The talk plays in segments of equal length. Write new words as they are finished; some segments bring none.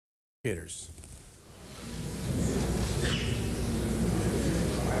Indicators.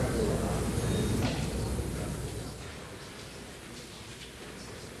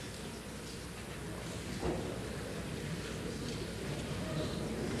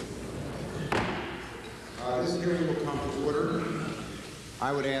 This hearing will come to order.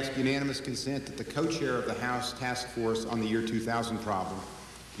 I would ask unanimous consent that the co-chair of the House Task Force on the Year 2000 problem,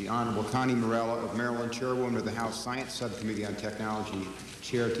 the Honorable Connie Morella of Maryland, chairwoman of the House Science Subcommittee on Technology,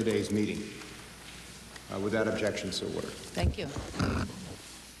 chair today's meeting. Without objection, so ordered. Thank you.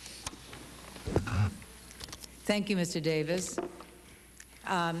 Thank you, Mr. Davis.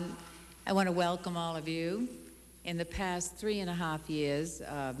 I want to welcome all of you. In the past 3.5 years,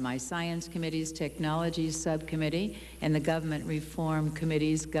 my Science Committee's Technology Subcommittee and the Government Reform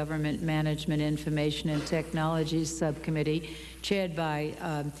Committee's Government Management Information and Technology Subcommittee, chaired by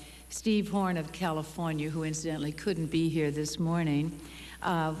Steve Horn of California, who incidentally couldn't be here this morning,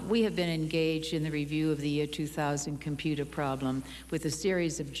 we have been engaged in the review of the year 2000 computer problem with a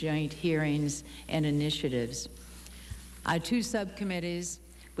series of joint hearings and initiatives. Our two subcommittees,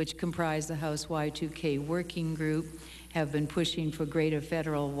 which comprise the House Y2K Working Group, have been pushing for greater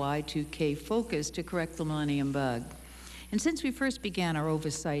federal Y2K focus to correct the millennium bug. And since we first began our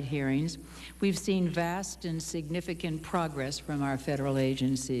oversight hearings, we've seen vast and significant progress from our federal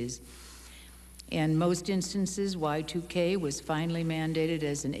agencies. In most instances, Y2K was finally mandated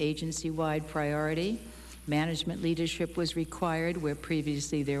as an agency-wide priority. Management leadership was required where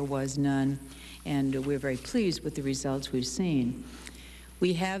previously there was none, and we're very pleased with the results we've seen.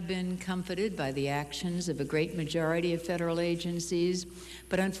 We have been comforted by the actions of a great majority of federal agencies,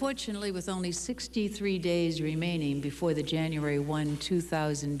 but unfortunately, with only 63 days remaining before the January 1,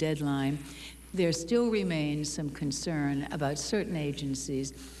 2000 deadline, there still remains some concern about certain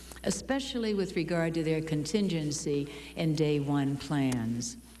agencies, especially with regard to their contingency and day one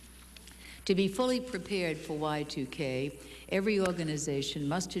plans. To be fully prepared for Y2K, every organization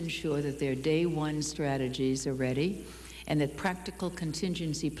must ensure that their day one strategies are ready and that practical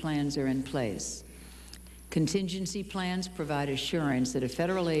contingency plans are in place. Contingency plans provide assurance that a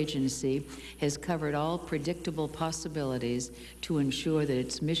federal agency has covered all predictable possibilities to ensure that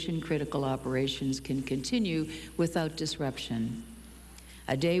its mission-critical operations can continue without disruption.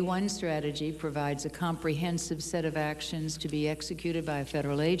 A day one strategy provides a comprehensive set of actions to be executed by a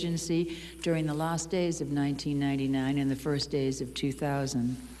federal agency during the last days of 1999 and the first days of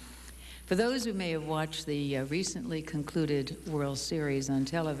 2000. For those who may have watched the recently concluded World Series on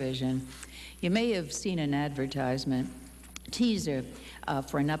television, you may have seen an advertisement teaser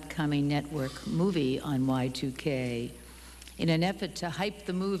for an upcoming network movie on Y2K. In an effort to hype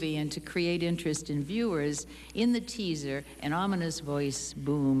the movie and to create interest in viewers, in the teaser, an ominous voice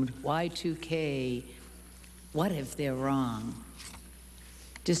boomed, "Y2K, what if they're wrong?"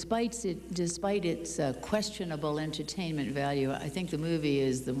 Despite its questionable entertainment value, I think the movie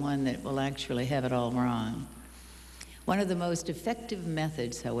is the one that will actually have it all wrong. One of the most effective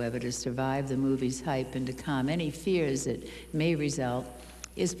methods, however, to survive the movie's hype and to calm any fears that may result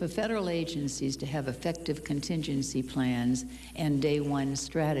is for federal agencies to have effective contingency plans and day one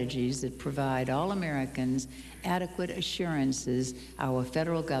strategies that provide all Americans adequate assurances our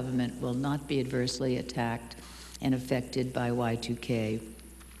federal government will not be adversely attacked and affected by Y2K.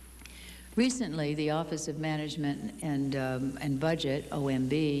 Recently, the Office of Management and Budget,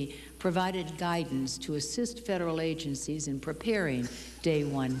 OMB, provided guidance to assist federal agencies in preparing day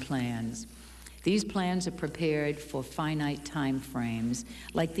one plans. These plans are prepared for finite time frames,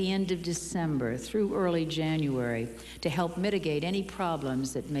 like the end of December through early January, to help mitigate any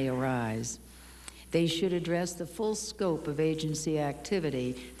problems that may arise. They should address the full scope of agency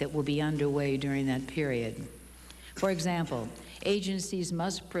activity that will be underway during that period. For example, agencies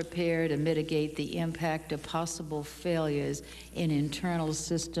must prepare to mitigate the impact of possible failures in internal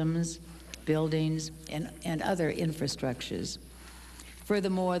systems, buildings, and other infrastructures.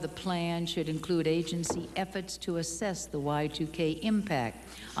 Furthermore, the plan should include agency efforts to assess the Y2K impact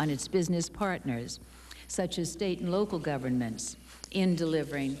on its business partners, such as state and local governments, in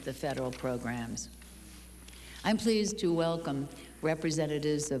delivering the federal programs. I'm pleased to welcome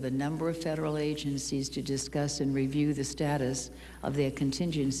representatives of a number of federal agencies to discuss and review the status of their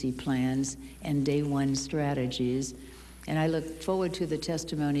contingency plans and day one strategies. And I look forward to the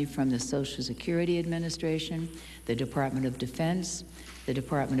testimony from the Social Security Administration, the Department of Defense, the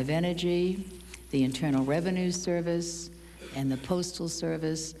Department of Energy, the Internal Revenue Service, and the Postal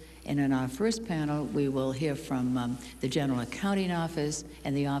Service. And in our first panel, we will hear from the General Accounting Office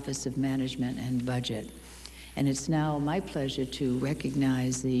and the Office of Management and Budget. And it's now my pleasure to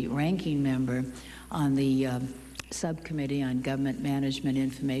recognize the ranking member on the Subcommittee on Government Management,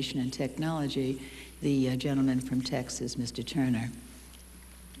 Information, and Technology, the gentleman from Texas, Mr. Turner.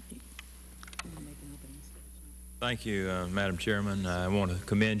 Thank you, Madam Chairman. I want to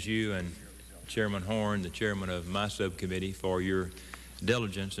commend you and Chairman Horn, the chairman of my subcommittee, for your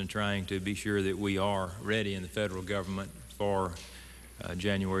diligence in trying to be sure that we are ready in the federal government for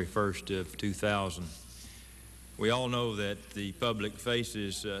January 1st of 2000. We all know that the public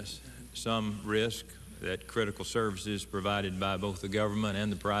faces some risk that critical services provided by both the government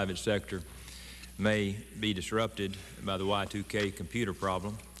and the private sector may be disrupted by the Y2K computer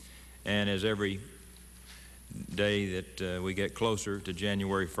problem. And as every day that we get closer to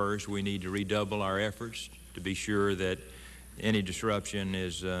January 1st, we need to redouble our efforts to be sure that any disruption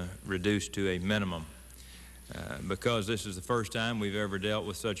is reduced to a minimum. Because this is the first time we've ever dealt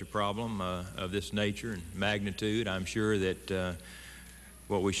with such a problem of this nature and magnitude, I'm sure that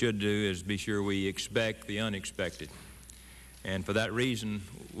what we should do is be sure we expect the unexpected. And for that reason,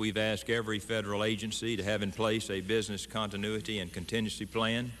 we've asked every federal agency to have in place a business continuity and contingency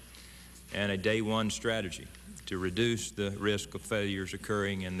plan and a day one strategy to reduce the risk of failures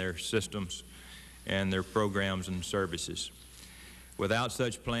occurring in their systems and their programs and services. Without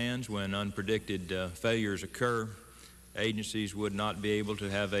such plans, when unpredicted failures occur, agencies would not be able to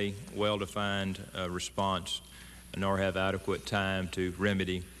have a well-defined response nor have adequate time to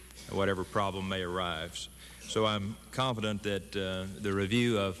remedy whatever problem may arise. So I'm confident that the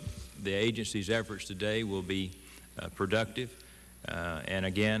review of the agency's efforts today will be productive. And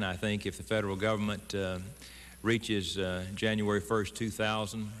again, I think if the federal government reaches January 1st,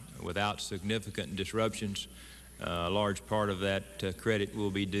 2000 without significant disruptions, a large part of that credit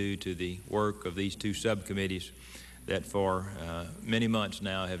will be due to the work of these two subcommittees that for many months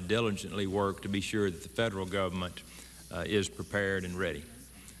now have diligently worked to be sure that the federal government is prepared and ready.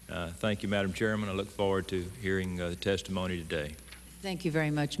 Thank you, Madam Chairman. I look forward to hearing the testimony today. Thank you very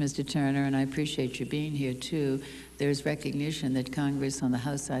much, Mr. Turner, and I appreciate you being here, too. There's recognition that Congress on the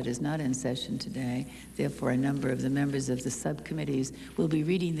House side is not in session today. Therefore, a number of the members of the subcommittees will be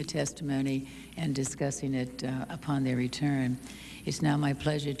reading the testimony and discussing it upon their return. It's now my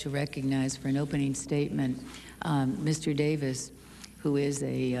pleasure to recognize for an opening statement Mr. Davis, who is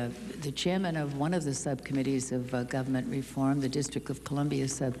the chairman of one of the subcommittees of government reform, the District of Columbia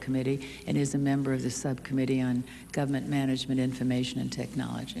subcommittee, and is a member of the subcommittee on government management, information, and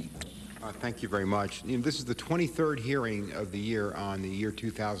technology. Thank you very much. This is the 23rd hearing of the year on the year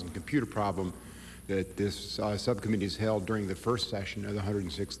 2000 computer problem that this subcommittee has held during the first session of the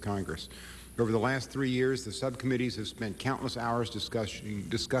 106th Congress. Over the last 3 years, the subcommittees have spent countless hours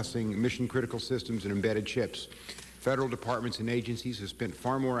discussing mission-critical systems and embedded chips. Federal departments and agencies have spent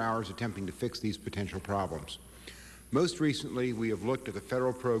far more hours attempting to fix these potential problems. Most recently, we have looked at the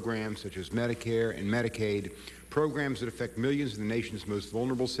federal programs such as Medicare and Medicaid, programs that affect millions of the nation's most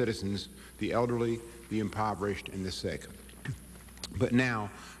vulnerable citizens, the elderly, the impoverished, and the sick. But now,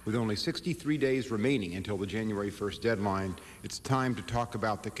 with only 63 days remaining until the January 1st deadline, it's time to talk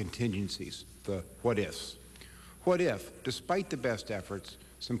about the contingencies, the what-ifs. What if, despite the best efforts,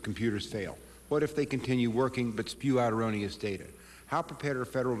 some computers fail? What if they continue working but spew out erroneous data? How prepared are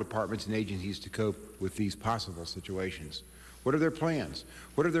federal departments and agencies to cope with these possible situations? What are their plans?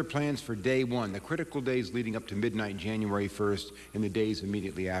 What are their plans for day one, the critical days leading up to midnight January 1st and the days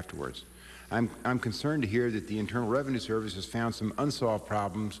immediately afterwards? I'm concerned to hear that the Internal Revenue Service has found some unsolved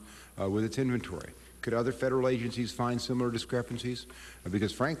problems with its inventory. Could other federal agencies find similar discrepancies?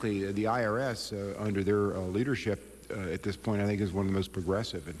 Because frankly, the IRS, under their leadership, at this point, I think is one of the most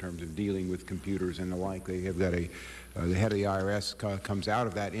progressive in terms of dealing with computers and the like. They have got the head of the IRS comes out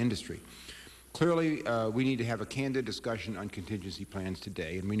of that industry. Clearly, we need to have a candid discussion on contingency plans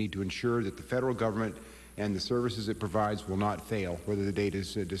today, and we need to ensure that the federal government and the services it provides will not fail, whether the date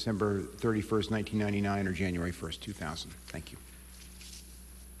is December 31st, 1999 or January 1st, 2000. Thank you.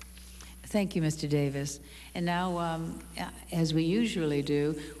 Thank you, Mr. Davis. And now, as we usually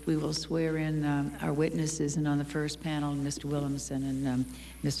do, we will swear in our witnesses, and on the first panel, Mr. Williamson and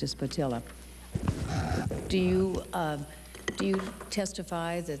Mr. Spatilla. Do you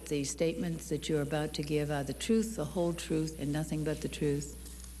testify that the statements that you're about to give are the truth, the whole truth, and nothing but the truth?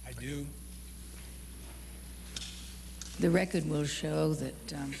 I do. The record will show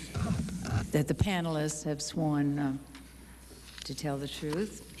that that the panelists have sworn to tell the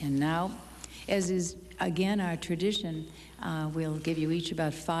truth. And now, as is again our tradition, we'll give you each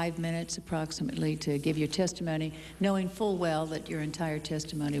about 5 minutes approximately to give your testimony, knowing full well that your entire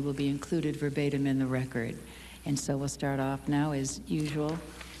testimony will be included verbatim in the record. And so we'll start off now as usual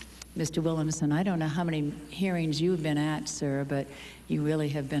Mr. Williamson, I don't know how many hearings you've been at, sir, but you really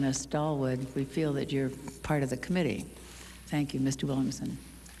have been a stalwart. We feel that you're part of the committee. Thank you, Mr. Williamson.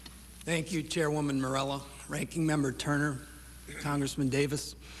 Thank you, Chairwoman Morella, Ranking Member Turner, Congressman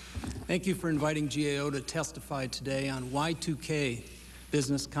Davis. Thank you for inviting GAO to testify today on Y2K,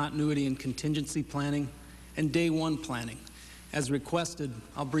 business continuity and contingency planning, and day one planning. As requested,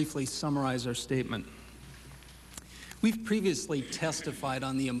 I'll briefly summarize our statement. We've previously testified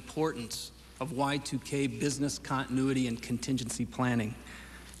on the importance of Y2K business continuity and contingency planning.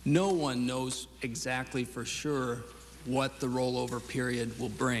 No one knows exactly for sure what the rollover period will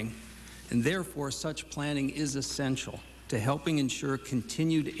bring, and therefore such planning is essential to helping ensure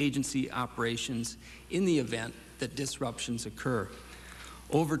continued agency operations in the event that disruptions occur.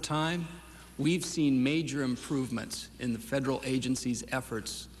 Over time, we've seen major improvements in the federal agency's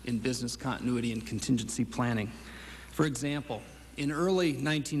efforts in business continuity and contingency planning. For example, in early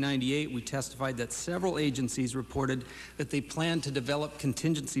 1998, we testified that several agencies reported that they planned to develop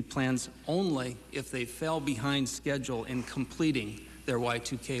contingency plans only if they fell behind schedule in completing their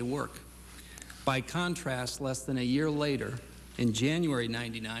Y2K work. By contrast, less than a year later, in January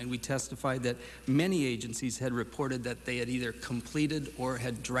 '99, we testified that many agencies had reported that they had either completed or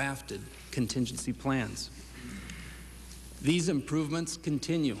had drafted contingency plans. These improvements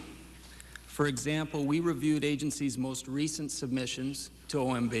continue. For example, we reviewed agencies' most recent submissions to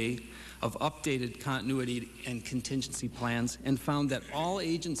OMB of updated continuity and contingency plans and found that all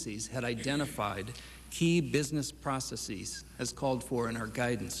agencies had identified key business processes as called for in our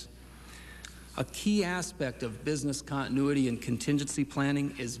guidance. A key aspect of business continuity and contingency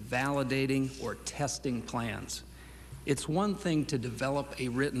planning is validating or testing plans. It's one thing to develop a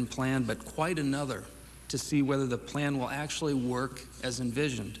written plan, but quite another to see whether the plan will actually work as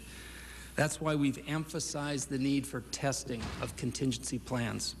envisioned. That's why we've emphasized the need for testing of contingency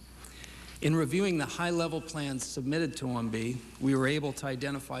plans. In reviewing the high-level plans submitted to OMB, we were able to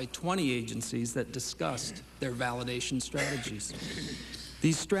identify 20 agencies that discussed their validation strategies.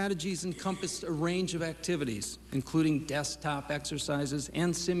 These strategies encompassed a range of activities, including desktop exercises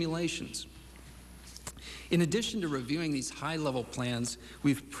and simulations. In addition to reviewing these high-level plans,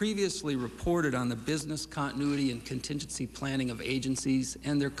 we've previously reported on the business continuity and contingency planning of agencies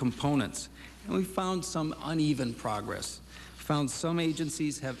and their components, and we found some uneven progress. We found some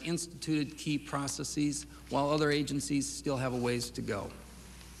agencies have instituted key processes, while other agencies still have a ways to go.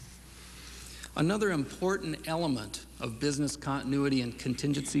 Another important element of business continuity and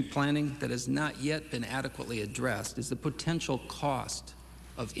contingency planning that has not yet been adequately addressed is the potential cost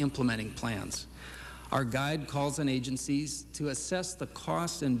of implementing plans. Our guide calls on agencies to assess the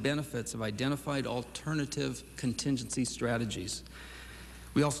costs and benefits of identified alternative contingency strategies.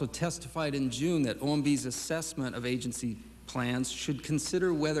 We also testified in June that OMB's assessment of agency plans should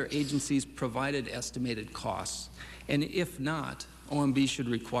consider whether agencies provided estimated costs, and if not, OMB should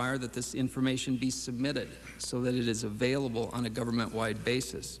require that this information be submitted so that it is available on a government-wide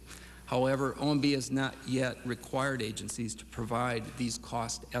basis. However, OMB has not yet required agencies to provide these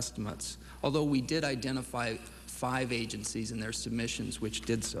cost estimates, although we did identify 5 agencies in their submissions which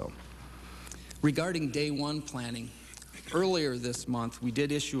did so. Regarding day one planning, earlier this month we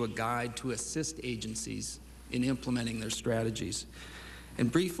did issue a guide to assist agencies in implementing their strategies.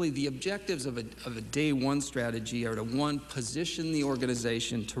 And briefly, the objectives of a day one strategy are to, 1, position the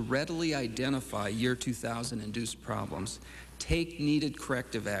organization to readily identify year 2000 induced problems, take needed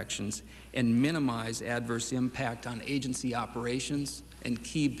corrective actions, and minimize adverse impact on agency operations and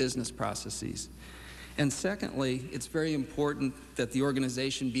key business processes. And secondly, it's very important that the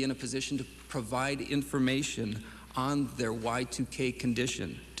organization be in a position to provide information on their Y2K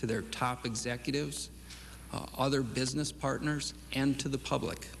condition to their top executives, other business partners, and to the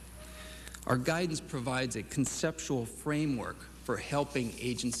public. Our guidance provides a conceptual framework for helping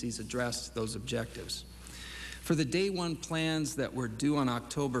agencies address those objectives. For the day one plans that were due on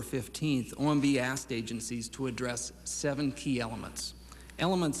October 15th, OMB asked agencies to address 7 key elements.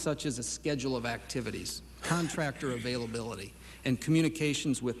 Elements such as a schedule of activities, contractor availability, and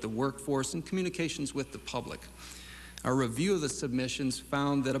communications with the workforce and communications with the public. Our review of the submissions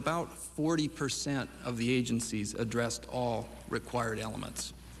found that about 40% of the agencies addressed all required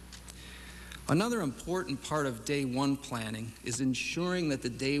elements. Another important part of day one planning is ensuring that the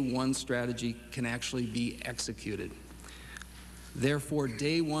day one strategy can actually be executed. Therefore,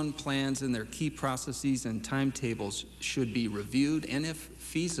 day one plans and their key processes and timetables should be reviewed and, if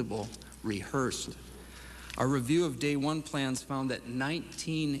feasible, rehearsed. Our review of day one plans found that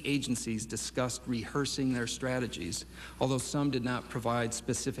 19 agencies discussed rehearsing their strategies, although some did not provide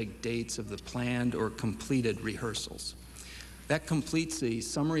specific dates of the planned or completed rehearsals. That completes a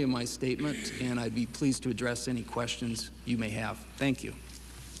summary of my statement, and I'd be pleased to address any questions you may have. Thank you.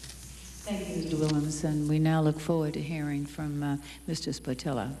 Thank you, Mr. Williamson. We now look forward to hearing from Mr.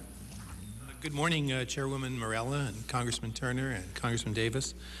 Spatilla. Good morning, Chairwoman Morella and Congressman Turner and Congressman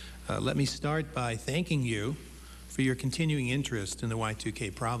Davis. Let me start by thanking you for your continuing interest in the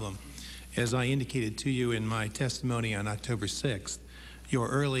Y2K problem. As I indicated to you in my testimony on October 6th, your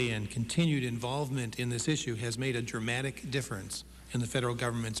early and continued involvement in this issue has made a dramatic difference in the federal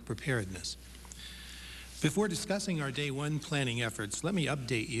government's preparedness. Before discussing our Day 1 planning efforts, let me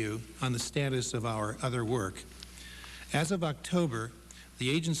update you on the status of our other work. As of October, the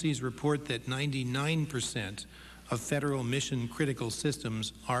agencies report that 99% of federal mission-critical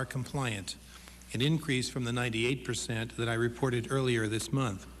systems are compliant, an increase from the 98% that I reported earlier this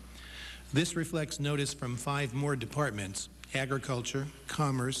month. This reflects notice from 5 more departments: Agriculture,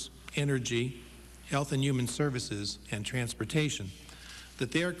 Commerce, Energy, Health and Human Services, and Transportation,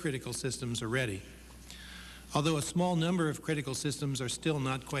 that their critical systems are ready. Although a small number of critical systems are still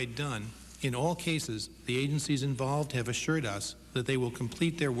not quite done, in all cases, the agencies involved have assured us that they will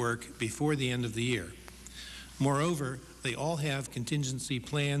complete their work before the end of the year. Moreover, they all have contingency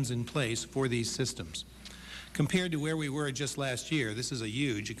plans in place for these systems. Compared to where we were just last year, this is a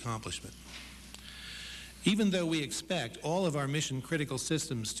huge accomplishment. Even though we expect all of our mission-critical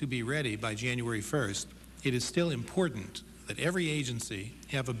systems to be ready by January 1st, it is still important that every agency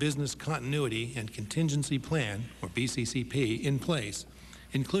have a business continuity and contingency plan, or BCCP, in place,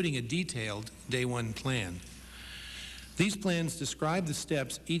 including a detailed Day 1 plan. These plans describe the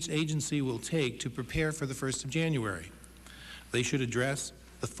steps each agency will take to prepare for the 1st of January. They should address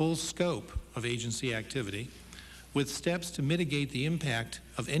the full scope of agency activity, with steps to mitigate the impact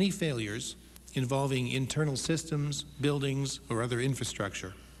of any failures involving internal systems, buildings, or other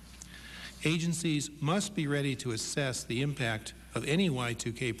infrastructure. Agencies must be ready to assess the impact of any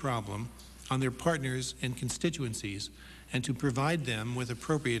Y2K problem on their partners and constituencies and to provide them with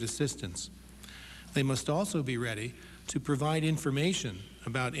appropriate assistance. They must also be ready to provide information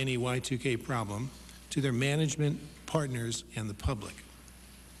about any Y2K problem to their management, partners, and the public.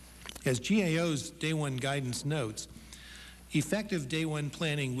 As GAO's Day 1 guidance notes, effective Day 1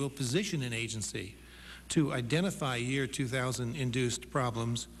 planning will position an agency to identify year 2000 induced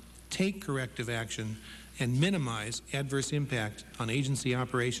problems, take corrective action, and minimize adverse impact on agency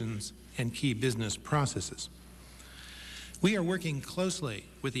operations and key business processes. We are working closely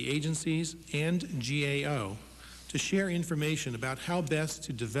with the agencies and GAO to share information about how best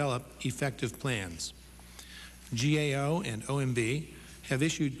to develop effective plans. GAO and OMB have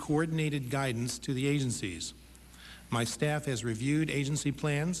issued coordinated guidance to the agencies. My staff has reviewed agency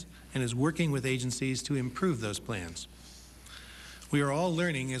plans and is working with agencies to improve those plans. We are all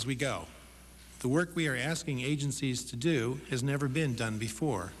learning as we go. The work we are asking agencies to do has never been done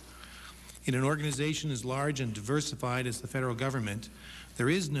before. In an organization as large and diversified as the federal government, there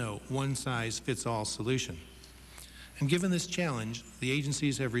is no one-size-fits-all solution. And given this challenge, the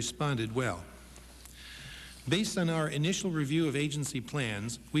agencies have responded well. Based on our initial review of agency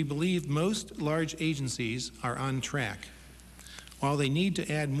plans, we believe most large agencies are on track. While they need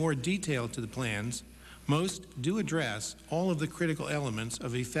to add more detail to the plans, most do address all of the critical elements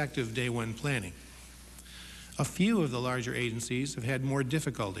of effective Day 1 planning. A few of the larger agencies have had more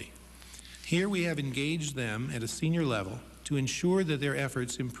difficulty. Here we have engaged them at a senior level to ensure that their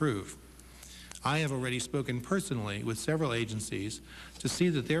efforts improve. I have already spoken personally with several agencies to see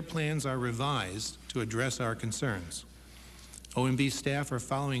that their plans are revised to address our concerns. OMB staff are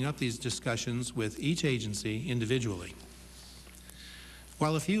following up these discussions with each agency individually.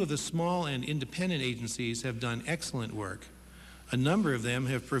 While a few of the small and independent agencies have done excellent work, a number of them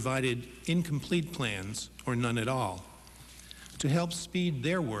have provided incomplete plans or none at all. To help speed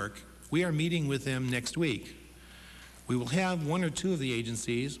their work, we are meeting with them next week. We will have 1 or 2 of the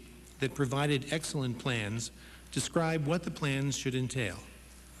agencies that provided excellent plans describe what the plans should entail.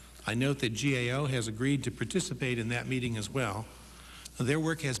 I note that GAO has agreed to participate in that meeting as well. Their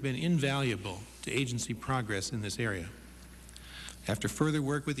work has been invaluable to agency progress in this area. After further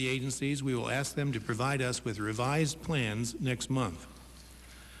work with the agencies, we will ask them to provide us with revised plans next month.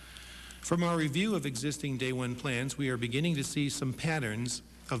 From our review of existing Day 1 plans, we are beginning to see some patterns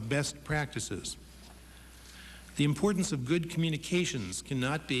of best practices. The importance of good communications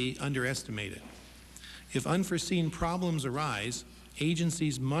cannot be underestimated. If unforeseen problems arise,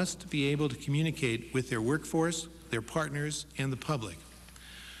 agencies must be able to communicate with their workforce, their partners, and the public.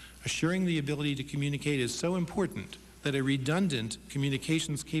 Assuring the ability to communicate is so important that a redundant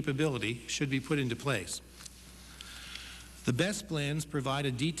communications capability should be put into place. The best plans provide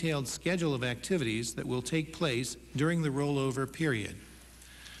a detailed schedule of activities that will take place during the rollover period.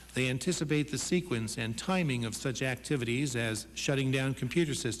 They anticipate the sequence and timing of such activities as shutting down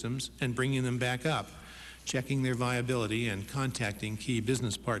computer systems and bringing them back up, checking their viability, and contacting key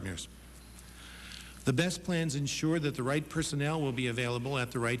business partners. The best plans ensure that the right personnel will be available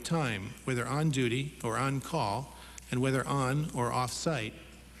at the right time, whether on duty or on call, and whether on or off-site.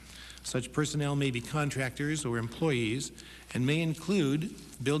 Such personnel may be contractors or employees and may include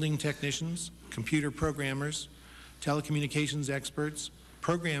building technicians, computer programmers, telecommunications experts,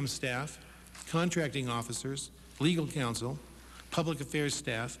 program staff, contracting officers, legal counsel, public affairs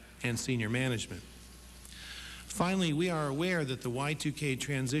staff, and senior management. Finally, we are aware that the Y2K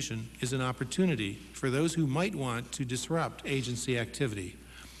transition is an opportunity for those who might want to disrupt agency activity,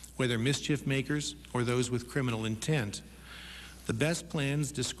 whether mischief makers or those with criminal intent. The best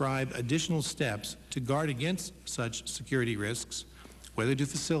plans describe additional steps to guard against such security risks, whether to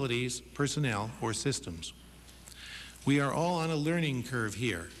facilities, personnel, or systems. We are all on a learning curve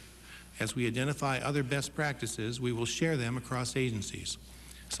here. As we identify other best practices, we will share them across agencies.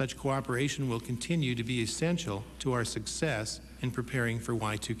 Such cooperation will continue to be essential to our success in preparing for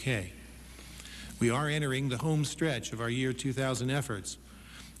Y2K. We are entering the home stretch of our year 2000 efforts.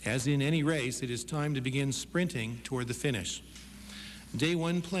 As in any race, it is time to begin sprinting toward the finish. Day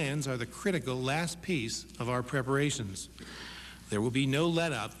one plans are the critical last piece of our preparations. There will be no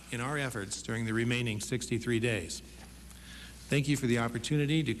let-up in our efforts during the remaining 63 days. Thank you for the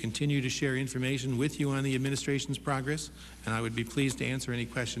opportunity to continue to share information with you on the administration's progress, and I would be pleased to answer any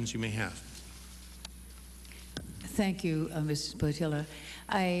questions you may have. Thank you, Mrs. Potilla.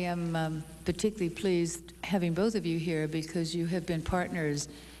 I am particularly pleased having both of you here because you have been partners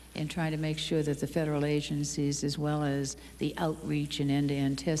in trying to make sure that the federal agencies, as well as the outreach and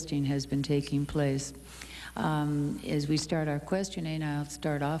end-to-end testing, has been taking place. As we start our questioning, I'll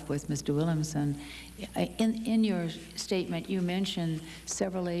start off with Mr. Williamson. In your statement, you mentioned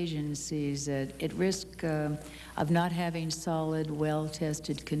several agencies at risk of not having solid,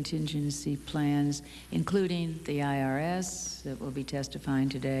 well-tested contingency plans, including the IRS, that will be testifying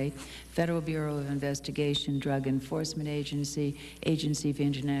today, Federal Bureau of Investigation, Drug Enforcement Agency, Agency for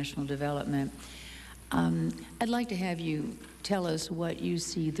International Development. I'd like to have you tell us what you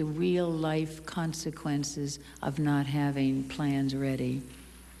see the real-life consequences of not having plans ready.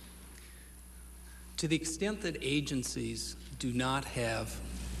 To the extent that agencies do not have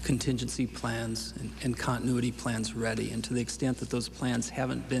contingency plans and continuity plans ready, and to the extent that those plans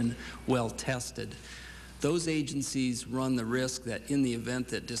haven't been well tested, those agencies run the risk that in the event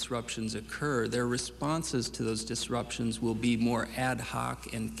that disruptions occur, their responses to those disruptions will be more ad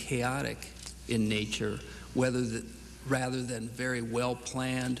hoc and chaotic in nature, rather than very well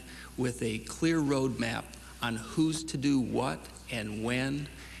planned with a clear roadmap on who's to do what and when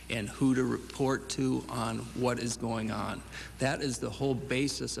and who to report to on what is going on. That is the whole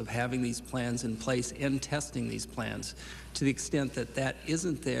basis of having these plans in place and testing these plans. To the extent that that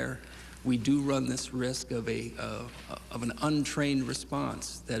isn't there, we do run this risk of an untrained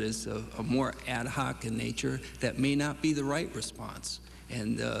response that is a more ad hoc in nature that may not be the right response.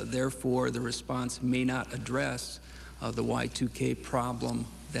 And therefore, the response may not address the Y2K problem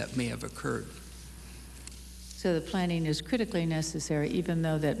that may have occurred. So the planning is critically necessary, even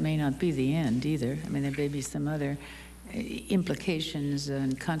though that may not be the end either. I mean, there may be some other implications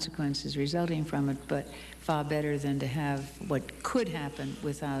and consequences resulting from it, but far better than to have what could happen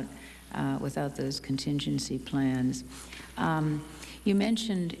without those contingency plans. You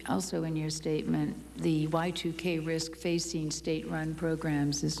mentioned also in your statement the Y2K risk facing state-run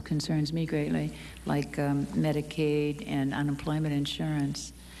programs. This concerns me greatly, like Medicaid and unemployment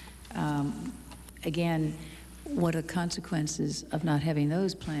insurance. Again, what are consequences of not having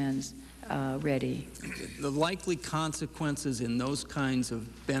those plans ready? The likely consequences in those kinds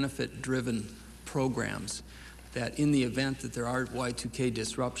of benefit-driven programs, that in the event that there are Y2K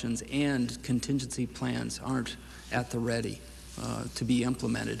disruptions and contingency plans aren't at the ready to be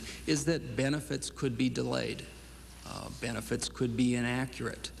implemented, is that benefits could be delayed. Benefits could be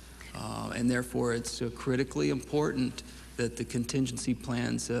inaccurate. And therefore, it's critically important that the contingency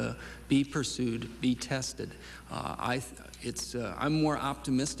plans be pursued, be tested. I'm more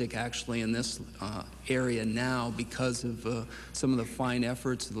optimistic, actually, in this area now because of some of the fine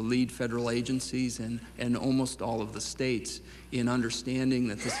efforts of the lead federal agencies and almost all of the states in understanding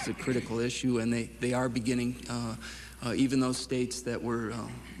that this is a critical issue, and they are beginning, even those states that were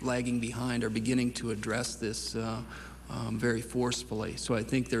lagging behind are beginning to address this very forcefully. So I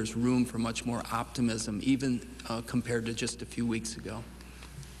think there's room for much more optimism, even compared to just a few weeks ago.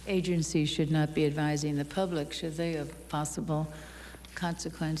 agencies should not be advising the public, should they, of possible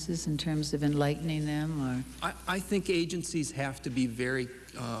consequences in terms of enlightening them? Or I think agencies have to be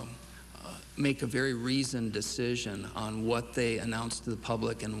make a very reasoned decision on what they announce to the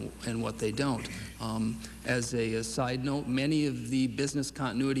public and what they don't. As a side note, many of the business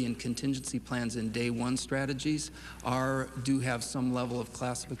continuity and contingency plans in day one strategies do have some level of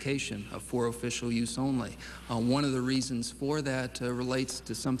classification for official use only. One of the reasons for that relates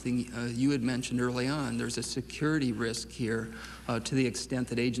to something you had mentioned early on. There's a security risk here to the extent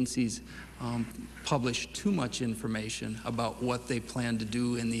that agencies publish too much information about what they plan to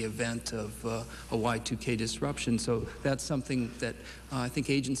do in the event of a Y2K disruption. So that's something that I think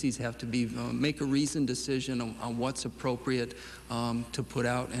agencies have to make a reasoned decision on what's appropriate to put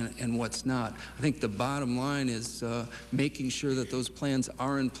out and what's not. I think the bottom line is making sure that those plans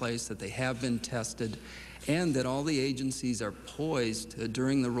are in place, that they have been tested, and that all the agencies are poised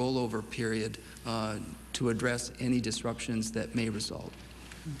during the rollover period to address any disruptions that may result.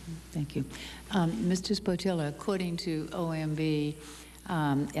 Thank you. Mr. Spotilla, according to OMB,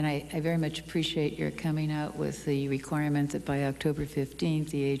 and I very much appreciate your coming out with the requirement that by October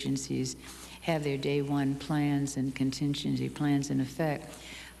 15th, the agencies have their day one plans and contingency plans in effect.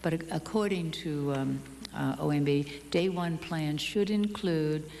 But according to OMB, day one plans should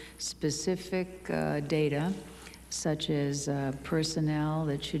include specific data, such as personnel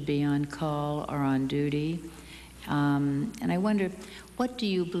that should be on call or on duty. And I wonder, what do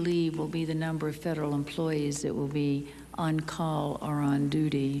you believe will be the number of federal employees that will be on call or on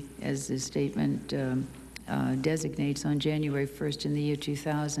duty, as the statement designates, on January 1st in the year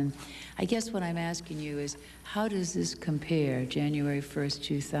 2000? I guess what I'm asking you is, how does this compare, January 1st,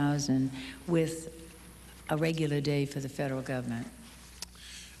 2000, with a regular day for the federal government?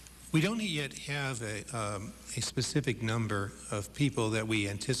 We don't yet have a specific number of people that we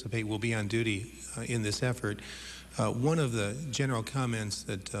anticipate will be on duty in this effort. One of the general comments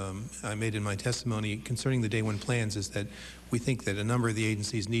that I made in my testimony concerning the day one plans is that we think that a number of the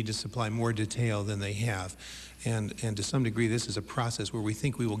agencies need to supply more detail than they have. And to some degree, this is a process where we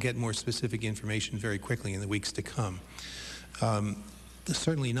think we will get more specific information very quickly in the weeks to come.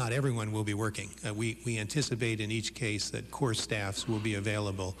 Certainly not everyone will be working. We anticipate in each case that core staffs will be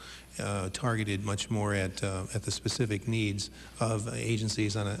available, targeted much more at the specific needs of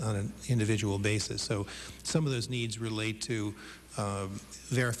agencies on an individual basis. So some of those needs relate to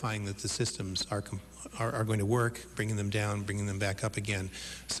verifying that the systems are going to work, bringing them down, bringing them back up again.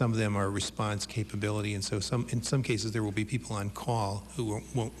 Some of them are response capability, and so in some cases there will be people on call who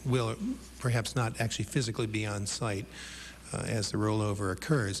will perhaps not actually physically be on site as the rollover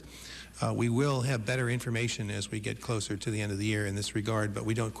occurs. We will have better information as we get closer to the end of the year in this regard, but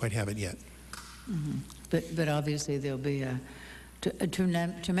we don't quite have it yet. Mm-hmm. But obviously there'll be a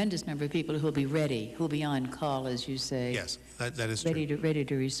tremendous number of people who will be ready, who will be on call, as you say. Yes, that is true. Ready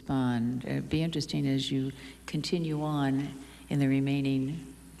to respond. It'd be interesting as you continue on in the remaining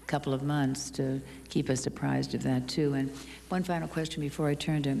couple of months to keep us apprised of that too. And one final question before I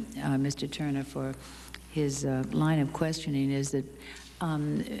turn to Mr. Turner for his line of questioning is that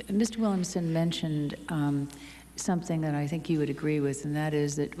Mr. Williamson mentioned something that I think you would agree with, and that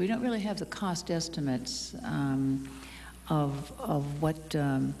is that we don't really have the cost estimates of what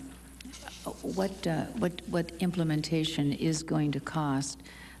implementation is going to cost.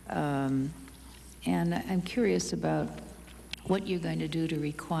 And I'm curious about what you're going to do to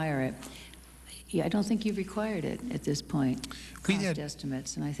require it. Yeah, I don't think you've required it at this point, cost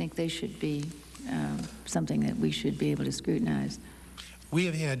estimates, and I think they should be something that we should be able to scrutinize. We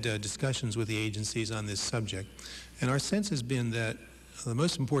have had discussions with the agencies on this subject, and our sense has been that the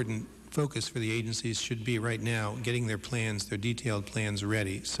most important focus for the agencies should be right now getting their plans, their detailed plans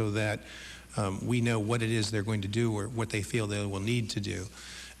ready, so that we know what it is they're going to do or what they feel they will need to do.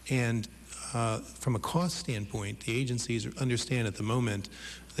 And from a cost standpoint, the agencies understand at the moment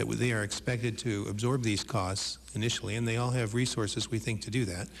that they are expected to absorb these costs initially, and they all have resources, we think, to do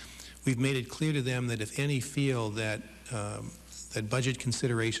that. We've made it clear to them that if any feel that that budget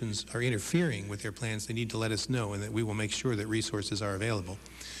considerations are interfering with their plans, they need to let us know, and that we will make sure that resources are available.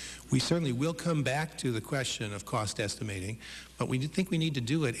 We certainly will come back to the question of cost estimating, but we think we need to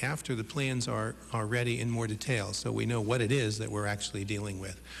do it after the plans are ready in more detail, so we know what it is that we're actually dealing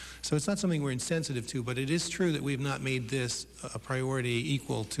with. So it's not something we're insensitive to, but it is true that we've not made this a priority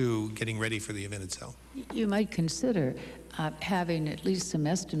equal to getting ready for the event itself. You might consider having at least some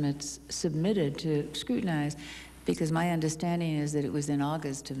estimates submitted to scrutinize, Because my understanding is that it was in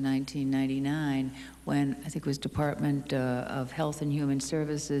August of 1999 when I think it was Department of Health and Human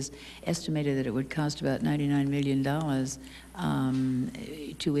Services estimated that it would cost about $99 million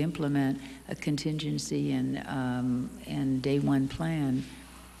to implement a contingency and day one plan.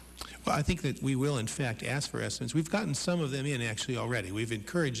 Well, I think that we will, in fact, ask for estimates. We've gotten some of them in, actually, already. We've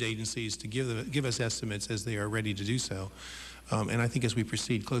encouraged agencies to give us estimates as they are ready to do so. And I think as we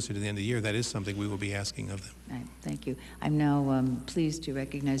proceed closer to the end of the year, that is something we will be asking of them. Right, thank you. I'm now pleased to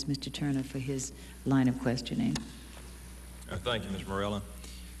recognize Mr. Turner for his line of questioning. Thank you, Ms. Morella.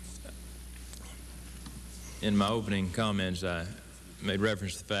 In my opening comments, I made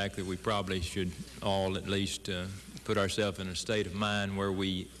reference to the fact that we probably should all at least put ourselves in a state of mind where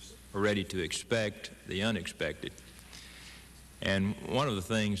we are ready to expect the unexpected. And one of the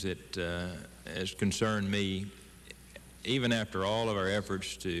things that has concerned me, even after all of our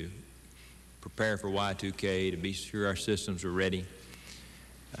efforts to prepare for Y2K, to be sure our systems are ready,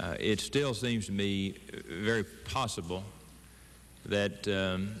 it still seems to me very possible that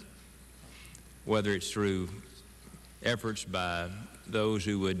whether it's through efforts by those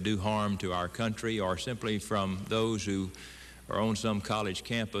who would do harm to our country or simply from those who are on some college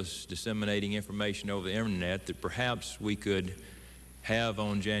campus disseminating information over the internet, that perhaps we could have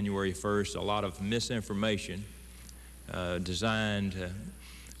on January 1st a lot of misinformation designed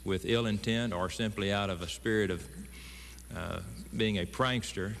with ill intent or simply out of a spirit of being a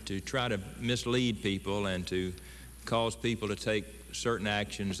prankster to try to mislead people and to cause people to take certain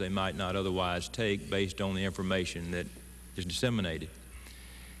actions they might not otherwise take based on the information that is disseminated.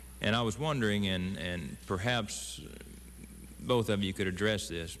 And I was wondering, and perhaps both of you could address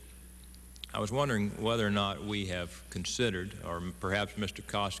this, I was wondering whether or not we have considered, or perhaps Mr.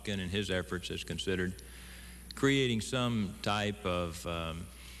 Koskin in his efforts has considered, creating some type of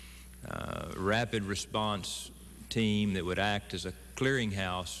rapid response team that would act as a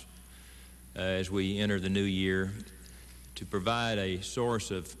clearinghouse as we enter the new year to provide a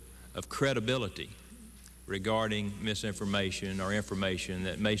source of credibility regarding misinformation or information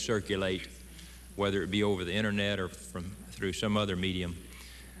that may circulate, whether it be over the internet or through some other medium,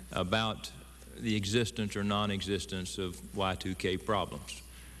 about the existence or non-existence of Y2K problems.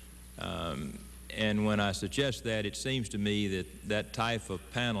 And when I suggest that, it seems to me that that type of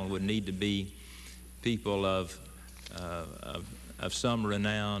panel would need to be people of some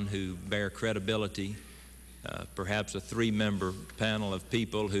renown who bear credibility, perhaps a three-member panel of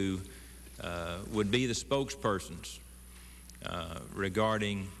people who would be the spokespersons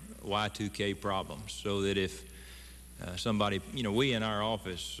regarding Y2K problems, so that if somebody, we in our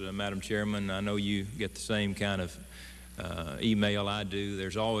office, Madam Chairman, I know you get the same kind of email I do.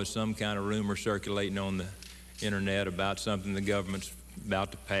 There's always some kind of rumor circulating on the internet about something the government's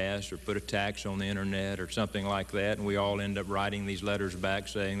about to pass or put a tax on the internet or something like that, and we all end up writing these letters back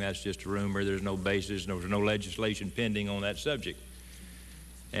saying that's just a rumor, there's no basis, there's no legislation pending on that subject.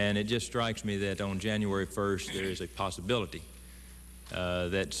 And it just strikes me that on January 1st there is a possibility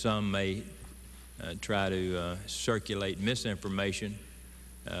that some may try to circulate misinformation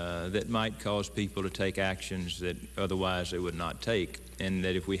that might cause people to take actions that otherwise they would not take, and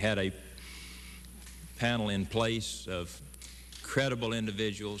that if we had a panel in place of credible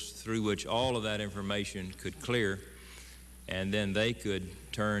individuals through which all of that information could clear, and then they could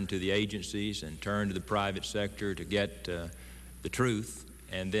turn to the agencies and turn to the private sector to get the truth,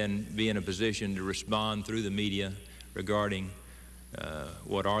 and then be in a position to respond through the media regarding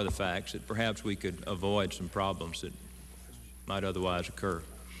what are the facts, that perhaps we could avoid some problems that might otherwise occur.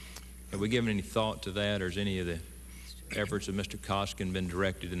 Have we given any thought to that, or has any of the efforts of Mr. Koskin been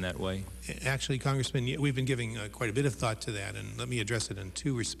directed in that way? Actually, Congressman, we've been giving quite a bit of thought to that, and let me address it in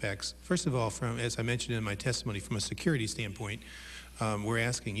two respects. First of all, as I mentioned in my testimony, from a security standpoint, we're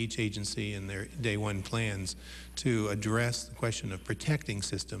asking each agency in their day one plans to address the question of protecting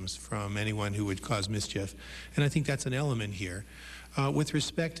systems from anyone who would cause mischief, and I think that's an element here. With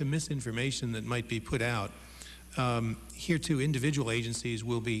respect to misinformation that might be put out, here too, individual agencies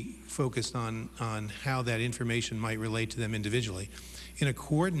will be focused on how that information might relate to them individually. In a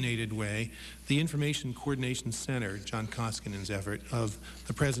coordinated way, the Information Coordination Center, John Koskinen's effort, of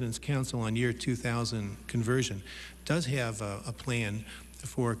the President's Council on Year 2000 Conversion, does have a plan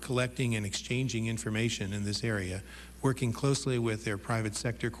for collecting and exchanging information in this area, working closely with their private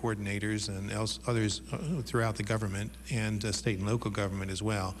sector coordinators and others throughout the government and state and local government as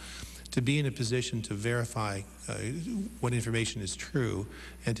well, to be in a position to verify what information is true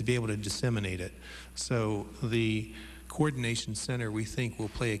and to be able to disseminate it. So the coordination center, we think, will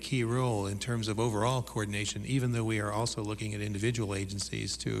play a key role in terms of overall coordination, even though we are also looking at individual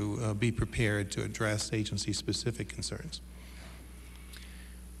agencies to be prepared to address agency-specific concerns.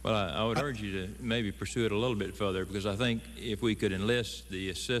 Well, I would urge you to maybe pursue it a little bit further, because I think if we could enlist the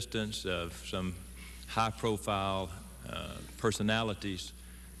assistance of some high-profile personalities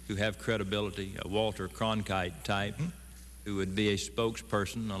who have credibility, a Walter Cronkite type, who would be a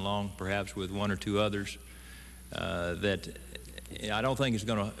spokesperson along perhaps with one or two others, that I don't think it's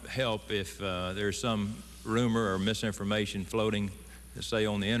going to help if there's some rumor or misinformation floating, say,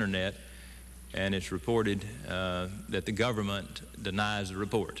 on the internet, and it's reported that the government denies the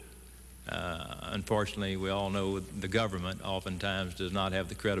report. Unfortunately, we all know the government oftentimes does not have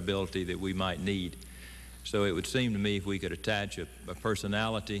the credibility that we might need. So it would seem to me if we could attach a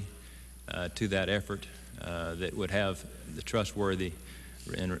personality to that effort that would have the trustworthy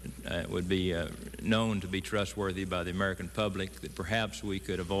and would be known to be trustworthy by the American public, that perhaps we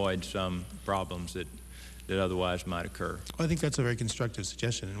could avoid some problems that otherwise might occur. Well, I think that's a very constructive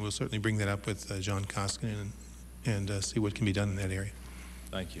suggestion, and we'll certainly bring that up with John Koskinen and see what can be done in that area.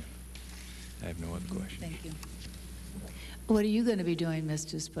 Thank you. I have no other questions. Thank you. What are you going to be doing,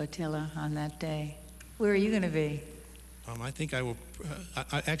 Mr. Sportilla, on that day? Where are you going to be? I think I will.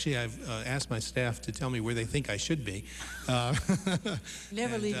 Actually, I've asked my staff to tell me where they think I should be.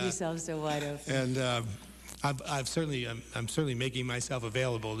 Never leave yourself so wide open. And I'm certainly making myself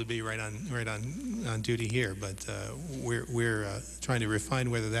available to be right on duty here. But we're trying to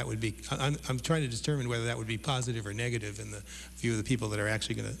refine whether that would be. I'm trying to determine whether that would be positive or negative in the view of the people that are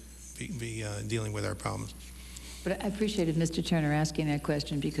actually going to be dealing with our problems. But I appreciated Mr. Turner asking that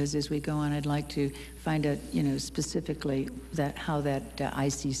question, because as we go on, I'd like to find out, specifically how that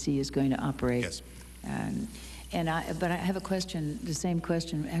ICC is going to operate. Yes. But I have a question, the same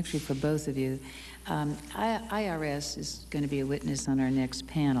question actually for both of you. IRS is going to be a witness on our next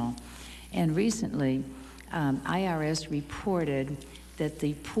panel, and recently IRS reported that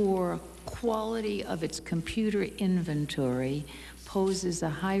the poor quality of its computer inventory poses a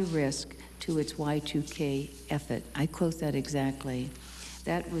high risk to its Y2K effort. I quote that exactly.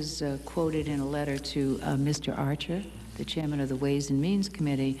 That was quoted in a letter to Mr. Archer, the chairman of the Ways and Means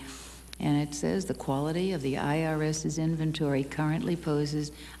Committee, and it says the quality of the IRS's inventory currently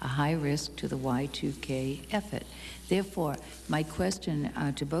poses a high risk to the Y2K effort. Therefore, my question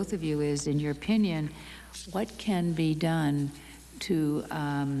to both of you is, in your opinion, what can be done to,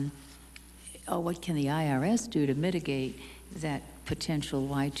 or what can the IRS do to mitigate that potential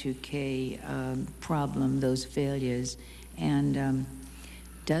Y2K problem, those failures? And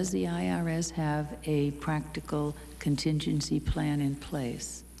does the IRS have a practical contingency plan in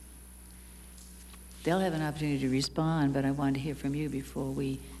place? They'll have an opportunity to respond, but I wanted to hear from you before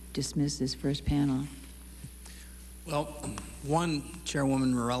we dismiss this first panel. Well, one,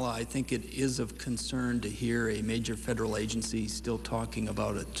 Chairwoman Morella, I think it is of concern to hear a major federal agency still talking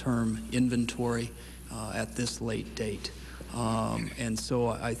about a term inventory at this late date. And so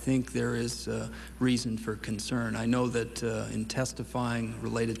I think there is reason for concern. I know that in testifying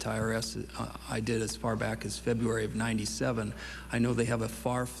related to IRS, I did as far back as February of '97. I know they have a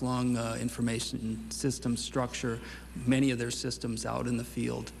far-flung information system structure, many of their systems out in the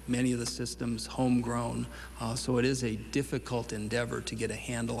field, many of the systems homegrown. So it is a difficult endeavor to get a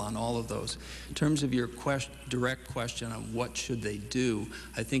handle on all of those. In terms of your direct question on what should they do,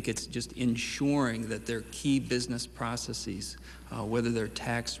 I think it's just ensuring that their key business processes, whether they're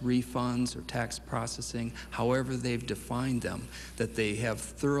tax refunds or tax processing, however they've defined them, that they have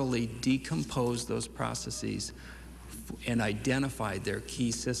thoroughly decomposed those processes and identified their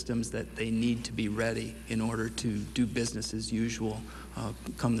key systems that they need to be ready in order to do business as usual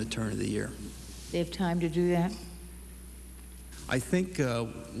come the turn of the year. They have time to do that? I think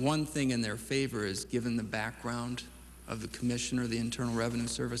one thing in their favor is, given the background of the Commissioner of the Internal Revenue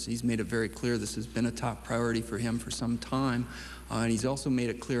Service, he's made it very clear this has been a top priority for him for some time. And he's also made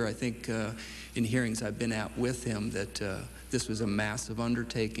it clear, I think, in hearings I've been at with him, that this was a massive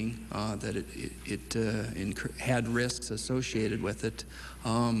undertaking, that it had risks associated with it.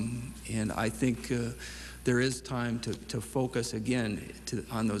 And I think there is time to focus again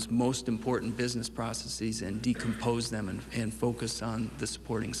on those most important business processes and decompose them and focus on the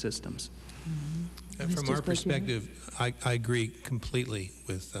supporting systems. Mm-hmm. From our perspective, I agree completely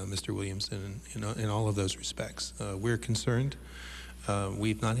with Mr. Williamson in all of those respects. We're concerned.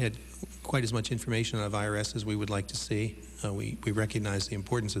 We've not had quite as much information out of IRS as we would like to see. We recognize the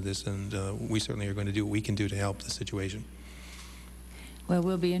importance of this, and we certainly are going to do what we can do to help the situation. Well,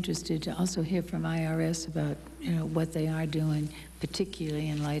 we'll be interested to also hear from IRS about, what they are doing, particularly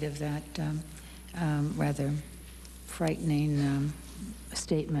in light of that rather frightening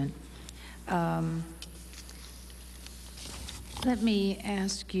statement. Let me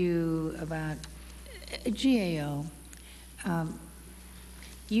ask you about GAO.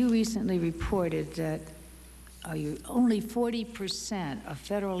 You recently reported that only 40% of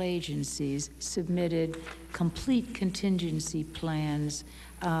federal agencies submitted complete contingency plans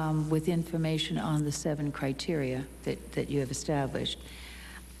with information on the 7 criteria that you have established.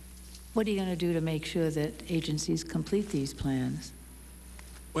 What are you going to do to make sure that agencies complete these plans?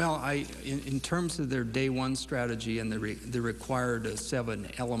 Well, in terms of their day one strategy and the required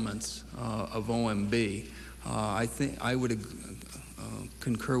 7 elements of OMB, I think I would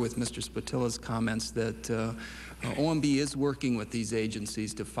concur with Mr. Spatilla's comments that OMB is working with these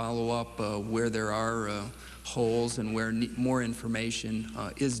agencies to follow up where there are holes and where more information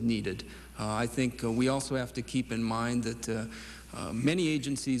is needed. I think we also have to keep in mind that many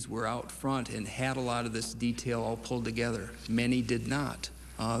agencies were out front and had a lot of this detail all pulled together. Many did not.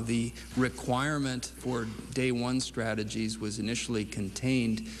 The requirement for day one strategies was initially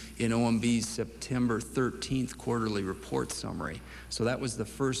contained in OMB's September 13th quarterly report summary. So that was the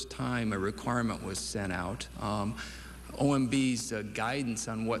first time a requirement was sent out. OMB's guidance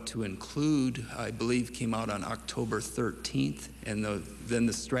on what to include, I believe, came out on October 13th, and then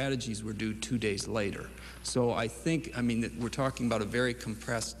the strategies were due 2 days later. So I think, I mean, we're talking about a very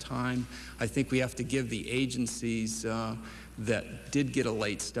compressed time. I think we have to give the agencies that did get a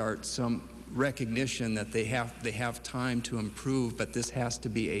late start some recognition that they have time to improve, but this has to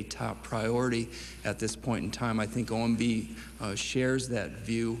be a top priority at this point in time. I think OMB shares that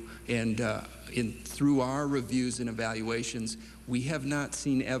view, and through our reviews and evaluations, we have not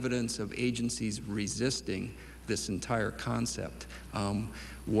seen evidence of agencies resisting this entire concept.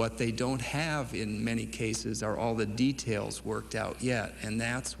 What they don't have in many cases are all the details worked out yet, and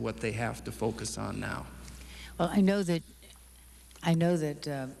that's what they have to focus on now. Well, I know that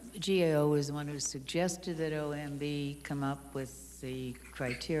GAO was the one who suggested that OMB come up with the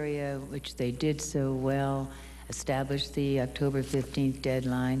criteria, which they did so well, established the October 15th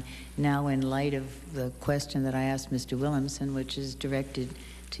deadline. Now, in light of the question that I asked Mr. Williamson, which is directed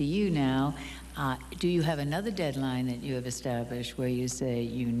to you now, do you have another deadline that you have established where you say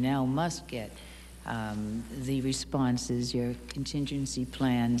you now must get the responses, your contingency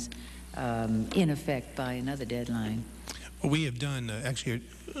plans, in effect by another deadline? Well, we have done actually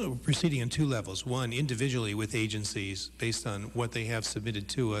proceeding on 2 levels. One, individually with agencies based on what they have submitted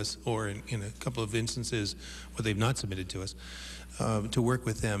to us, or in a couple of instances what they've not submitted to us, to work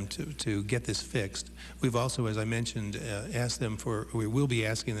with them to get this fixed. We've also, as I mentioned, asked them for, we will be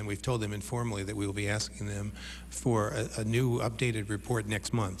asking them, we've told them informally that we will be asking them for a new updated report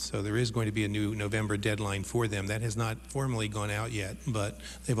next month. So there is going to be a new November deadline for them. That has not formally gone out yet, but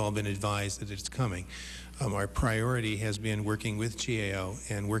they've all been advised that it's coming. Our priority has been working with GAO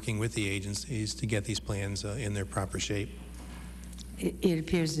and working with the agencies to get these plans in their proper shape. It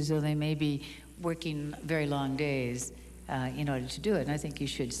appears as though they may be working very long days in order to do it, and I think you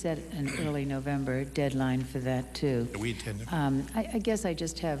should set an early November deadline for that too. We intend to. I guess I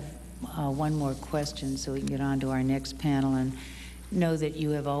just have one more question so we can get on to our next panel, and know that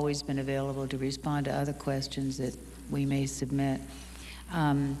you have always been available to respond to other questions that we may submit.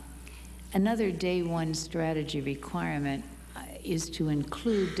 Another day one strategy requirement is to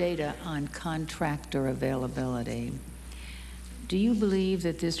include data on contractor availability. Do you believe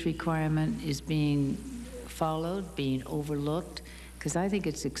that this requirement is being followed, being overlooked? Because I think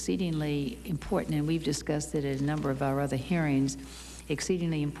it's exceedingly important, and we've discussed it at a number of our other hearings,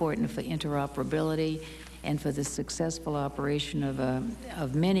 exceedingly important for interoperability and for the successful operation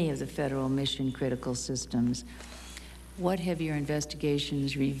of many of the federal mission-critical systems. What have your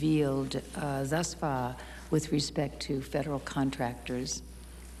investigations revealed thus far with respect to federal contractors?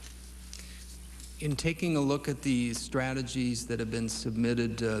 In taking a look at the strategies that have been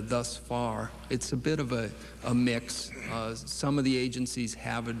submitted thus far, it's a bit of a mix. Some of the agencies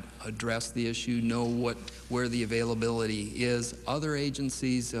have addressed the issue, know where the availability is. Other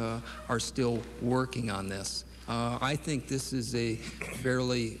agencies are still working on this. I think this is a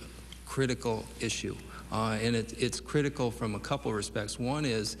fairly critical issue. And it's critical from a couple of respects. One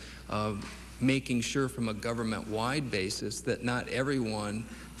is making sure from a government-wide basis that not everyone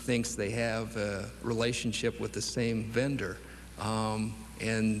thinks they have a relationship with the same vendor,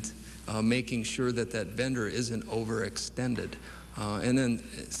 and making sure that that vendor isn't overextended. And then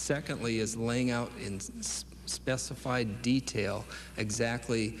secondly is laying out in specified detail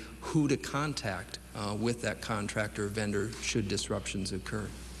exactly who to contact with that contractor or vendor should disruptions occur.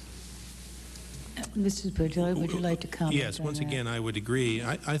 Mrs. Padilla, would you like to comment? Yes, once again, I would agree.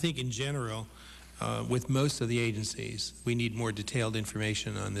 I think in general, with most of the agencies, we need more detailed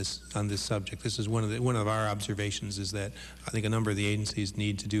information on this subject. This is one of our observations, is that I think a number of the agencies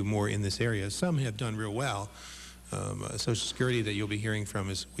need to do more in this area. Some have done real well. Social Security, that you'll be hearing from,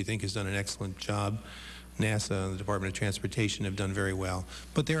 we think has done an excellent job. NASA and the Department of Transportation have done very well.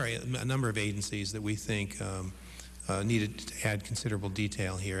 But there are a number of agencies that we think needed to add considerable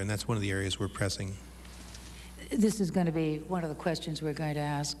detail here, and that's one of the areas we're pressing. This is going to be one of the questions we're going to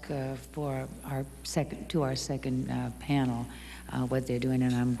ask for our second panel, what they're doing,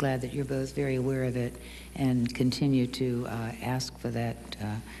 and I'm glad that you're both very aware of it and continue to ask for that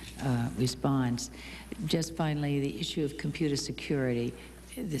response. Just finally, the issue of computer security.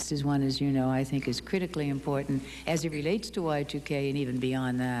 This is one, as you know, I think is critically important as it relates to Y2K and even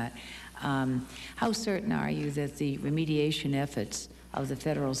beyond that. How certain are you that the remediation efforts of the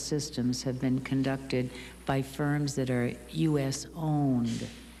federal systems have been conducted by firms that are U.S. owned?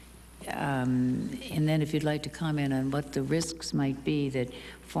 And then if you'd like to comment on what the risks might be that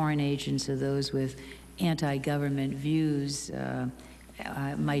foreign agents or those with anti-government views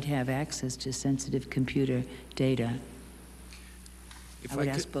might have access to sensitive computer data. I would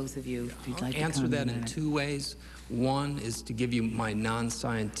ask both of you if you'd like to answer that in it. two ways. One is to give you my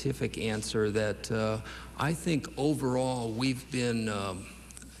non-scientific answer that I think overall we've been,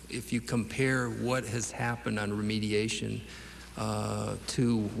 if you compare what has happened on remediation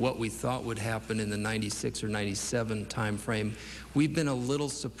to what we thought would happen in the 96 or 97 timeframe, we've been a little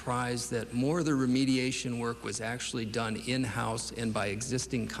surprised that more of the remediation work was actually done in-house and by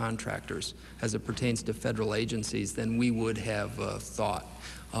existing contractors as it pertains to federal agencies than we would have thought.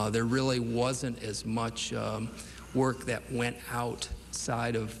 There really wasn't as much work that went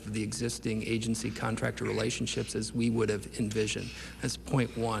outside of the existing agency contractor relationships as we would have envisioned. That's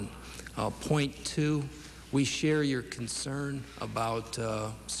point one. Point two, we share your concern about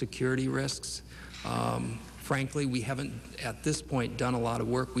security risks. Frankly, we haven't, at this point, done a lot of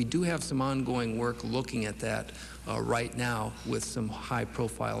work. We do have some ongoing work looking at that right now with some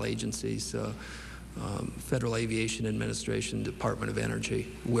high-profile agencies, Federal Aviation Administration, Department of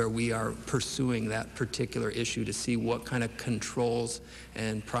Energy, where we are pursuing that particular issue to see what kind of controls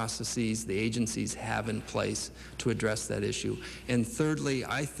and processes the agencies have in place to address that issue. And thirdly,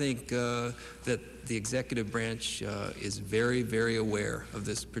 I think that the executive branch is very, very aware of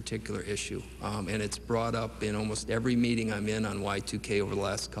this particular issue, and it's brought up in almost every meeting I'm in on Y2K over the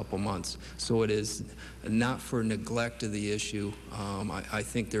last couple months. So it is not for neglect of the issue. I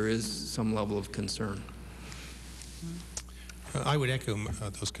think there is some level of concern. I would echo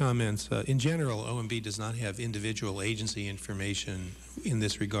those comments. In general, OMB does not have individual agency information in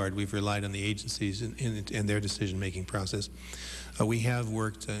this regard. We've relied on the agencies and their decision-making process. We have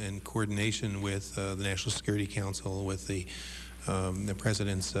worked in coordination with the National Security Council, with the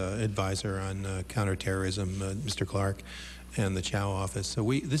President's advisor on counterterrorism, Mr. Clark, and the Chow office. So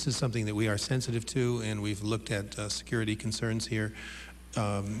this is something that we are sensitive to, and we've looked at security concerns here.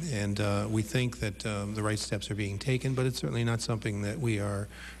 We think that the right steps are being taken, but it's certainly not something that we are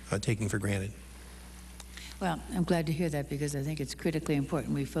taking for granted. Well, I'm glad to hear that, because I think it's critically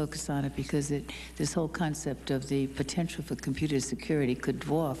important we focus on it, because this whole concept of the potential for computer security could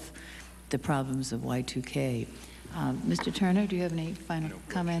dwarf the problems of Y2K. Mr. Turner, do you have any final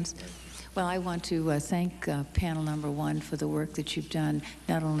comments? Well, I want to thank panel number one for the work that you've done,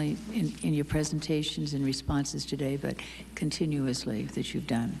 not only in your presentations and responses today, but continuously that you've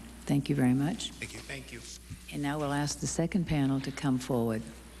done. Thank you very much. Thank you. Thank you. And now we'll ask the second panel to come forward.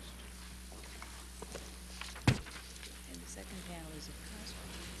 And the second panel is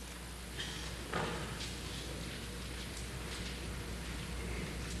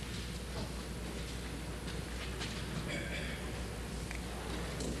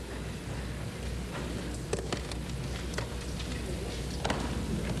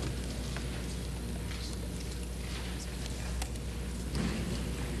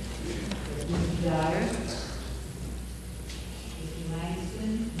Dyer, Mr.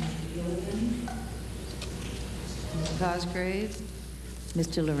 Langston, Mr. Gilligan, Mr. Cosgrave,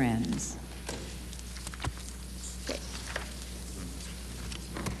 Mr. Lorenz.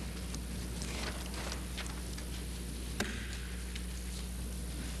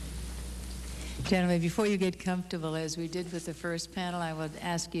 Gentlemen, before you get comfortable, as we did with the first panel, I would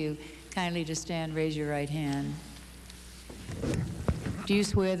ask you kindly to stand, raise your right hand. Do you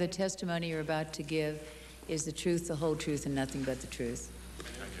swear the testimony you're about to give is the truth, the whole truth, and nothing but the truth?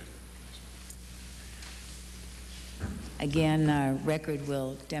 Again, our record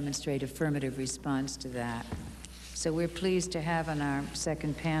will demonstrate affirmative response to that. So we're pleased to have on our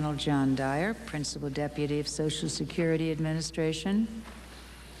second panel John Dyer, Principal Deputy of Social Security Administration,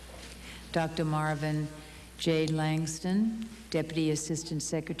 Dr. Marvin J. Langston, Deputy Assistant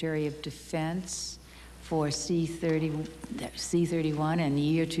Secretary of Defense for C31 in the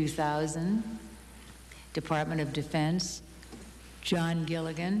year 2000, Department of Defense. John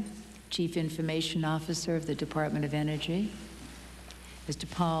Gilligan, Chief Information Officer of the Department of Energy. Mr.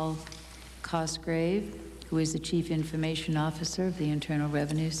 Paul Cosgrave, who is the Chief Information Officer of the Internal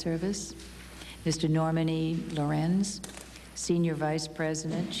Revenue Service. Mr. Norman E. Lorenz, Senior Vice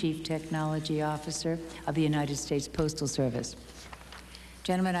President, Chief Technology Officer of the United States Postal Service.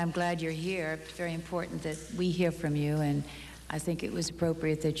 Gentlemen, I'm glad you're here. It's very important that we hear from you, and I think it was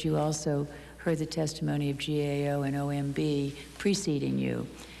appropriate that you also heard the testimony of GAO and OMB preceding you.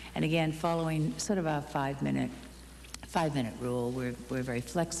 And again, following sort of our five-minute rule, we're very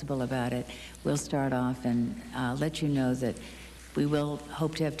flexible about it. We'll start off and let you know that we will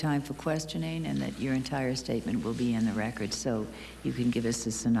hope to have time for questioning and that your entire statement will be in the record, so you can give us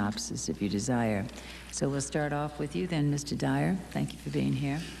a synopsis if you desire. So we'll start off with you then, Mr. Dyer. Thank you for being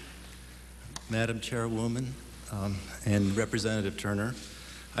here. Madam Chairwoman and Representative Turner,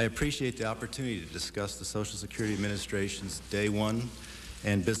 I appreciate the opportunity to discuss the Social Security Administration's Day 1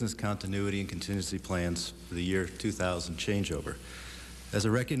 and business continuity and contingency plans for the year 2000 changeover. As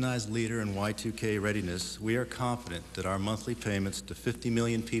a recognized leader in Y2K readiness, we are confident that our monthly payments to 50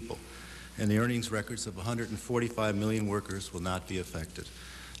 million people and the earnings records of 145 million workers will not be affected.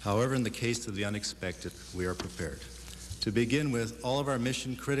 However, in the case of the unexpected, we are prepared. To begin with, all of our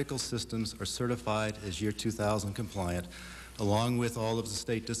mission-critical systems are certified as year 2000 compliant, along with all of the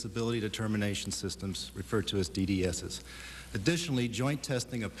state disability determination systems referred to as DDSs. Additionally, joint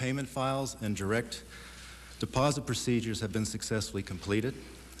testing of payment files and direct deposit procedures have been successfully completed,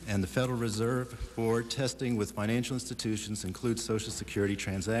 and the Federal Reserve Board testing with financial institutions includes Social Security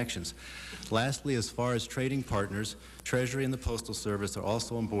transactions. Lastly, as far as trading partners, Treasury and the Postal Service are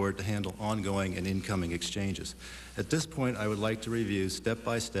also on board to handle ongoing and incoming exchanges. At this point, I would like to review step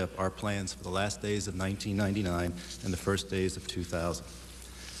by step our plans for the last days of 1999 and the first days of 2000.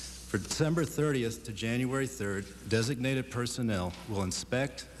 For December 30th to January 3rd, designated personnel will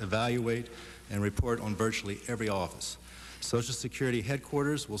inspect, evaluate, and report on virtually every office. Social Security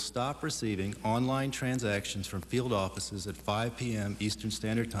headquarters will stop receiving online transactions from field offices at 5 p.m. Eastern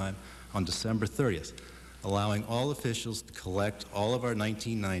Standard Time on December 30th, allowing all officials to collect all of our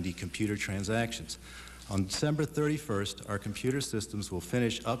 1990 computer transactions. On December 31st, our computer systems will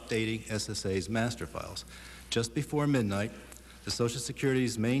finish updating SSA's master files. Just before midnight, the Social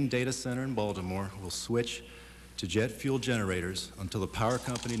Security's main data center in Baltimore will switch to jet fuel generators until the power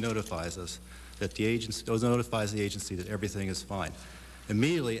company notifies us that the agency notifies the agency that everything is fine.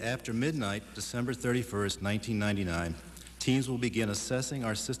 Immediately after midnight, December 31st, 1999, teams will begin assessing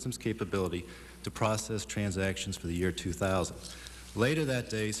our system's capability to process transactions for the year 2000. Later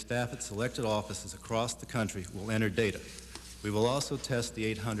that day, staff at selected offices across the country will enter data. We will also test the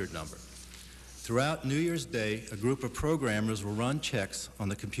 800 number. Throughout New Year's Day, a group of programmers will run checks on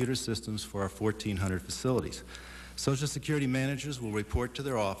the computer systems for our 1,400 facilities. Social Security managers will report to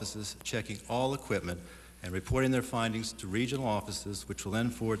their offices, checking all equipment and reporting their findings to regional offices, which will then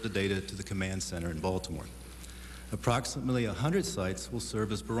forward the data to the command center in Baltimore. Approximately 100 sites will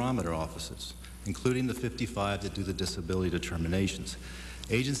serve as barometer offices, including the 55 that do the disability determinations.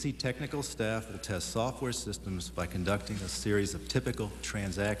 Agency technical staff will test software systems by conducting a series of typical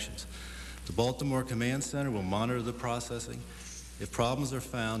transactions. The Baltimore Command Center will monitor the processing. If problems are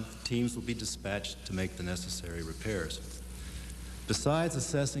found, teams will be dispatched to make the necessary repairs. Besides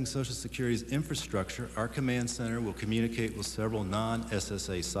assessing Social Security's infrastructure, our command center will communicate with several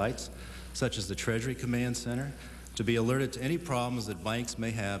non-SSA sites, such as the Treasury Command Center, to be alerted to any problems that banks may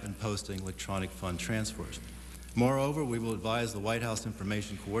have in posting electronic fund transfers. Moreover, we will advise the White House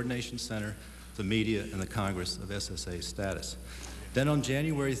Information Coordination Center, the media, and the Congress of SSA status. Then on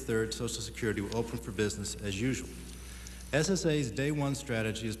January 3rd, Social Security will open for business as usual. SSA's Day 1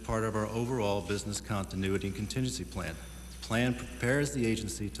 strategy is part of our overall business continuity and contingency plan. The plan prepares the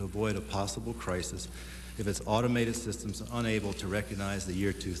agency to avoid a possible crisis if its automated systems are unable to recognize the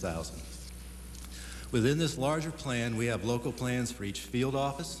year 2000. Within this larger plan, we have local plans for each field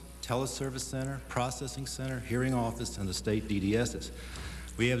office, teleservice center, processing center, hearing office, and the state DDSs.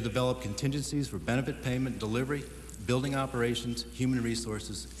 We have developed contingencies for benefit payment delivery, building operations, human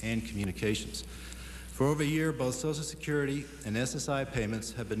resources, and communications. For over a year, both Social Security and SSI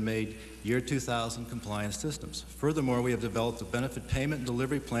payments have been made year 2000 compliant systems. Furthermore, we have developed a benefit payment and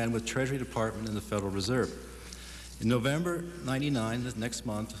delivery plan with Treasury Department and the Federal Reserve. In November 99, this next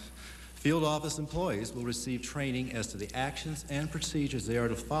month, field office employees will receive training as to the actions and procedures they are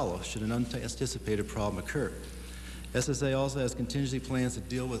to follow should an unanticipated problem occur. SSA also has contingency plans to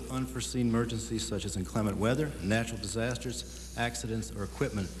deal with unforeseen emergencies such as inclement weather, natural disasters, accidents, or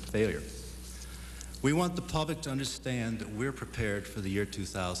equipment failure. We want the public to understand that we're prepared for the year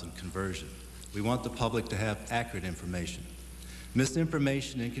 2000 conversion. We want the public to have accurate information.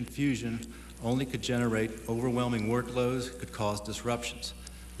 Misinformation and confusion only could generate overwhelming workloads, could cause disruptions.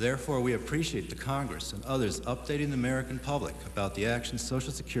 Therefore, we appreciate the Congress and others updating the American public about the actions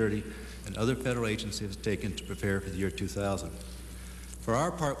Social Security and other federal agencies have taken to prepare for the year 2000. For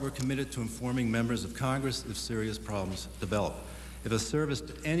our part, we're committed to informing members of Congress if serious problems develop. If a service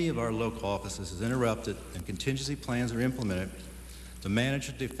to any of our local offices is interrupted and contingency plans are implemented, the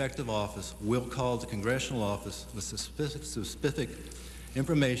manager of the effective office will call the congressional office with specific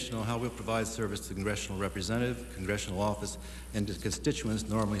information on how we'll provide service to the congressional representative, congressional office, and to constituents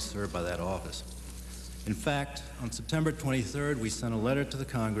normally served by that office. In fact, on September 23rd, we sent a letter to the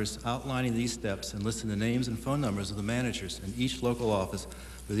Congress outlining these steps and listing the names and phone numbers of the managers in each local office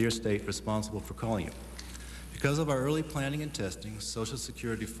with your state responsible for calling you. Because of our early planning and testing, Social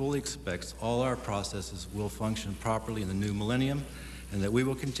Security fully expects all our processes will function properly in the new millennium and that we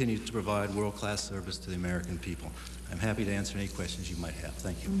will continue to provide world-class service to the American people. I'm happy to answer any questions you might have.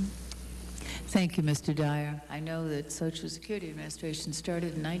 Thank you. Thank you, Mr. Dyer. I know that Social Security Administration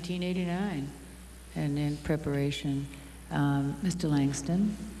started in 1989 and in preparation. Mr.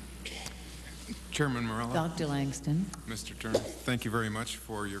 Langston. Chairman Morella. Dr. Langston. Mr. Turner, thank you very much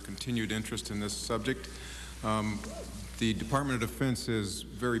for your continued interest in this subject. The Department of Defense is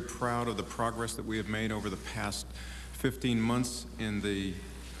very proud of the progress that we have made over the past 15 months in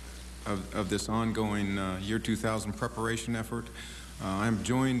of this ongoing year 2000 preparation effort. I'm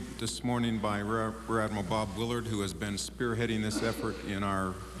joined this morning by Rear Admiral Bob Willard, who has been spearheading this effort in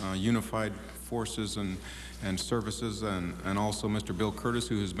our unified forces and services, and also Mr. Bill Curtis,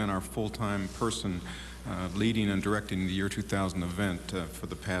 who has been our full-time person leading and directing the year 2000 event for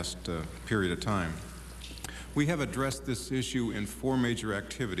the past period of time. We have addressed this issue in 4 major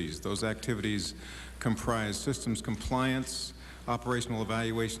activities. Those activities comprise systems compliance, operational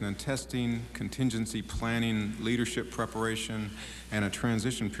evaluation and testing, contingency planning, leadership preparation, and a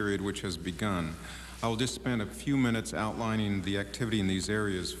transition period which has begun. I will just spend a few minutes outlining the activity in these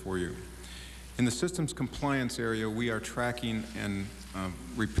areas for you. In the systems compliance area, we are tracking and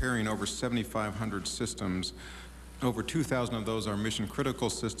repairing over 7,500 systems. Over 2,000 of those are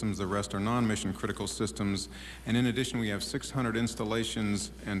mission-critical systems. The rest are non-mission critical systems. And in addition, we have 600 installations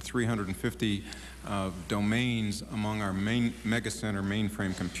and 350 domains among our main megacenter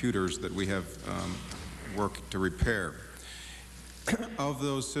mainframe computers that we have worked to repair. Of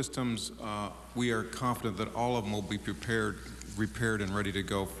those systems, we are confident that all of them will be repaired and ready to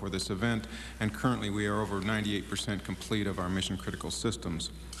go for this event. And currently, we are over 98% complete of our mission-critical systems.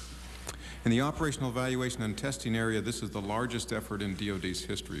 In the operational evaluation and testing area, this is the largest effort in DoD's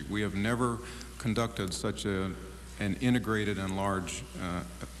history. We have never conducted such an integrated and large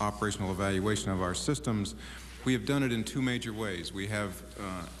operational evaluation of our systems. We have done it in 2 major ways. We have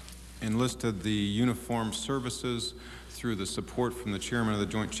enlisted the uniformed services through the support from the Chairman of the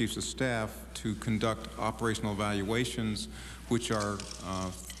Joint Chiefs of Staff to conduct operational evaluations, which are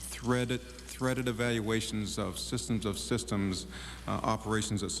threaded evaluations of systems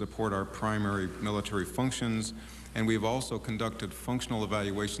operations that support our primary military functions. And we've also conducted functional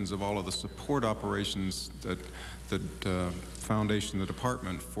evaluations of all of the support operations that foundation the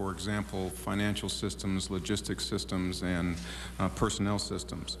department, for example, financial systems, logistics systems, and personnel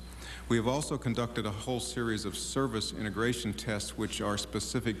systems. We have also conducted a whole series of service integration tests which are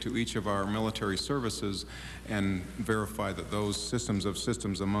specific to each of our military services and verify that those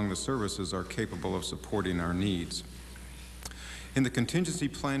systems among the services are capable of supporting our needs. In the contingency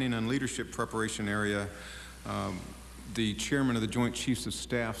planning and leadership preparation area, the Chairman of the Joint Chiefs of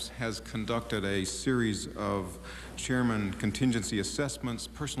Staff has conducted a series of chairman contingency assessments,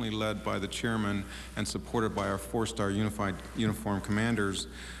 personally led by the chairman and supported by our 4-star uniformed commanders.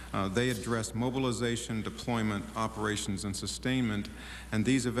 They address mobilization, deployment, operations, and sustainment, and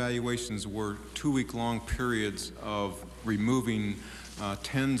these evaluations were 2-week-long periods of removing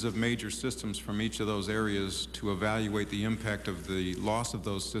tens of major systems from each of those areas to evaluate the impact of the loss of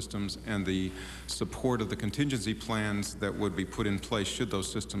those systems and the support of the contingency plans that would be put in place should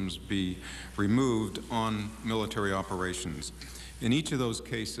those systems be removed on military operations. In each of those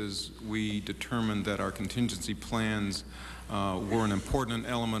cases, we determined that our contingency plans were an important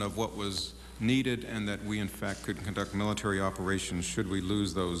element of what was needed and that we, in fact, could conduct military operations should we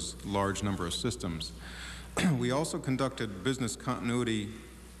lose those large number of systems. We also conducted business continuity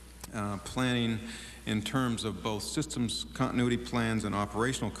planning in terms of both systems continuity plans and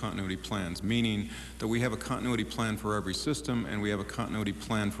operational continuity plans, meaning that we have a continuity plan for every system and we have a continuity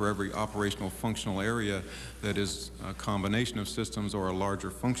plan for every operational functional area that is a combination of systems or a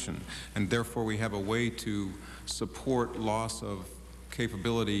larger function. And therefore we have a way to support loss of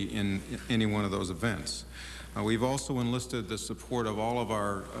capability in any one of those events. We've also enlisted the support of all of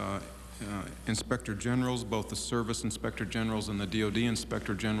our Inspector Generals, both the Service Inspector Generals and the DoD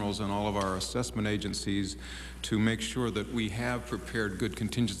Inspector Generals, and all of our assessment agencies to make sure that we have prepared good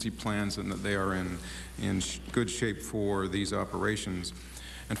contingency plans and that they are in good shape for these operations.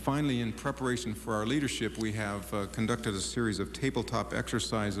 And finally, in preparation for our leadership, we have conducted a series of tabletop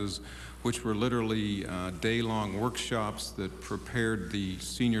exercises which were literally day-long workshops that prepared the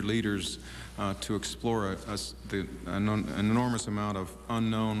senior leaders to explore an enormous amount of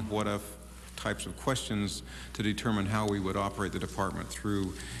unknown what-if types of questions to determine how we would operate the department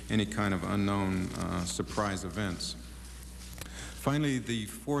through any kind of unknown surprise events. Finally, the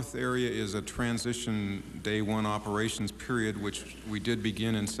fourth area is a transition day one operations period, which we did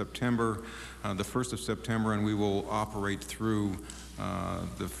begin in September, the 1st of September, and we will operate through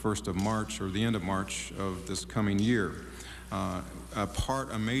the 1st of March or the end of March of this coming year.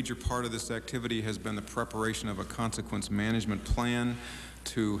 A major part of this activity has been the preparation of a consequence management plan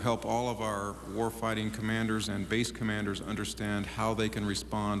to help all of our warfighting commanders and base commanders understand how they can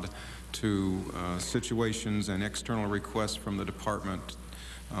respond to situations and external requests from the department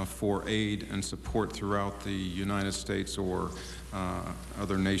for aid and support throughout the United States or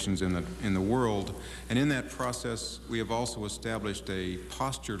other nations in the world. And in that process, we have also established a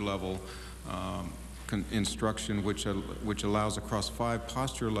posture level instruction which allows across 5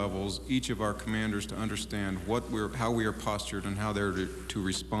 posture levels each of our commanders to understand how we are postured and how they're to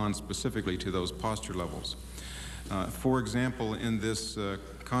respond specifically to those posture levels. For example, in this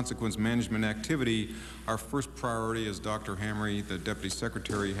consequence management activity, our first priority, as Dr. Hamry, the Deputy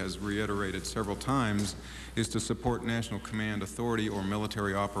Secretary, has reiterated several times, is to support national command authority or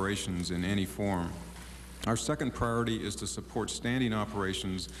military operations in any form. Our second priority is to support standing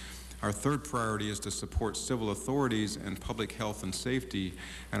operations. Our third priority is to support civil authorities and public health and safety,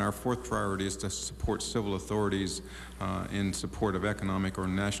 and our fourth priority is to support civil authorities in support of economic or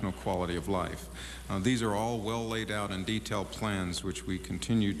national quality of life. These are all well laid out and detailed plans which we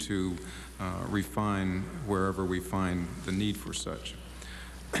continue to refine wherever we find the need for such.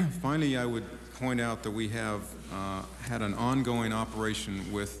 Finally, I would point out that we have had an ongoing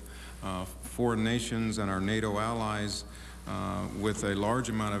operation with foreign nations and our NATO allies with a large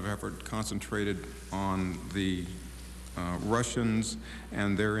amount of effort concentrated on the Russians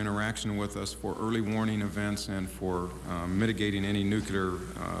and their interaction with us for early warning events and for mitigating any nuclear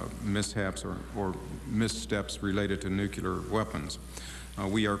mishaps or missteps related to nuclear weapons.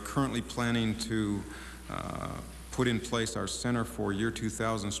 We are currently planning to put in place our Center for Year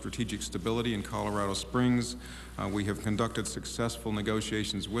 2000 Strategic Stability in Colorado Springs. We have conducted successful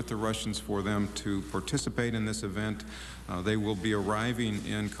negotiations with the Russians for them to participate in this event. They will be arriving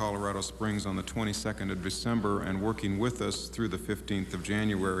in Colorado Springs on the 22nd of December and working with us through the 15th of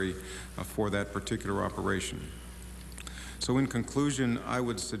January for that particular operation. So in conclusion, I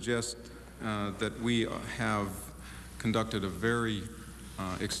would suggest that we have conducted a very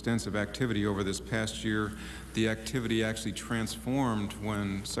extensive activity over this past year. The activity actually transformed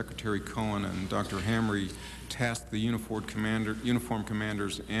when Secretary Cohen and Dr. Hamry tasked the uniformed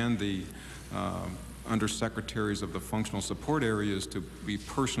commanders and the undersecretaries of the functional support areas to be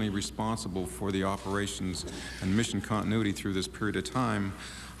personally responsible for the operations and mission continuity through this period of time.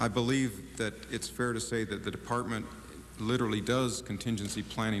 I believe that it's fair to say that the department literally does contingency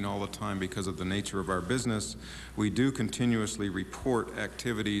planning all the time because of the nature of our business. We do continuously report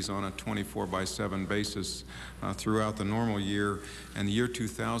activities on a 24/7 basis throughout the normal year, and the year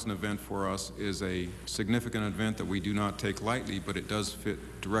 2000 event for us is a significant event that we do not take lightly, but it does fit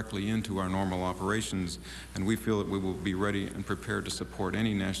directly into our normal operations, and we feel that we will be ready and prepared to support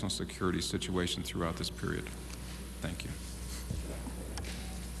any national security situation throughout this period. Thank you.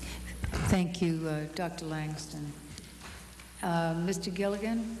 Thank you, Dr. Langston. Mr.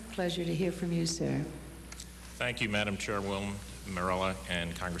 Gilligan, pleasure to hear from you, sir. Thank you, Madam Chairwoman Marella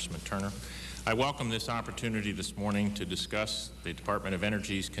and Congressman Turner. I welcome this opportunity this morning to discuss the Department of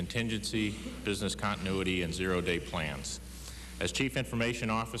Energy's contingency, business continuity, and zero-day plans. As Chief Information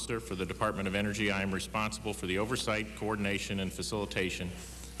Officer for the Department of Energy, I am responsible for the oversight, coordination, and facilitation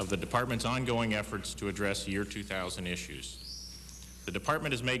of the Department's ongoing efforts to address year 2000 issues. The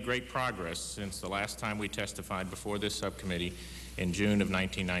Department has made great progress since the last time we testified before this subcommittee in June of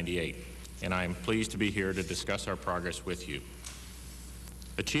 1998, and I am pleased to be here to discuss our progress with you.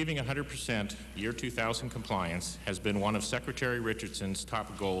 Achieving 100% year 2000 compliance has been one of Secretary Richardson's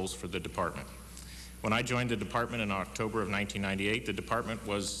top goals for the department. When I joined the department in October of 1998, the department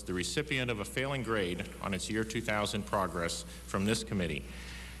was the recipient of a failing grade on its year 2000 progress from this committee,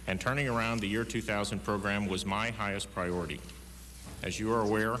 and turning around the year 2000 program was my highest priority. As you are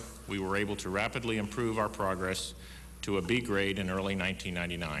aware, we were able to rapidly improve our progress to a B grade in early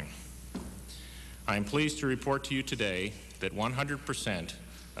 1999. I am pleased to report to you today that 100%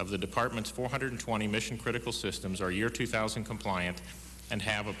 of the department's 420 mission-critical systems are year 2000 compliant and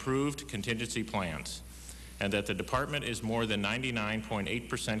have approved contingency plans, and that the department is more than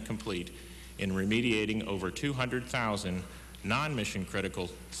 99.8% complete in remediating over 200,000 non-mission critical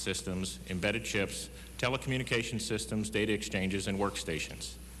systems, embedded chips, telecommunication systems, data exchanges, and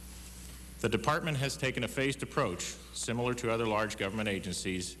workstations. The department has taken a phased approach, similar to other large government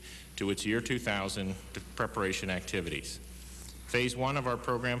agencies, to its year 2000 preparation activities. Phase 1 of our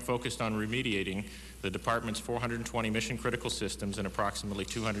program focused on remediating the department's 420 mission-critical systems and approximately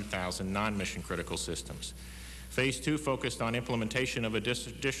 200,000 non-mission-critical systems. Phase 2 focused on implementation of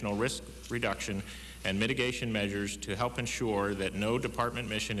additional risk reduction and mitigation measures to help ensure that no department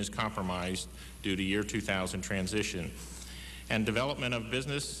mission is compromised due to year 2000 transition, and development of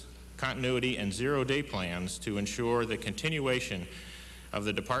business continuity and zero-day plans to ensure the continuation of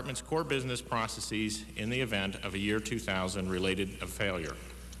the department's core business processes in the event of a year 2000 related failure.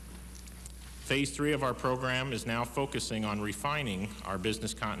 Phase 3 of our program is now focusing on refining our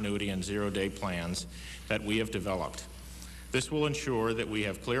business continuity and zero-day plans that we have developed. This will ensure that we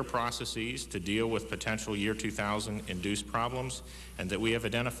have clear processes to deal with potential year 2000 induced problems, and that we have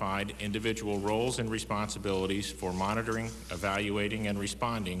identified individual roles and responsibilities for monitoring, evaluating, and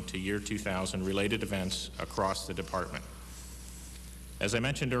responding to year 2000 related events across the department. As I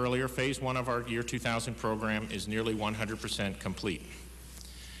mentioned earlier, Phase 1 of our year 2000 program is nearly 100% complete.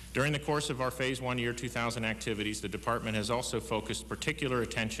 During the course of our Phase 1 year 2000 activities, the department has also focused particular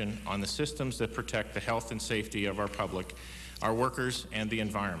attention on the systems that protect the health and safety of our public, our workers, and the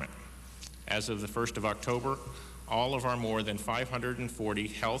environment. As of the 1st of October, all of our more than 540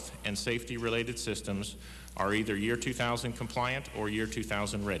 health and safety related systems are either year 2000 compliant or year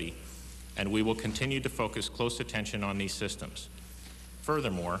 2000 ready, and we will continue to focus close attention on these systems.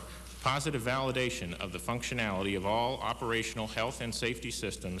 Furthermore, positive validation of the functionality of all operational health and safety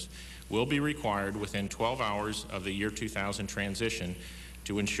systems will be required within 12 hours of the year 2000 transition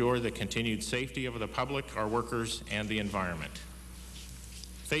to ensure the continued safety of the public, our workers, and the environment.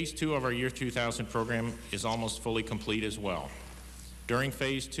 Phase 2 of our year 2000 program is almost fully complete as well. During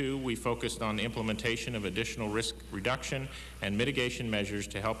Phase 2, we focused on the implementation of additional risk reduction and mitigation measures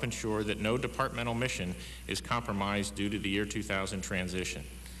to help ensure that no departmental mission is compromised due to the year 2000 transition.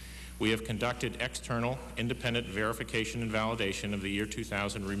 We have conducted external, independent verification and validation of the year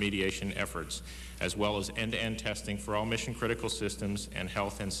 2000 remediation efforts, as well as end-to-end testing for all mission-critical systems and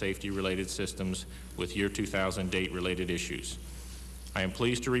health and safety-related systems with year 2000 date-related issues. I am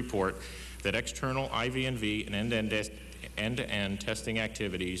pleased to report that external IV&V and end-to-end testing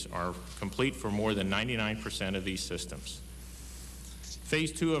activities are complete for more than 99% of these systems.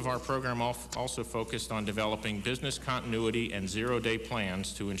 Phase 2 of our program also focused on developing business continuity and zero-day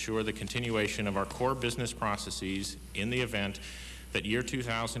plans to ensure the continuation of our core business processes in the event that year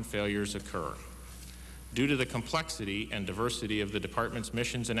 2000 failures occur. Due to the complexity and diversity of the department's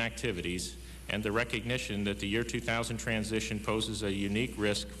missions and activities, and the recognition that the year 2000 transition poses a unique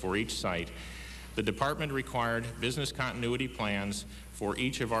risk for each site, the department required business continuity plans for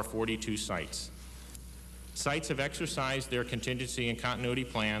each of our 42 sites. Sites have exercised their contingency and continuity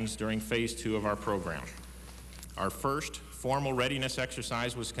plans during Phase 2 of our program. Our first formal readiness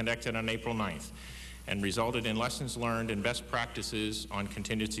exercise was conducted on April 9th and resulted in lessons learned and best practices on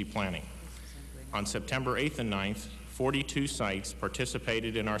contingency planning. On September 8th and 9th, 42 sites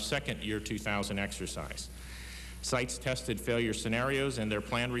participated in our second year 2000 exercise. Sites tested failure scenarios and their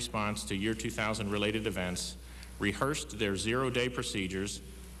planned response to year 2000 related events, rehearsed their zero-day procedures,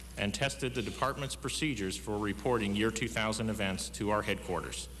 and tested the department's procedures for reporting year 2000 events to our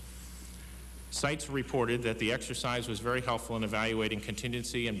headquarters. Sites reported that the exercise was very helpful in evaluating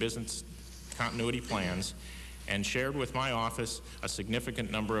contingency and business continuity plans, and shared with my office a significant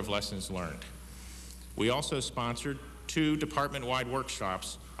number of lessons learned. We also sponsored 2 department-wide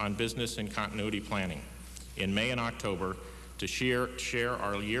workshops on business and continuity planning in May and October to share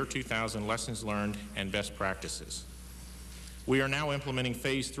our year 2000 lessons learned and best practices. We are now implementing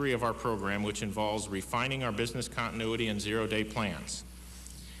Phase 3 of our program, which involves refining our business continuity and zero-day plans.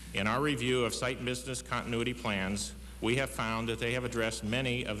 In our review of site business continuity plans, we have found that they have addressed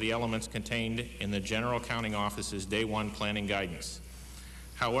many of the elements contained in the General Accounting Office's Day 1 planning guidance.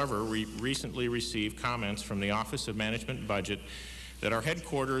 However, we recently received comments from the Office of Management and Budget that our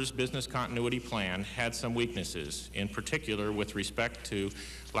headquarters business continuity plan had some weaknesses, in particular with respect to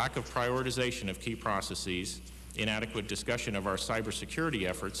lack of prioritization of key processes, inadequate discussion of our cybersecurity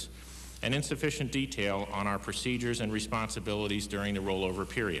efforts, and insufficient detail on our procedures and responsibilities during the rollover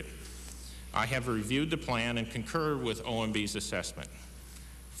period. I have reviewed the plan and concur with OMB's assessment.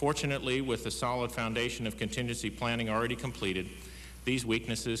 Fortunately, with the solid foundation of contingency planning already completed, these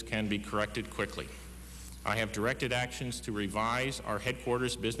weaknesses can be corrected quickly. I have directed actions to revise our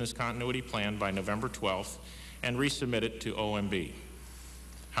headquarters business continuity plan by November 12th and resubmit it to OMB.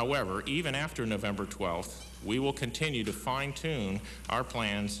 However, even after November 12th, we will continue to fine-tune our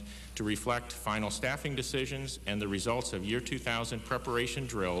plans to reflect final staffing decisions and the results of year 2000 preparation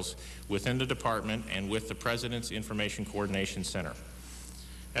drills within the department and with the President's Information Coordination Center.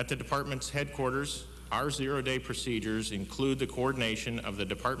 At the department's headquarters, our zero-day procedures include the coordination of the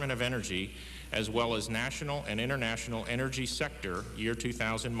Department of Energy as well as national and international energy sector year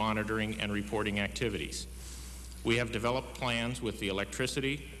 2000 monitoring and reporting activities. We have developed plans with the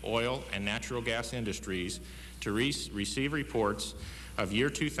electricity, oil, and natural gas industries to receive reports of year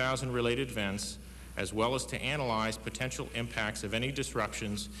 2000 related events, as well as to analyze potential impacts of any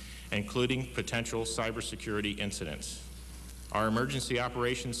disruptions, including potential cybersecurity incidents. Our Emergency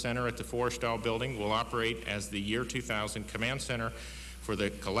Operations Center at the Forrestal Building will operate as the year 2000 command center for the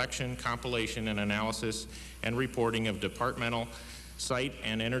collection, compilation, and analysis and reporting of departmental, site,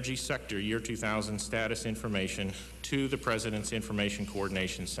 and energy sector year 2000 status information to the President's Information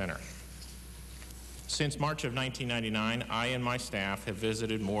Coordination Center. Since March of 1999, I and my staff have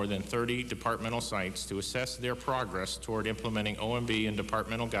visited more than 30 departmental sites to assess their progress toward implementing OMB and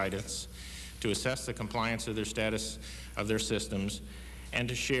departmental guidance, to assess the compliance of their status of their systems, and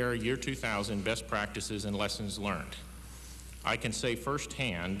to share year 2000 best practices and lessons learned. I can say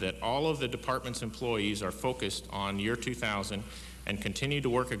firsthand that all of the department's employees are focused on year 2000 and continue to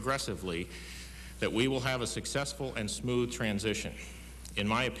work aggressively that we will have a successful and smooth transition. In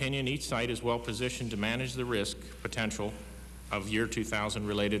my opinion, each site is well positioned to manage the risk potential of year 2000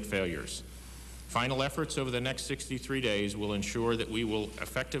 related failures. Final efforts over the next 63 days will ensure that we will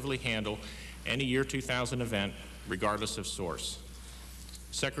effectively handle any year 2000 event regardless of source.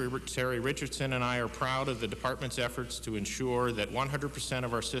 Secretary Richardson and I are proud of the department's efforts to ensure that 100%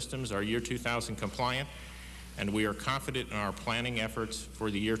 of our systems are year 2000 compliant, and we are confident in our planning efforts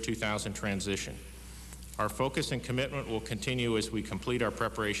for the year 2000 transition. Our focus and commitment will continue as we complete our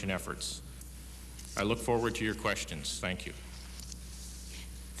preparation efforts. I look forward to your questions. Thank you.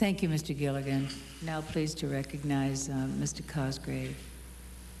 Thank you, Mr. Gilligan. Now pleased to recognize Mr. Cosgrave.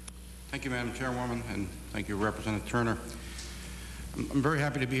 Thank you, Madam Chairwoman, and thank you, Representative Turner. I'm very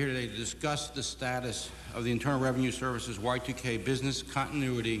happy to be here today to discuss the status of the Internal Revenue Service's Y2K business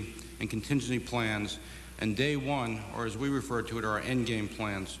continuity and contingency plans and day one, or as we refer to it, our endgame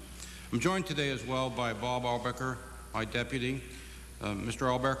plans. I'm joined today as well by Bob Albecker, my deputy. Mr.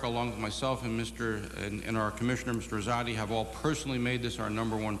 Albecker, along with myself and our Commissioner, Mr. Rosati, have all personally made this our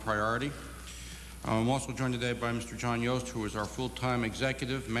 #1 priority. I'm also joined today by Mr. John Yost, who is our full-time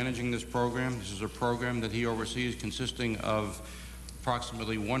executive managing this program. This is a program that he oversees consisting of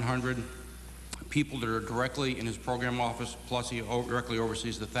approximately 100 people that are directly in his program office, plus he directly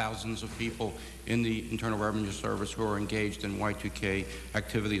oversees the thousands of people in the Internal Revenue Service who are engaged in Y2K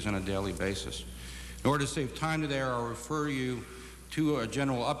activities on a daily basis. In order to save time today, I'll refer you to a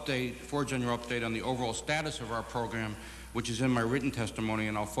general update on the overall status of our program, which is in my written testimony,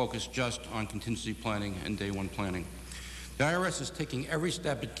 and I'll focus just on contingency planning and day one planning. The IRS is taking every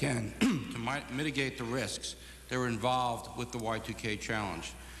step it can to mitigate the risks that are involved with the Y2K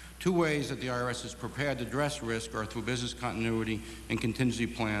challenge. Two ways that the IRS is prepared to address risk are through business continuity and contingency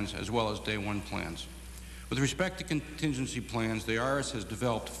plans, as well as day one plans. With respect to contingency plans, the IRS has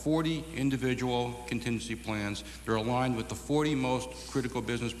developed 40 individual contingency plans that are aligned with the 40 most critical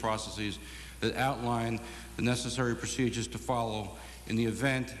business processes that outline the necessary procedures to follow in the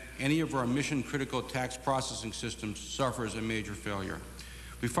event any of our mission-critical tax processing systems suffers a major failure.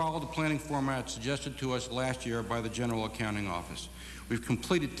 We follow the planning format suggested to us last year by the General Accounting Office. We've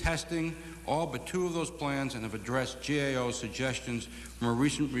completed testing all but 2 of those plans and have addressed GAO's suggestions from a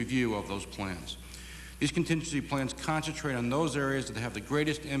recent review of those plans. These contingency plans concentrate on those areas that have the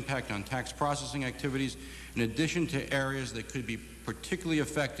greatest impact on tax processing activities, in addition to areas that could be particularly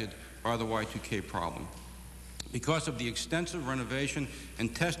affected by the Y2K problem. Because of the extensive renovation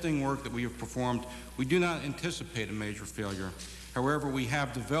and testing work that we have performed, we do not anticipate a major failure. However, we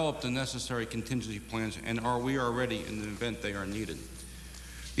have developed the necessary contingency plans and we are ready in the event they are needed.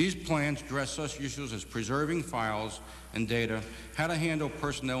 These plans address such issues as preserving files and data, how to handle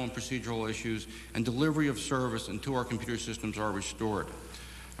personnel and procedural issues, and delivery of service until our computer systems are restored.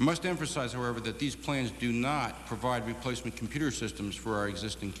 I must emphasize, however, that these plans do not provide replacement computer systems for our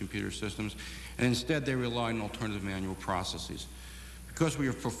existing computer systems, and instead they rely on alternative manual processes. Because we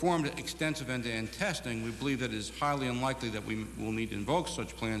have performed extensive end-to-end testing, we believe that it is highly unlikely that we will need to invoke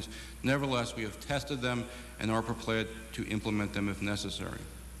such plans. Nevertheless, we have tested them and are prepared to implement them if necessary.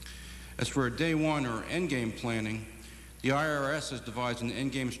 As for day one or endgame planning, the IRS has devised an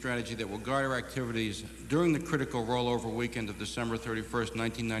endgame strategy that will guide our activities during the critical rollover weekend of December 31st,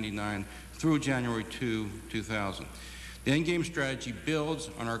 1999 through January 2, 2000. The endgame strategy builds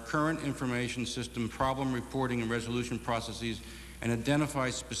on our current information system problem reporting and resolution processes and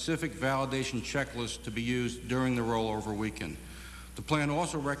identifies specific validation checklists to be used during the rollover weekend. The plan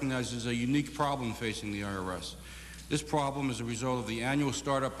also recognizes a unique problem facing the IRS. This problem is a result of the annual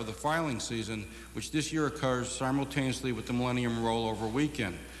startup of the filing season, which this year occurs simultaneously with the Millennium Rollover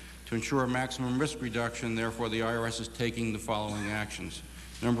Weekend. To ensure maximum risk reduction, therefore, the IRS is taking the following actions.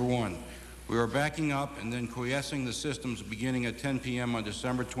 Number one, we are backing up and then quiescing the systems beginning at 10 p.m. on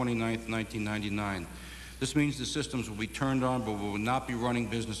December 29, 1999. This means the systems will be turned on, but will not be running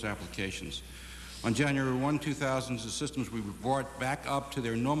business applications. On January 1, 2000, the systems will be brought back up to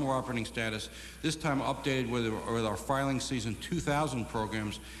their normal operating status, this time updated with our filing season 2000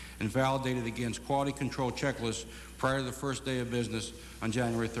 programs and validated against quality control checklists prior to the first day of business on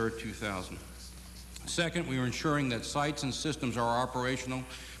January 3, 2000. Second, we are ensuring that sites and systems are operational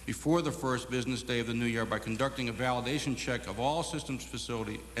before the first business day of the new year by conducting a validation check of all systems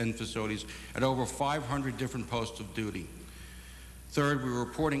facilities at over 500 different posts of duty. Third, we're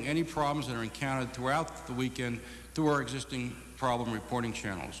reporting any problems that are encountered throughout the weekend through our existing problem reporting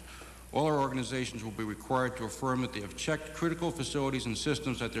channels. All our organizations will be required to affirm that they have checked critical facilities and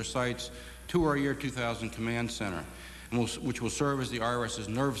systems at their sites to our year 2000 command center, which will serve as the IRS's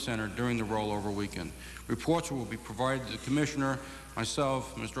nerve center during the rollover weekend. Reports will be provided to the Commissioner,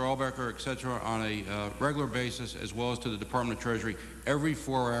 myself, Mr. Albecker, etc., on a regular basis, as well as to the Department of Treasury every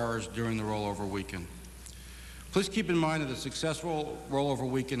 4 hours during the rollover weekend. Please keep in mind that the successful rollover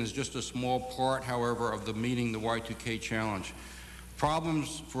weekend is just a small part, however, of the meeting the Y2K challenge.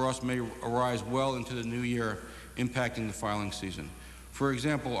 Problems for us may arise well into the new year, impacting the filing season. For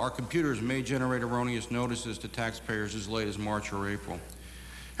example, our computers may generate erroneous notices to taxpayers as late as March or April.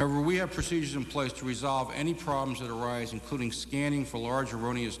 However, we have procedures in place to resolve any problems that arise, including scanning for large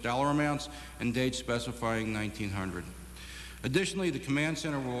erroneous dollar amounts and dates specifying 1900. Additionally, the Command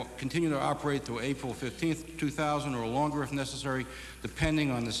Center will continue to operate through April 15, 2000 or longer if necessary, depending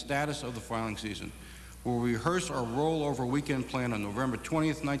on the status of the filing season. We'll rehearse our rollover weekend plan on November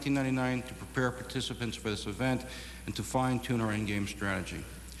 20th, 1999 to prepare participants for this event and to fine-tune our in-game strategy.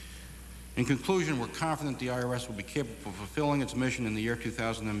 In conclusion, we're confident the IRS will be capable of fulfilling its mission in the year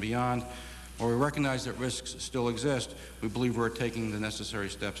 2000 and beyond. While we recognize that risks still exist, we believe we're taking the necessary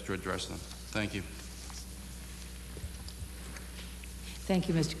steps to address them. Thank you. Thank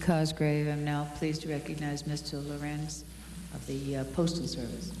you, Mr. Cosgrave. I'm now pleased to recognize Mr. Lorenz of the Postal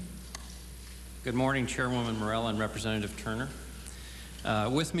Service. Good morning, Chairwoman Morella and Representative Turner.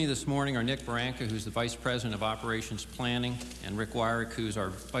 With me this morning are Nick Baranka, who's the Vice President of Operations Planning, and Rick Wyrick, who's our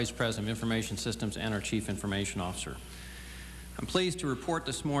Vice President of Information Systems and our Chief Information Officer. I'm pleased to report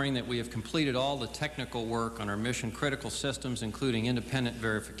this morning that we have completed all the technical work on our mission-critical systems, including independent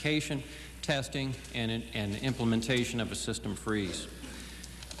verification, testing, and implementation of a system freeze.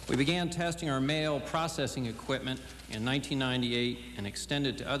 We began testing our mail processing equipment in 1998 and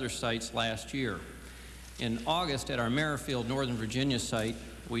extended to other sites last year. In August, at our Merrifield, Northern Virginia site,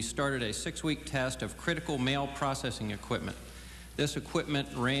 we started a 6-week test of critical mail processing equipment. This equipment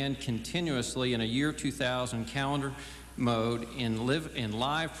ran continuously in a year 2000 calendar mode in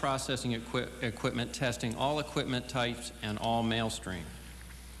live processing equipment, testing all equipment types and all mail stream.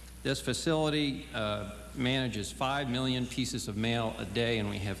 This facility manages 5 million pieces of mail a day, and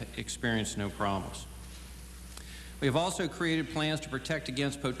we have experienced no problems. We have also created plans to protect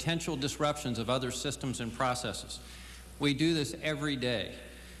against potential disruptions of other systems and processes. We do this every day.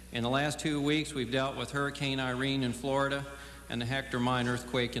 In the last 2 weeks, we've dealt with Hurricane Irene in Florida and the Hector mine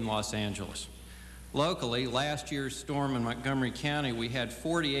earthquake in Los Angeles. Locally, last year's storm in Montgomery County, we had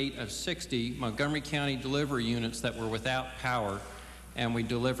 48 of 60 Montgomery County delivery units that were without power, and we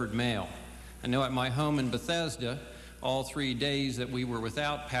delivered mail. I know at my home in Bethesda, all 3 days that we were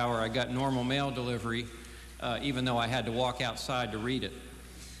without power, I got normal mail delivery, even though I had to walk outside to read it.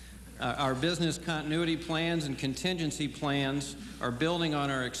 Our business continuity plans and contingency plans are building on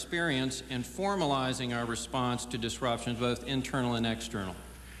our experience and formalizing our response to disruptions, both internal and external.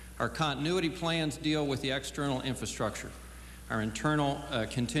 Our continuity plans deal with the external infrastructure. Our internal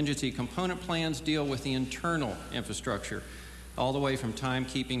contingency component plans deal with the internal infrastructure, all the way from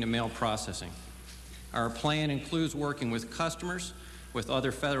timekeeping to mail processing. Our plan includes working with customers, with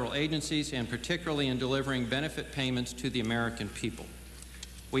other federal agencies, and particularly in delivering benefit payments to the American people.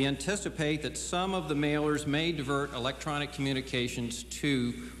 We anticipate that some of the mailers may divert electronic communications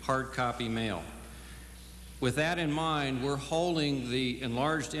to hard copy mail. With that in mind, we're holding the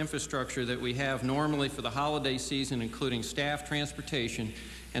enlarged infrastructure that we have normally for the holiday season, including staff transportation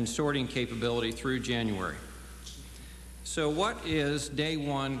and sorting capability through January. So what is day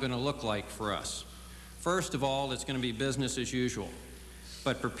one going to look like for us? First of all, it's going to be business as usual,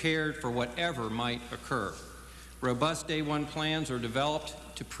 but prepared for whatever might occur. Robust day one plans are developed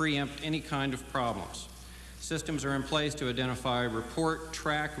to preempt any kind of problems. Systems are in place to identify, report,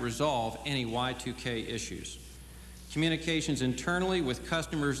 track, resolve any Y2K issues. Communications internally with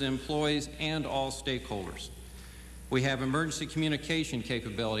customers, employees, and all stakeholders. We have emergency communication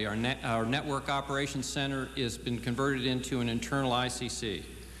capability. Our Network Operations Center has been converted into an internal ICC.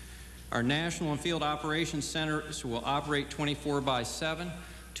 Our National and Field Operations Centers will operate 24/7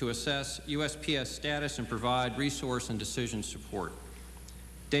 to assess USPS status and provide resource and decision support.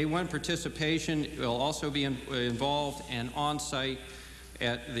 Day one participation will also be involved and on-site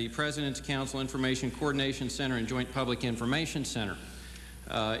at the President's Council Information Coordination Center and Joint Public Information Center.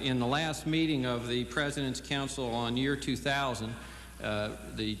 In the last meeting of the President's Council on year 2000,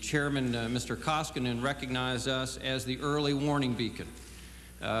 the chairman, Mr. Koskinen, recognized us as the early warning beacon.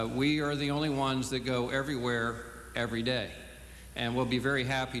 We are the only ones that go everywhere every day, and we'll be very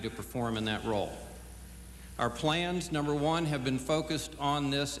happy to perform in that role. Our plans, number one, have been focused on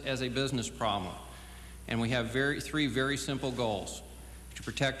this as a business problem, and we have three very simple goals: to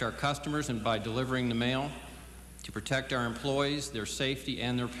protect our customers and by delivering the mail, to protect our employees, their safety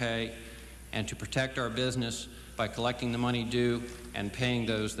and their pay, and to protect our business by collecting the money due and paying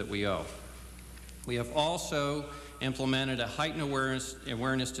those that we owe. We have also implemented a heightened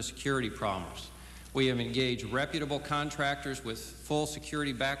awareness to security problems. We have engaged reputable contractors with full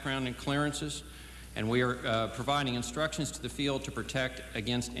security background and clearances, and we are providing instructions to the field to protect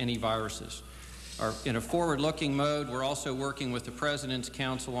against any viruses. In a forward-looking mode, we're also working with the President's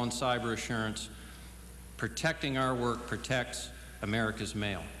Council on Cyber Assurance. Protecting our work protects America's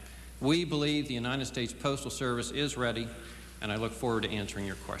mail. We believe the United States Postal Service is ready, and I look forward to answering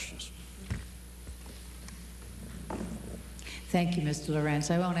your questions. Thank you, Mr.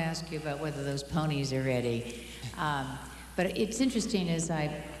 Lawrence. I won't ask you about whether those ponies are ready. But it's interesting as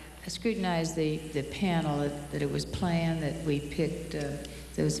I scrutinized the panel that it was planned that we picked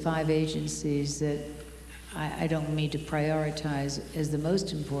those 5 agencies that I don't mean to prioritize as the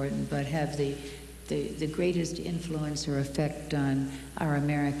most important, but have the greatest influence or effect on our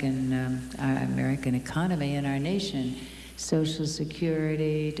American economy and our nation. Social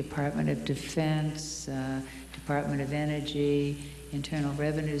Security, Department of Defense, Department of Energy, Internal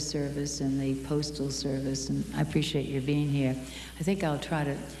Revenue Service, and the Postal Service. And I appreciate your being here. I think I'll try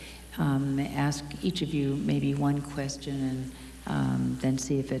to ask each of you maybe one question and then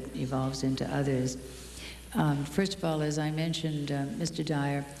see if it evolves into others. First of all, as I mentioned, Mr.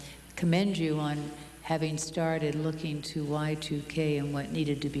 Dyer, commend you on having started looking to Y2K and what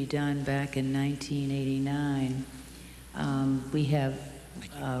needed to be done back in 1989. We have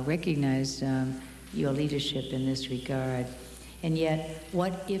recognized your leadership in this regard. And yet,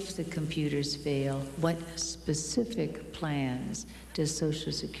 what if the computers fail? What specific plans does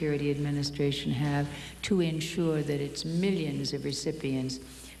Social Security Administration have to ensure that its millions of recipients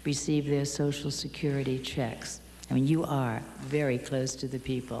receive their Social Security checks? I mean, you are very close to the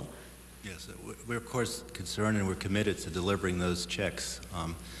people. Yes, we're of course concerned and we're committed to delivering those checks.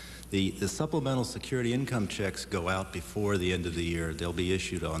 The supplemental security income checks go out before the end of the year. They'll be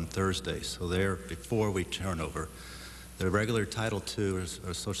issued on Thursday, so they're before we turn over. The regular Title II or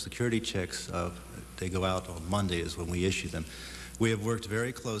Social Security checks, they go out on Monday is when we issue them. We have worked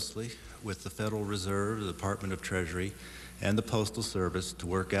very closely with the Federal Reserve, the Department of Treasury, and the Postal Service to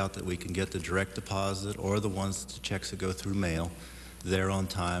work out that we can get the direct deposit or the checks that go through mail there on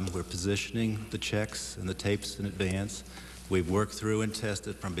time. We're positioning the checks and the tapes in advance. We've worked through and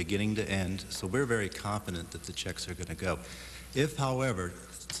tested from beginning to end, so we're very confident that the checks are going to go. If, however,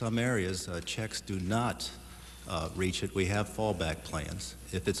 some areas checks do not reach it, we have fallback plans.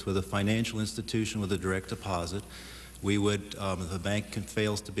 If it's with a financial institution with a direct deposit, we would, if the bank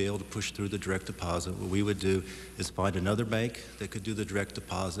fails to be able to push through the direct deposit, what we would do is find another bank that could do the direct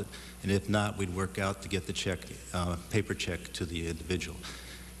deposit, and if not, we'd work out to get the check, paper check to the individual.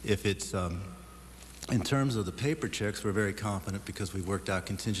 If it's In terms of the paper checks, we're very confident because we worked out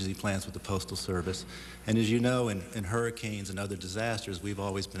contingency plans with the Postal Service. And as you know, in hurricanes and other disasters, we've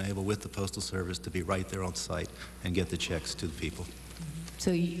always been able, with the Postal Service, to be right there on site and get the checks to the people.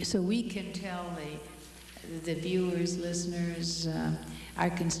 So we can tell the viewers, listeners, our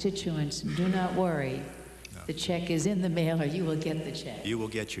constituents, do not worry. No. The check is in the mail, or you will get the check. You will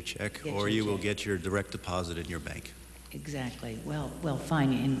get your check, or you will get your direct deposit in your bank. Exactly. Well,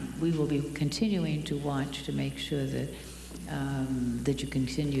 fine. And we will be continuing to watch to make sure that that you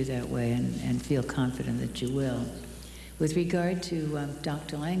continue that way, and feel confident that you will. With regard to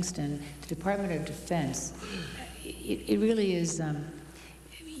Dr. Langston, the Department of Defense, it really is.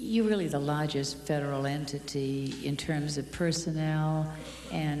 You're really the largest federal entity in terms of personnel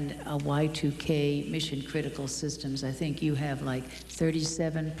and Y2K mission-critical systems. I think you have like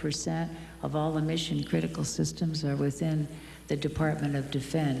 37% of all the mission-critical systems are within the Department of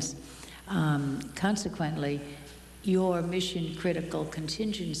Defense. Consequently, your mission-critical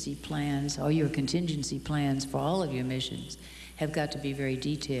contingency plans, or your contingency plans for all of your missions, have got to be very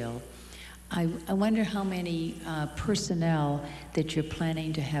detailed. I wonder how many personnel that you're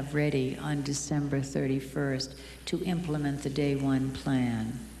planning to have ready on December 31st to implement the Day 1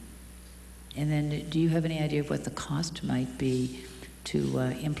 plan. And then do you have any idea of what the cost might be to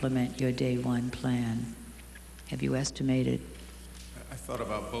implement your Day 1 plan? Have you estimated? I thought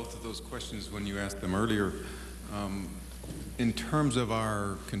about both of those questions when you asked them earlier. In terms of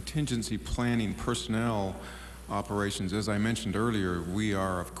our contingency planning personnel operations, as I mentioned earlier, we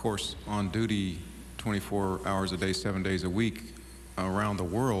are, of course, on duty 24 hours a day, 7 days a week around the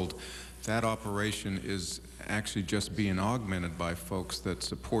world. That operation is actually just being augmented by folks that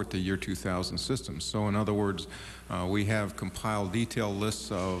support the year 2000 systems. So in other words, we have compiled detailed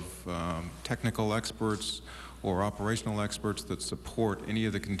lists of technical experts or operational experts that support any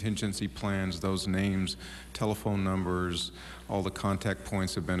of the contingency plans. Those names, telephone numbers, all the contact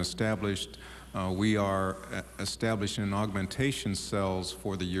points have been established. We are establishing augmentation cells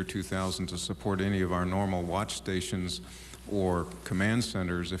for the year 2000 to support any of our normal watch stations or command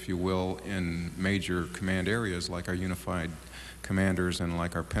centers, if you will, in major command areas like our unified commanders and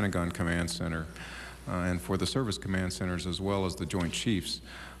like our Pentagon Command Center, and for the service command centers as well as the Joint Chiefs.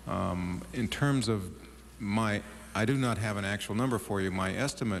 In terms of I do not have an actual number for you. My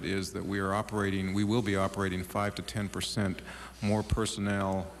estimate is that we will be operating 5 to 10% more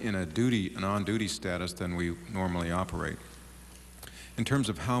personnel in an on-duty status than we normally operate. In terms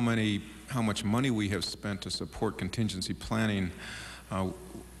of how much money we have spent to support contingency planning,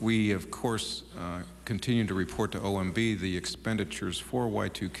 we of course continue to report to OMB the expenditures for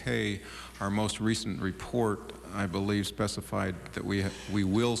Y2K. Our most recent report, I believe, specified that we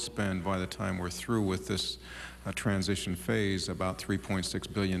will spend, by the time we're through with this transition phase, about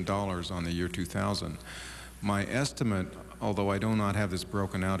 $3.6 billion on the year 2000. My estimate, although I do not have this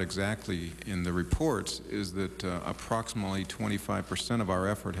broken out exactly in the reports, is that approximately 25% of our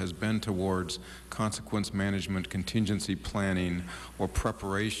effort has been towards consequence management, contingency planning, or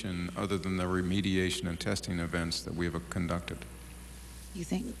preparation other than the remediation and testing events that we have conducted. Do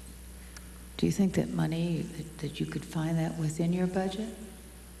you think that money, that you could find that within your budget?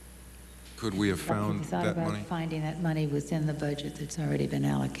 Could we have found that money? Have you thought about finding that money within the budget that's already been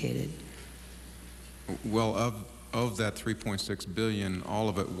allocated? Well, of that $3.6 billion, all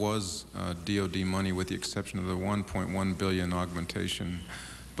of it was DOD money, with the exception of the $1.1 billion augmentation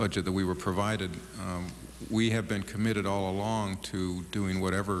budget that we were provided. We have been committed all along to doing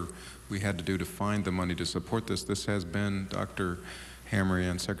whatever we had to do to find the money to support this. This has been Dr. Hamre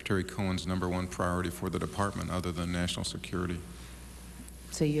and Secretary Cohen's #1 priority for the department, other than national security.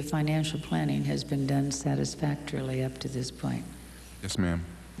 So your financial planning has been done satisfactorily up to this point? Yes, ma'am.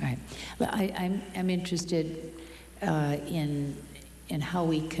 All right. Well, I'm interested in how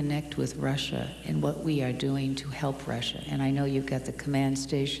we connect with Russia and what we are doing to help Russia. And I know you've got the command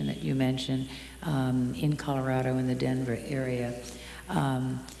station that you mentioned in Colorado in the Denver area.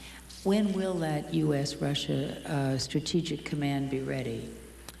 When will that U.S.-Russia Strategic Command be ready?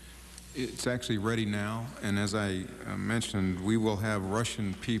 It's actually ready now, and as I mentioned, we will have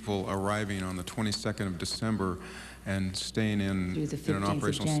Russian people arriving on the 22nd of December and staying in an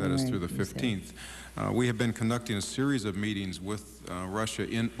operational status through the 15th. We have been conducting a series of meetings with Russia,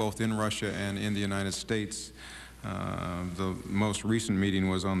 both in Russia and in the United States. The most recent meeting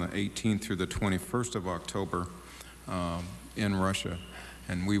was on the 18th through the 21st of October in Russia.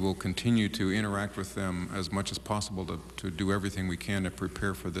 And we will continue to interact with them as much as possible to do everything we can to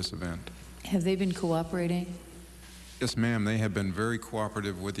prepare for this event. Have they been cooperating? Yes, ma'am. They have been very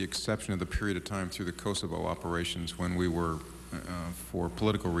cooperative, with the exception of the period of time through the Kosovo operations when we were, for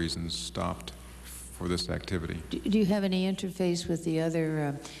political reasons, stopped for this activity. Do you have any interface with the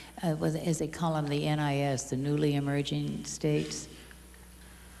other, as they call them, the NIS, the newly emerging states?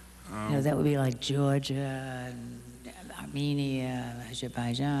 You know, that would be like Georgia, Armenia,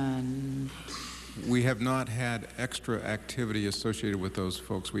 Azerbaijan. We have not had extra activity associated with those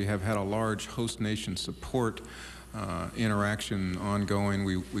folks. We have had a large host nation support interaction ongoing.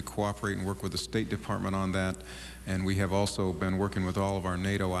 We cooperate and work with the State Department on that, and we have also been working with all of our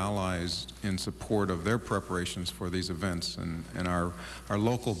NATO allies in support of their preparations for these events. And our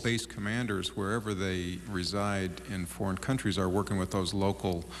local base commanders, wherever they reside in foreign countries, are working with those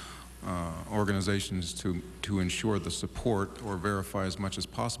local organizations to ensure the support, or verify as much as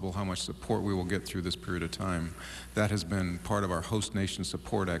possible how much support we will get through this period of time. That has been part of our host nation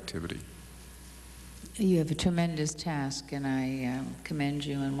support activity. You have a tremendous task, and I commend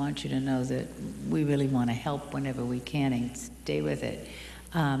you and want you to know that we really want to help whenever we can, and stay with it.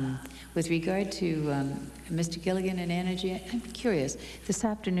 With regard to Mr. Gilligan and energy, I'm curious. This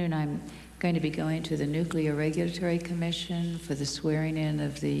afternoon I'm going to be going to the Nuclear Regulatory Commission for the swearing in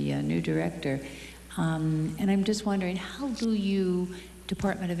of the new director. And I'm just wondering, how do you,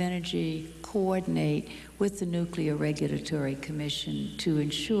 Department of Energy, coordinate with the Nuclear Regulatory Commission to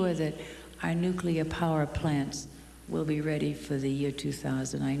ensure that our nuclear power plants will be ready for the year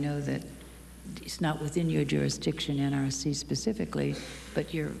 2000? I know that it's not within your jurisdiction, NRC specifically,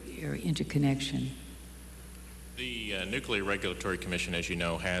 but your interconnection. The Nuclear Regulatory Commission, as you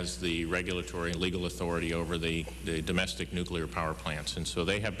know, has the regulatory and legal authority over the domestic nuclear power plants, and so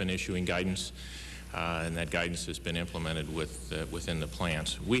they have been issuing guidance, and that guidance has been implemented within the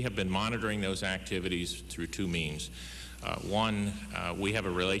plants. We have been monitoring those activities through two means. One, we have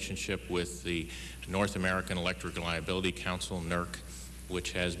a relationship with the North American Electric Reliability Council, NERC,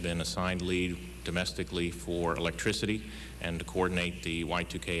 which has been assigned lead domestically for electricity and to coordinate the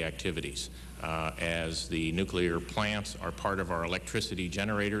Y2K activities. As the nuclear plants are part of our electricity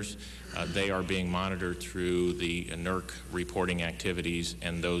generators, they are being monitored through the NERC reporting activities,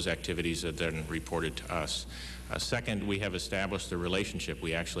 and those activities are then reported to us. Second, we have established a relationship.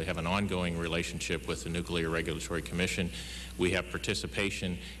 We actually have an ongoing relationship with the Nuclear Regulatory Commission. We have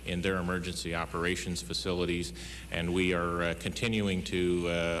participation in their emergency operations facilities, and we are continuing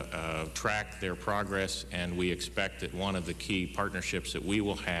to track their progress, and we expect that one of the key partnerships that we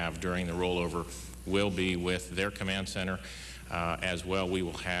will have during the rollover will be with their command center. As well, we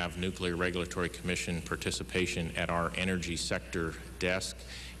will have Nuclear Regulatory Commission participation at our energy sector desk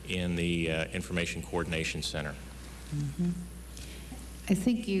in the Information Coordination Center. Mm-hmm. I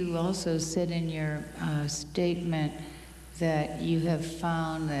think you also said in your statement that you have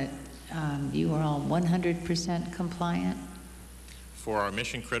found that you are all 100% compliant? For our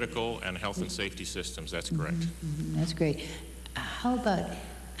mission critical and health and safety systems, that's correct. Mm-hmm. That's great. How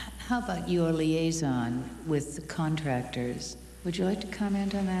about your liaison with the contractors? Would you like to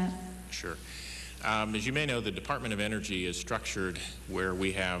comment on that? Sure. As you may know, the Department of Energy is structured where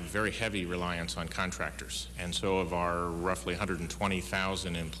we have very heavy reliance on contractors. And so of our roughly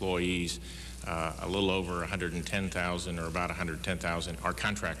 120,000 employees, a little over 110,000 or about 110,000 are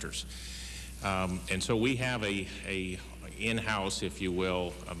contractors. And so we have a in-house, if you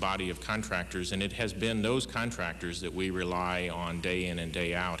will, a body of contractors, and it has been those contractors that we rely on day in and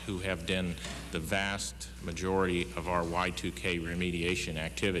day out who have done the vast majority of our Y2K remediation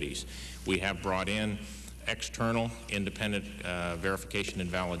activities. We have brought in external independent verification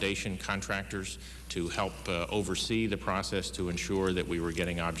and validation contractors to help oversee the process to ensure that we were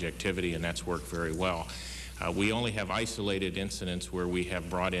getting objectivity, and that's worked very well. We only have isolated incidents where we have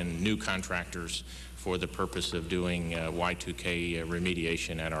brought in new contractors for the purpose of doing Y2K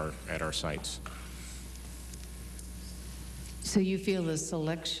remediation at our sites. So you feel the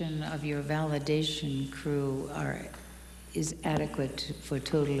selection of your validation crew is adequate for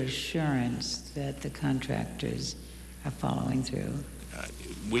total assurance that the contractors are following through?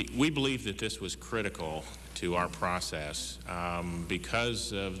 We believe that this was critical to our process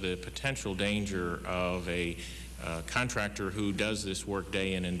because of the potential danger of a contractor who does this work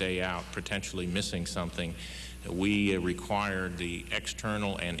day in and day out potentially missing something. We required the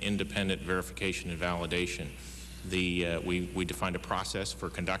external and independent verification and validation. We defined a process for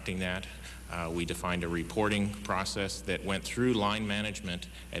conducting that. We defined a reporting process that went through line management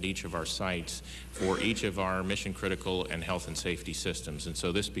at each of our sites for each of our mission critical and health and safety systems. And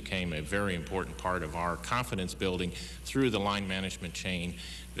so this became a very important part of our confidence building through the line management chain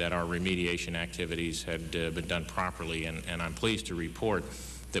that our remediation activities had been done properly. And I'm pleased to report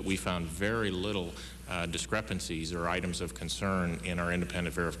that we found very little discrepancies or items of concern in our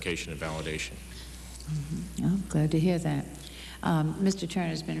independent verification and validation. Mm-hmm. Oh, glad to hear that. Mr. Turner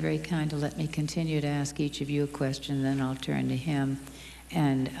has been very kind to let me continue to ask each of you a question, then I'll turn to him.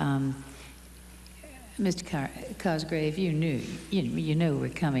 And Mr. Cosgrave, you knew we're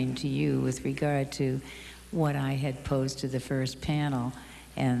coming to you with regard to what I had posed to the first panel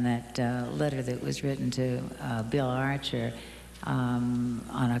and that letter that was written to Bill Archer on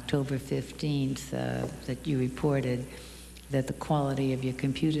October 15th that you reported that the quality of your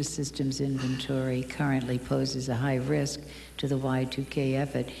computer systems inventory currently poses a high risk to the Y2K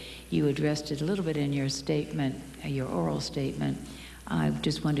effort. You addressed it a little bit in your statement, your oral statement. I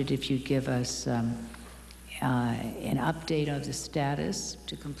just wondered if you'd give us an update of the status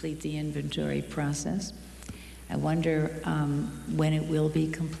to complete the inventory process. I wonder when it will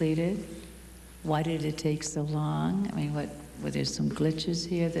be completed. Why did it take so long? I mean, were there some glitches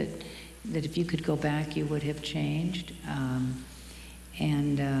here that if you could go back, you would have changed?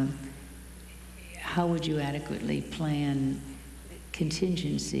 How would you adequately plan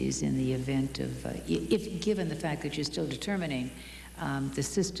contingencies in the event of, if given the fact that you're still determining the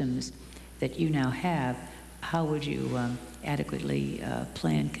systems that you now have, how would you adequately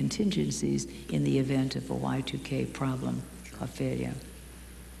plan contingencies in the event of a Y2K problem or failure?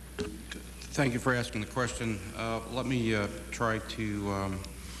 Thank you for asking the question. Let me try to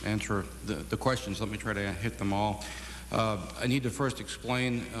answer the questions. Let me try to hit them all. I need to first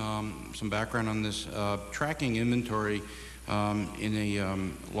explain some background on this. Tracking inventory in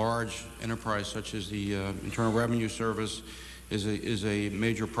a large enterprise such as the Internal Revenue Service is a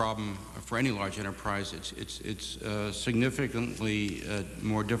major problem for any large enterprise. It's significantly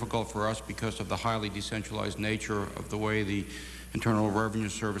more difficult for us because of the highly decentralized nature of the way the Internal Revenue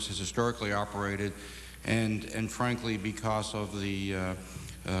Service has historically operated, and frankly because of the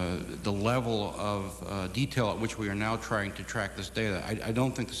level of detail at which we are now trying to track this data. I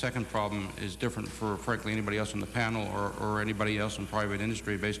don't think the second problem is different for, frankly, anybody else on the panel or anybody else in private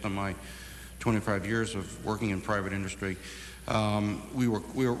industry based on my 25 years of working in private industry. We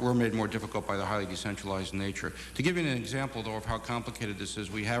were made more difficult by the highly decentralized nature. To give you an example, though, of how complicated this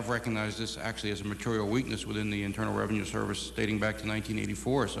is, we have recognized this actually as a material weakness within the Internal Revenue Service dating back to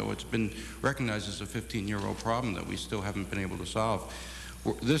 1984, so it's been recognized as a 15-year-old problem that we still haven't been able to solve.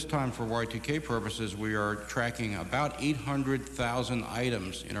 This time, for Y2K purposes, we are tracking about 800,000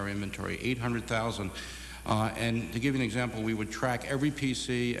 items in our inventory, 800,000. And to give you an example, we would track every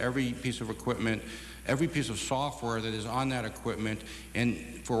PC, every piece of equipment, every piece of software that is on that equipment, and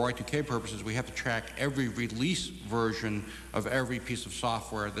for Y2K purposes, we have to track every release version of every piece of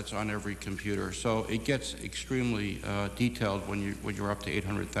software that's on every computer. So it gets extremely detailed when you're up to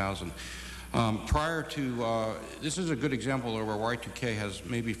 800,000. Prior to, this is a good example of where Y2K has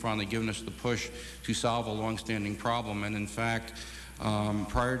maybe finally given us the push to solve a long-standing problem, and in fact,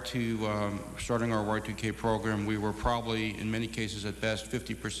 prior to starting our Y2K program, we were probably, in many cases at best,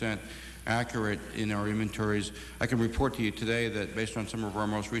 50% accurate in our inventories. I can report to you today that based on some of our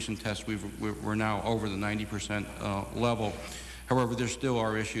most recent tests, we're now over the 90% level. However, there still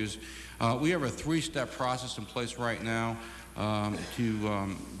are issues. We have a three-step process in place right now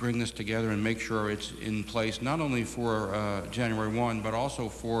to bring this together and make sure it's in place not only for January 1, but also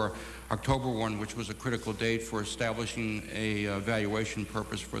for October 1, which was a critical date for establishing a valuation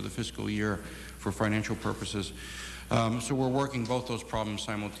purpose for the fiscal year for financial purposes. So we're working both those problems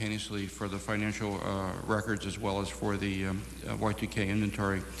simultaneously for the financial records as well as for the Y2K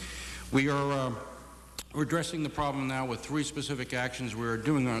inventory. We're addressing the problem now with three specific actions. We're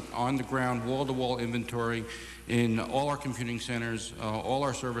doing an on-the-ground, wall-to-wall inventory in all our computing centers, all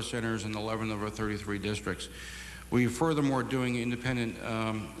our service centers, and 11 of our 33 districts. We are furthermore doing independent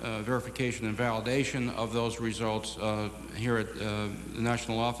verification and validation of those results here at the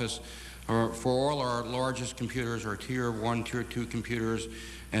National Office for all our largest computers, our Tier 1, Tier 2 computers,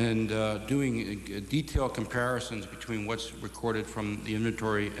 and doing detailed comparisons between what's recorded from the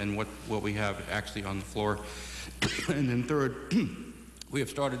inventory and what we have actually on the floor. And then third, we have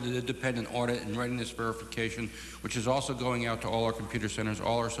started an independent audit and readiness verification, which is also going out to all our computer centers,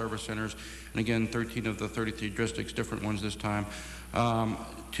 all our service centers, and again, 13 of the 33 districts, different ones this time,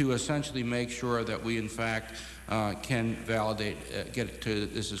 to essentially make sure that we, in fact, can validate, get to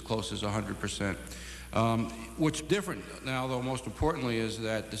this as close as 100%. What's different now, though, most importantly, is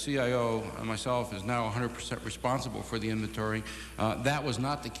that the CIO and myself is now 100% responsible for the inventory. That was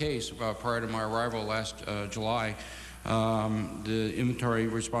not the case prior to my arrival last July. The inventory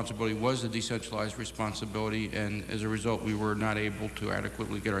responsibility was a decentralized responsibility, and as a result, we were not able to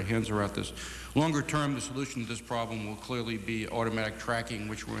adequately get our hands around this. Longer term, the solution to this problem will clearly be automatic tracking,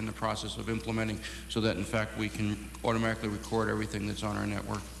 which we're in the process of implementing, so that, in fact, we can automatically record everything that's on our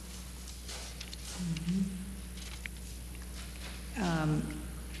network. I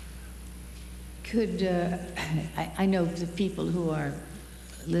know the people who are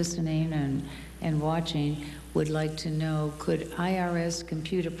listening and watching would like to know, could IRS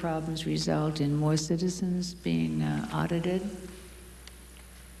computer problems result in more citizens being audited?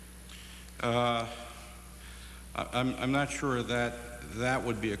 I'm not sure that that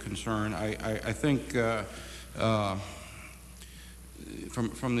would be a concern. I think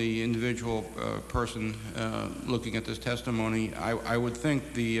from the individual person looking at this testimony, I would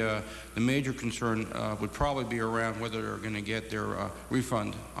think the major concern would probably be around whether they're going to get their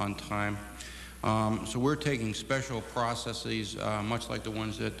refund on time. So we're taking special processes, much like the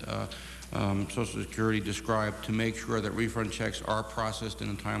ones that Social Security described, to make sure that refund checks are processed on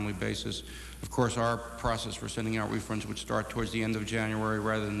a timely basis. Of course, our process for sending out refunds would start towards the end of January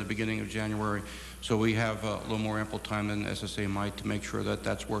rather than the beginning of January. So we have a little more ample time than SSA might to make sure that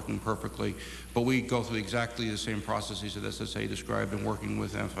that's working perfectly. But we go through exactly the same processes that SSA described in working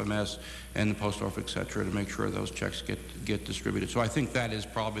with FMS and the Post Office, et cetera, to make sure those checks get distributed. So I think that is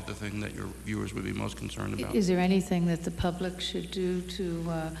probably the thing that your viewers would be most concerned about. Is there anything that the public should do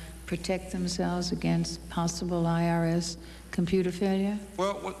to protect themselves against possible IRS computer failure?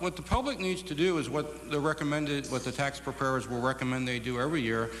 Well, what the public needs to do is what the tax preparers will recommend they do every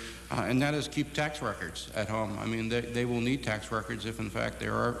year, and that is keep tax records at home. I mean, they will need tax records if, in fact, they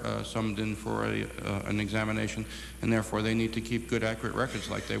are summoned in for an examination, and therefore they need to keep good, accurate records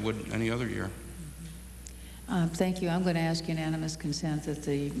like they would any other year. Thank you. I'm going to ask unanimous consent that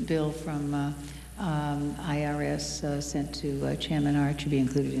the bill from IRS sent to Chairman Archer be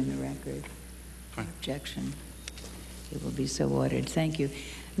included in the record. Fine. Objection. It will be so ordered. Thank you.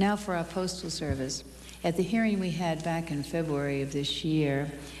 Now for our Postal Service. At the hearing we had back in February of this year,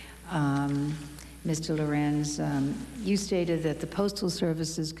 Mr. Lorenz, you stated that the Postal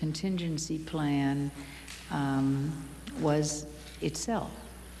Service's contingency plan was itself.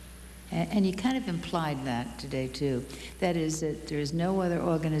 And you kind of implied that today, too. That is that there is no other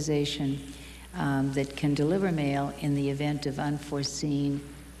organization that can deliver mail in the event of unforeseen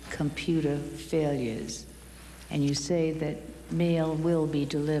computer failures. And you say that mail will be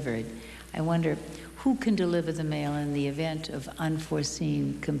delivered. I wonder, who can deliver the mail in the event of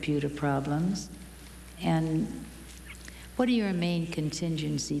unforeseen computer problems? And what are your main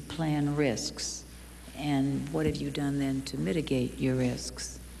contingency plan risks? And what have you done then to mitigate your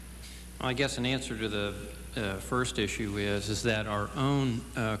risks? Well, I guess an answer to the first issue is that our own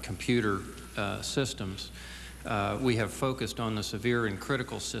computer systems, we have focused on the severe and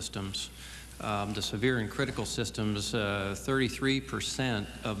critical systems. The severe and critical systems, 33%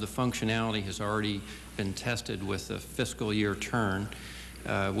 of the functionality has already been tested with the fiscal year turn.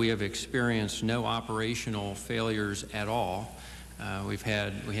 We have experienced no operational failures at all. We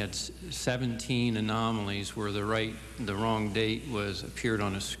had 17 anomalies where the wrong date appeared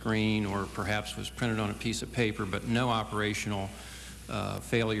on a screen or perhaps was printed on a piece of paper, but no operational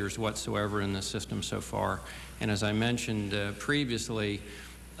failures whatsoever in the system so far. And as I mentioned previously,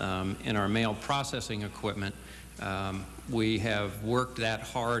 in our mail processing equipment, we have worked that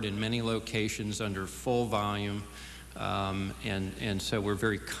hard in many locations under full volume, and so we're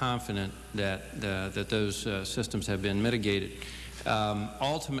very confident that those systems have been mitigated.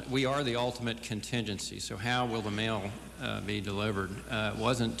 We are the ultimate contingency, so how will the mail be delivered? It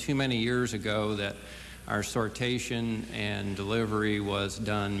wasn't too many years ago that our sortation and delivery was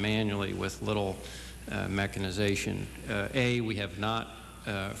done manually with little mechanization. We have not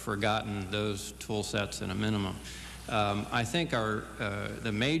forgotten those tool sets at a minimum. I think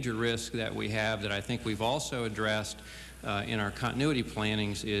the major risk that we have that I think we've also addressed in our continuity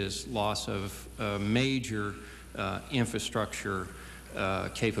plannings is loss of major infrastructure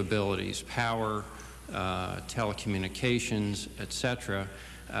capabilities, power, telecommunications, etc.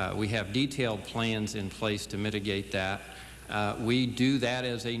 We have detailed plans in place to mitigate that. We do that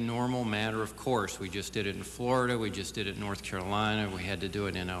as a normal matter of course. We just did it in Florida. We just did it in North Carolina. We had to do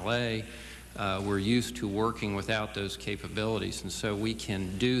it in LA. We're used to working without those capabilities, and so we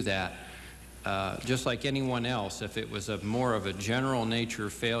can do that. Just like anyone else, if it was more of a general nature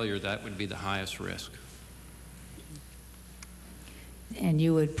failure, that would be the highest risk. And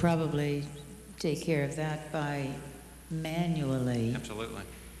you would probably take care of that by manually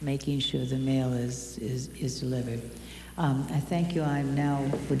making sure the mail is delivered. I thank you. I now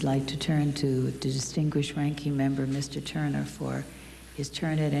would like to turn to the distinguished ranking member, Mr. Turner, for his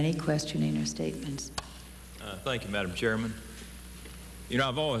turn at any questioning or statements. Thank you, Madam Chairman. You know,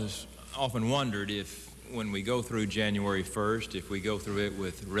 I've often wondered if when we go through January 1st, if we go through it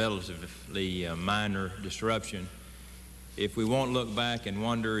with relatively minor disruption, if we won't look back and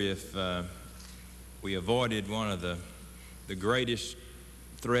wonder if we avoided one of the the greatest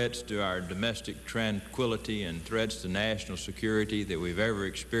threats to our domestic tranquility and threats to national security that we've ever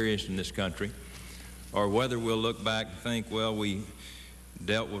experienced in this country, or whether we'll look back and think, well, we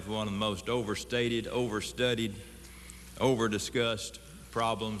dealt with one of the most overstated, overstudied, over-discussed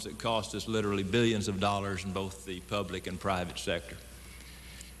problems that cost us literally billions of dollars in both the public and private sector.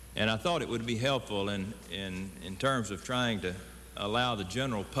 And I thought it would be helpful in terms of trying to allow the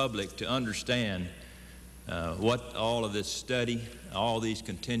general public to understand what all of this study, all these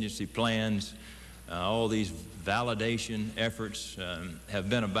contingency plans, all these validation efforts have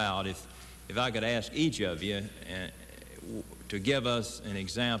been about. If I could ask each of you to give us an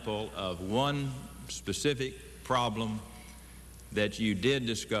example of one specific problem that you did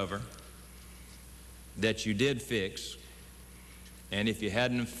discover, that you did fix, and if you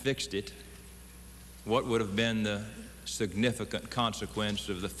hadn't fixed it, what would have been the significant consequence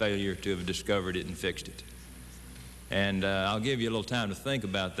of the failure to have discovered it and fixed it? And I'll give you a little time to think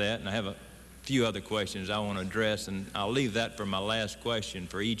about that, and I have a few other questions I want to address, and I'll leave that for my last question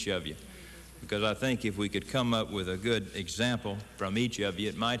for each of you, because I think if we could come up with a good example from each of you,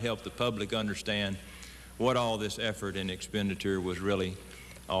 it might help the public understand what all this effort and expenditure was really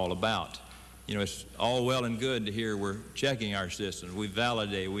all about. You know, it's all well and good to hear we're checking our systems, we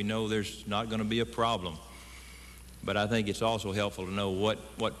validate, we know there's not going to be a problem. But I think it's also helpful to know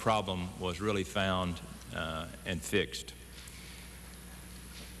what problem was really found and fixed.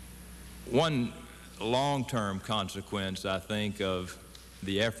 One long-term consequence, I think, of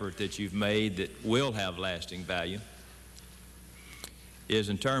the effort that you've made that will have lasting value is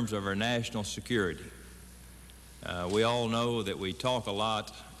in terms of our national security. We all know that we talk a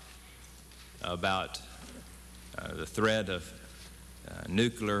lot about the threat of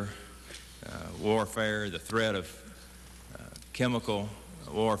nuclear warfare, the threat of chemical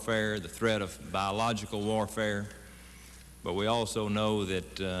warfare, the threat of biological warfare, but we also know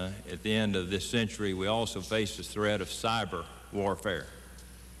that at the end of this century we also face the threat of cyber warfare.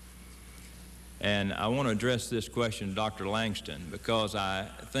 And I want to address this question to Dr. Langston because I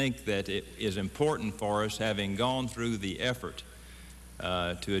think that it is important for us, having gone through the effort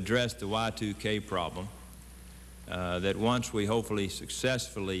to address the Y2K problem, that once we hopefully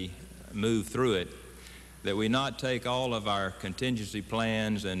successfully move through it, that we not take all of our contingency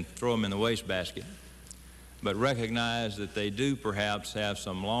plans and throw them in the wastebasket, but recognize that they do perhaps have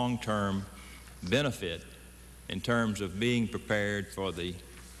some long-term benefit in terms of being prepared for the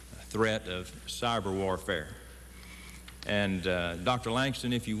threat of cyber warfare. And Dr.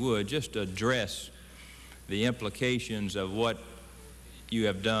 Langston, if you would, just address the implications of what you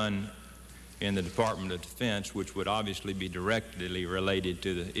have done in the Department of Defense, which would obviously be directly related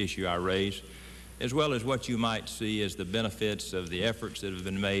to the issue I raised, as well as what you might see as the benefits of the efforts that have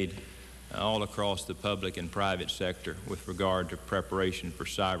been made all across the public and private sector with regard to preparation for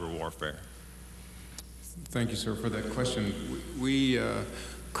cyber warfare. Thank you, sir, for that question. We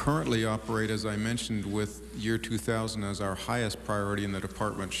currently operate, as I mentioned, with year 2000 as our highest priority in the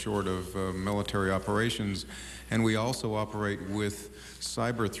department short of military operations, and we also operate with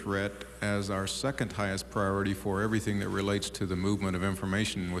cyber threat as our second highest priority for everything that relates to the movement of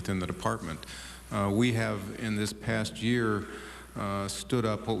information within the department. We have, in this past year, stood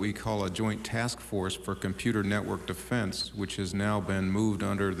up what we call a joint task force for computer network defense, which has now been moved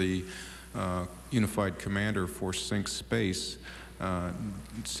under the Unified Commander for Sync Space,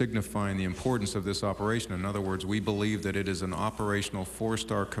 signifying the importance of this operation. In other words, we believe that it is an operational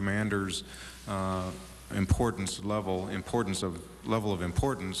four-star commander's level of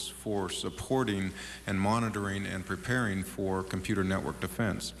importance for supporting and monitoring and preparing for computer network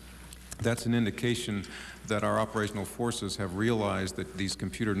defense. That's an indication that our operational forces have realized that these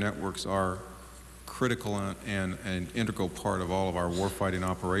computer networks are critical and an integral part of all of our warfighting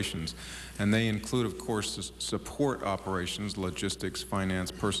operations. And they include, of course, support operations, logistics, finance,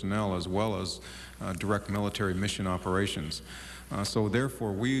 personnel, as well as direct military mission operations. So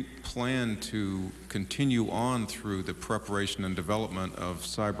therefore, we plan to continue on through the preparation and development of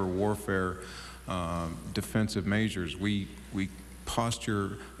cyber warfare defensive measures. We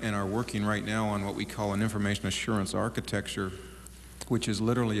posture and are working right now on what we call an information assurance architecture, which is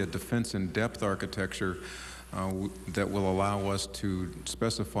literally a defense in depth architecture that will allow us to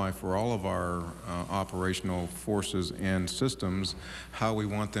specify for all of our operational forces and systems how we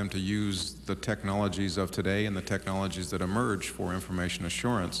want them to use the technologies of today and the technologies that emerge for information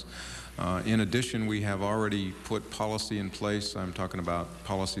assurance. In addition, we have already put policy in place. I'm talking about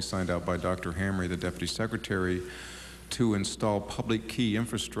policy signed out by Dr. Hamry, the Deputy Secretary, to install public key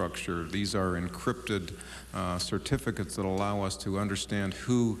infrastructure. These are encrypted certificates that allow us to understand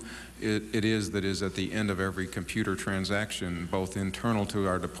who it is that is at the end of every computer transaction, both internal to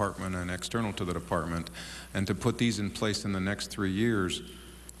our department and external to the department, and to put these in place in the next 3 years.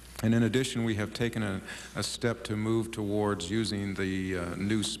 And in addition, we have taken a step to move towards using the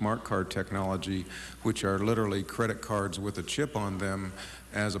new smart card technology, which are literally credit cards with a chip on them,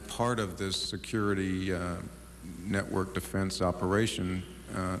 as a part of this security network defense operation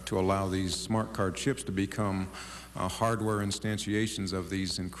to allow these smart card chips to become hardware instantiations of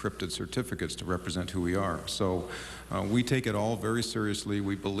these encrypted certificates to represent who we are. So we take it all very seriously.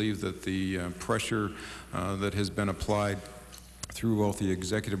 We believe that the pressure that has been applied through both the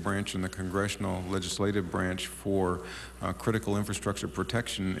executive branch and the congressional legislative branch for critical infrastructure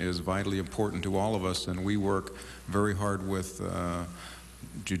protection is vitally important to all of us, and we work very hard with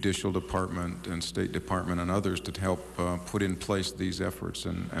Judicial Department and State Department and others to help put in place these efforts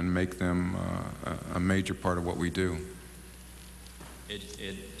and make them a major part of what we do.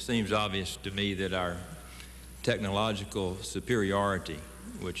 It seems obvious to me that our technological superiority,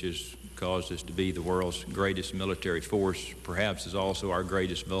 which has caused us to be the world's greatest military force, perhaps is also our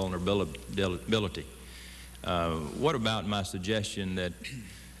greatest vulnerability. What about my suggestion that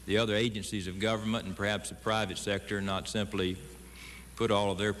the other agencies of government and perhaps the private sector not simply put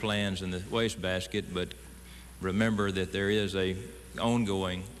all of their plans in the wastebasket, but remember that there is an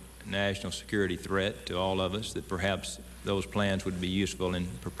ongoing national security threat to all of us that perhaps those plans would be useful in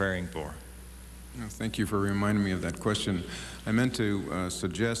preparing for? Thank you for reminding me of that question. I meant to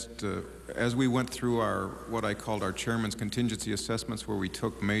suggest, as we went through what I called our chairman's contingency assessments, where we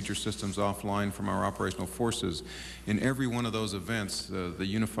took major systems offline from our operational forces, in every one of those events, the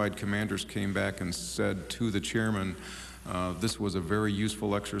unified commanders came back and said to the chairman, this was a very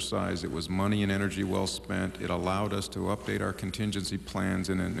useful exercise. It was money and energy well spent. It allowed us to update our contingency plans,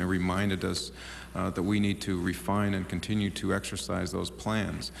 and it reminded us that we need to refine and continue to exercise those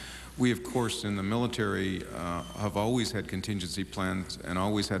plans. We, of course, in the military have always had contingency plans and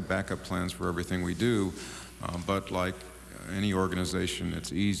always had backup plans for everything we do, but like any organization,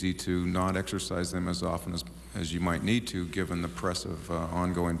 it's easy to not exercise them as often as you might need to, given the press of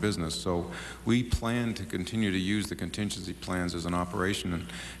ongoing business. So we plan to continue to use the contingency plans as an operation,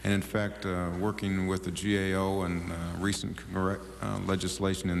 and in fact, working with the GAO and recent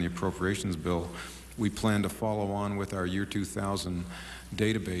legislation in the appropriations bill, we plan to follow on with our year 2000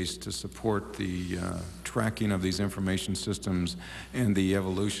 database to support the tracking of these information systems and the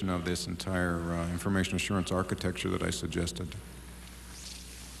evolution of this entire information assurance architecture that I suggested.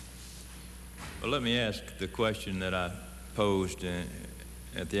 Well, let me ask the question that I posed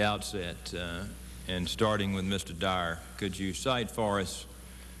at the outset, and starting with Mr. Dyer. Could you cite for us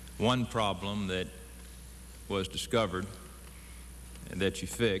one problem that was discovered and that you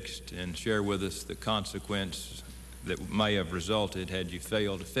fixed, and share with us the consequence that may have resulted had you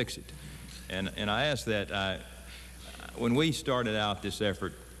failed to fix it? And I ask that, when we started out this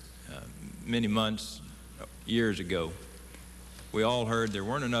effort many months, years ago, we all heard there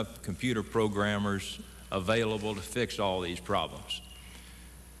weren't enough computer programmers available to fix all these problems.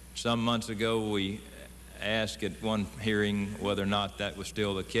 Some months ago, we asked at one hearing whether or not that was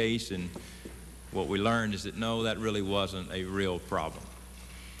still the case, and what we learned is that no, that really wasn't a real problem.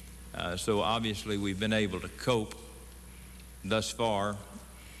 So obviously we've been able to cope thus far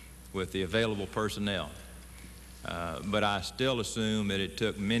with the available personnel. But I still assume that it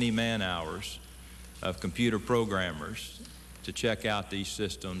took many man-hours of computer programmers to check out these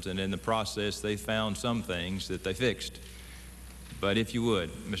systems, and in the process they found some things that they fixed. But if you would,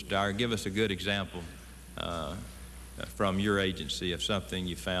 Mr. Dyer, give us a good example from your agency of something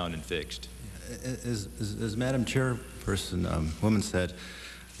you found and fixed. As Madam Chairperson, woman said,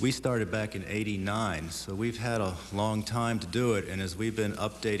 we started back in '89, so we've had a long time to do it, and as we've been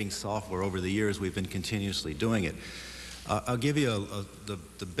updating software over the years, we've been continuously doing it. I'll give you the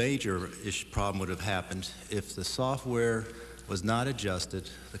major-ish problem would have happened if the software was not adjusted.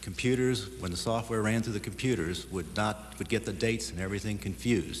 The computers, when the software ran through the computers, would get the dates and everything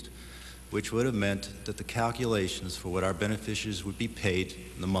confused, which would have meant that the calculations for what our beneficiaries would be paid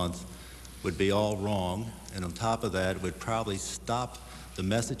in the month would be all wrong, and on top of that, it would probably stop the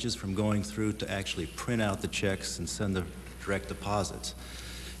messages from going through to actually print out the checks and send the direct deposits.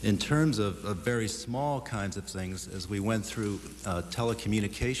 In terms of very small kinds of things, as we went through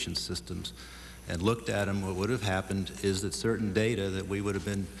telecommunication systems and looked at them, what would have happened is that certain data that we would have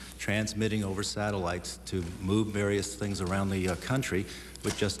been transmitting over satellites to move various things around the country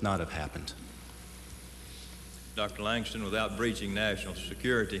would just not have happened. Dr. Langston, without breaching national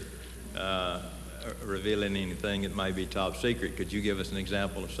security, revealing anything that might be top secret, could you give us an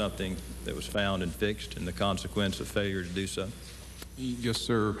example of something that was found and fixed and the consequence of failure to do so? Yes,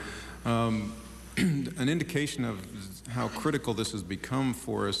 sir. An indication of how critical this has become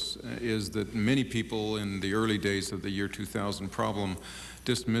for us is that many people in the early days of the year 2000 problem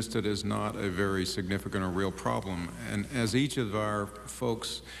dismissed it as not a very significant or real problem. And as each of our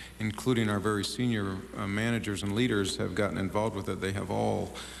folks, including our very senior managers and leaders, have gotten involved with it, they have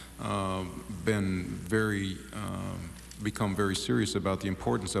all become very serious about the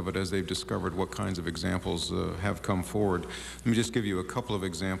importance of it as they've discovered what kinds of examples have come forward. Let me just give you a couple of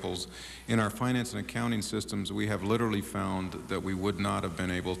examples. In our finance and accounting systems, we have literally found that we would not have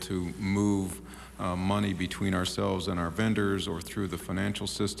been able to move money between ourselves and our vendors or through the financial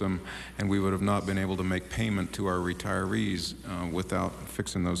system, and we would have not been able to make payment to our retirees without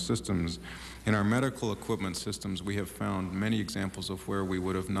fixing those systems. In our medical equipment systems, we have found many examples of where we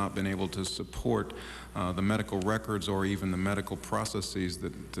would have not been able to support the medical records or even the medical processes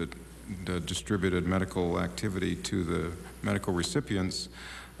that distributed medical activity to the medical recipients.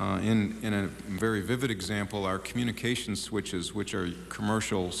 In a very vivid example, our communication switches, which are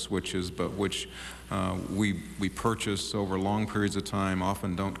commercial switches, but which we purchase over long periods of time,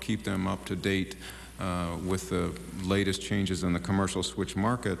 often don't keep them up to date with the latest changes in the commercial switch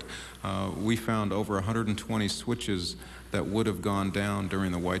market. We found over 120 switches that would have gone down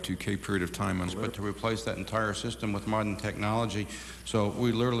during the Y2K period of time. But to replace that entire system with modern technology, so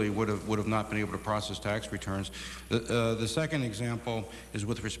we literally would have not been able to process tax returns. The second example is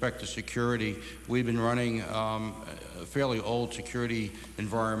with respect to security. We've been running a fairly old security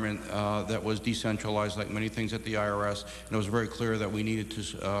environment that was decentralized, like many things at the IRS, and it was very clear that we needed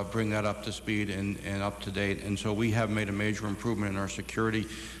to bring that up to speed and up to date. And so we have made a major improvement in our security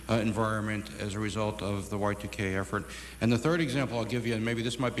environment as a result of the Y2K effort. And the third example I'll give you, and maybe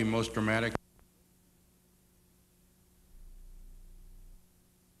this might be most dramatic,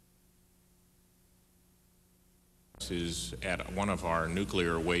 is at one of our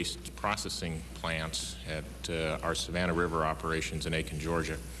nuclear waste processing plants at our Savannah River operations in Aiken,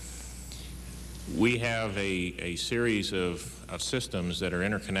 Georgia. We have a series of systems that are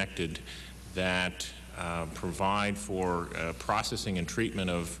interconnected that provide for processing and treatment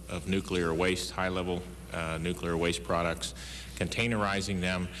of nuclear waste, high-level nuclear waste products, containerizing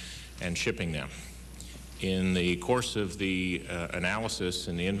them, and shipping them. In the course of the analysis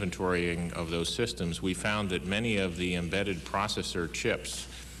and the inventorying of those systems, we found that many of the embedded processor chips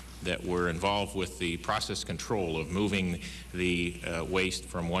that were involved with the process control of moving the waste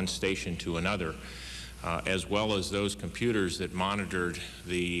from one station to another, as well as those computers that monitored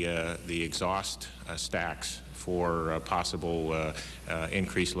the exhaust stacks for possible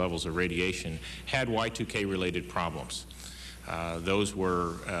increased levels of radiation, had Y2K related problems. Those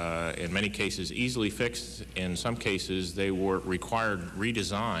were, in many cases, easily fixed. In some cases, they required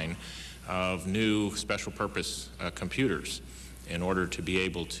redesign of new special purpose computers in order to be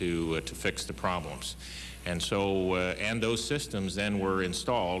able to fix the problems. And so, and those systems then were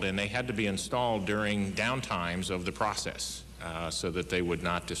installed, and they had to be installed during downtimes of the process so that they would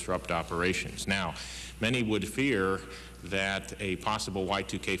not disrupt operations. Now, many would fear that a possible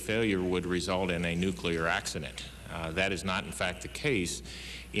Y2K failure would result in a nuclear accident. That is not, in fact, the case.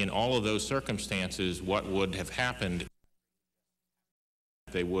 In all of those circumstances, what would have happened,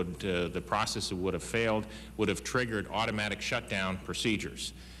 the process would have failed, would have triggered automatic shutdown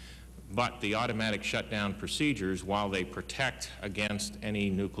procedures. But the automatic shutdown procedures, while they protect against any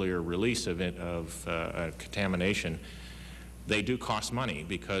nuclear release of contamination, they do cost money,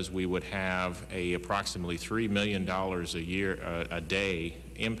 because we would have approximately $3 million a day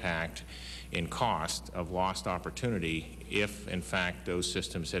impact in cost of lost opportunity if, in fact, those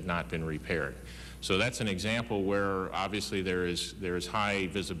systems had not been repaired. So that's an example where obviously there is high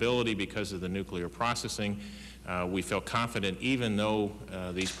visibility because of the nuclear processing. We felt confident, even though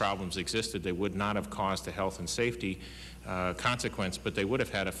these problems existed, they would not have caused a health and safety consequence, but they would have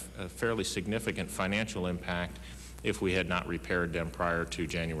had a fairly significant financial impact if we had not repaired them prior to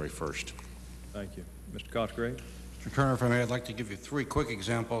January 1st. Thank you. Mr. Cosgrave? Mr. Turner, if I may, I'd like to give you three quick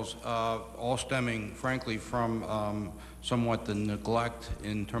examples, all stemming, frankly, from somewhat the neglect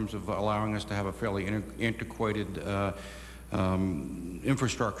in terms of allowing us to have a fairly antiquated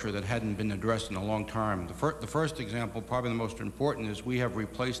infrastructure that hadn't been addressed in a long time. The first example, probably the most important, is we have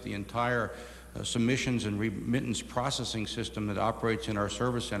replaced the entire submissions and remittance processing system that operates in our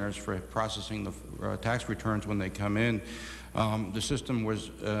service centers for processing the tax returns when they come in. The system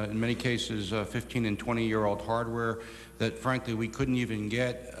was, in many cases, 15 and 20-year-old hardware that, frankly, we couldn't even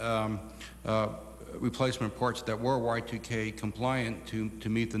get replacement parts that were Y2K compliant to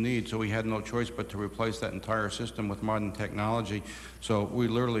meet the need, so we had no choice but to replace that entire system with modern technology. So we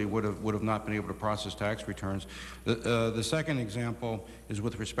literally would have not been able to process tax returns. The second example is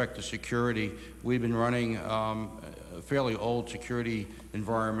with respect to security. We've been running a fairly old security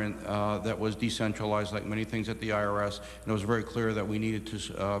environment that was decentralized, like many things at the IRS, and it was very clear that we needed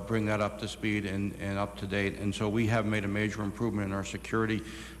to bring that up to speed and up to date. And so we have made a major improvement in our security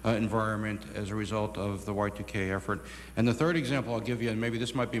environment as a result of the Y2K effort. And the third example I'll give you, and maybe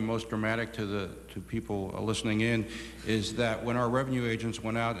this might be most dramatic to people listening in, is that when our revenue agents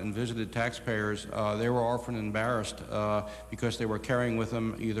went out and visited taxpayers, they were often embarrassed because they were carrying with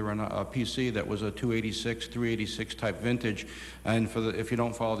them either a PC that was a 286, 386 type vintage, and if you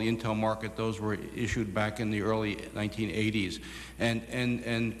don't follow the Intel market, those were issued back in the early 1980s.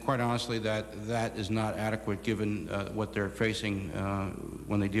 And quite honestly, that is not adequate given what they're facing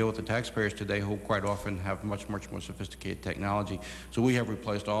when they deal with the taxpayers today, who quite often have much more sophisticated technology. So we have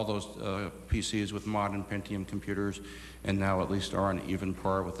replaced all those PCs with modern Pentium computers, and now at least are on even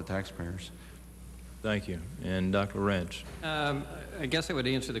par with the taxpayers. Thank you. And Dr. Wrench. I guess I would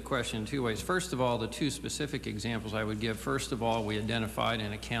answer the question in two ways. First of all, the two specific examples I would give. First of all, we identified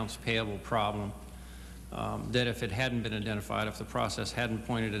an accounts payable problem that if it hadn't been identified, if the process hadn't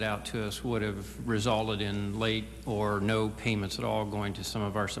pointed it out to us, would have resulted in late or no payments at all going to some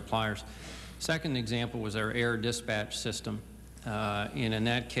of our suppliers. Second example was our air dispatch system. And in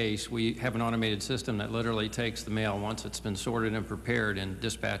that case, we have an automated system that literally takes the mail once it's been sorted and prepared and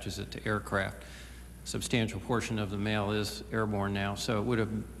dispatches it to aircraft. A substantial portion of the mail is airborne now, so it would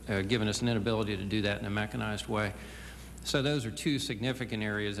have given us an inability to do that in a mechanized way. So those are two significant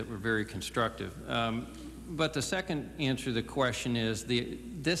areas that were very constructive. But the second answer to the question is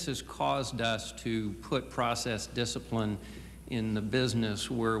this has caused us to put process discipline in the business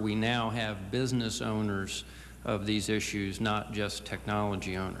where we now have business owners of these issues, not just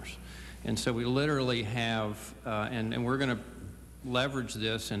technology owners. And so we literally have, and we're going to leverage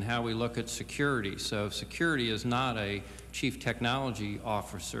this in how we look at security. So security is not a chief technology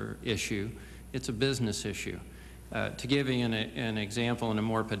officer issue, it's a business issue. To give you an example in a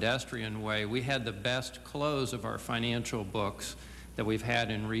more pedestrian way, we had the best close of our financial books that we've had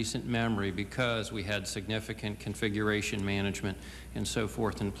in recent memory because we had significant configuration management and so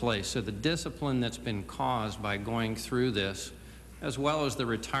forth in place. So the discipline that's been caused by going through this, as well as the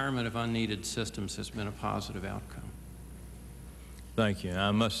retirement of unneeded systems, has been a positive outcome. Thank you.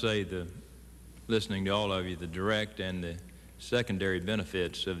 I must say, listening to all of you, the direct and the secondary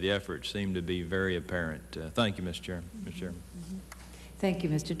benefits of the effort seem to be very apparent. Thank you, Mr. Chairman. Mr. Chairman. Thank you,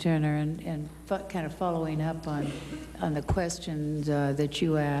 Mr. Turner. And kind of following up on the questions that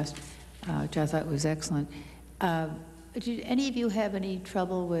you asked, which I thought was excellent. Did any of you have any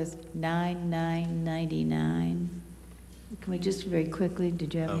trouble with 9999? Can we just very quickly,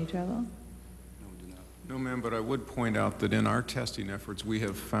 did you have any trouble? No, ma'am, but I would point out that in our testing efforts, we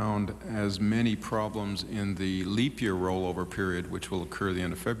have found as many problems in the leap year rollover period, which will occur the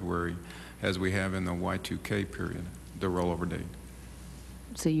end of February, as we have in the Y2K period, the rollover date.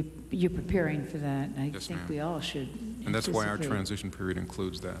 So you're preparing for that, and I Yes, think ma'am. we all should And that's why our anticipate. transition period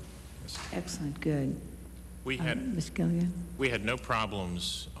includes that. Yes. Excellent, good. We had Ms. Gilligan? We had no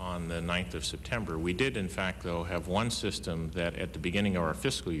problems on the 9th of September. We did, in fact, though, have one system that at the beginning of our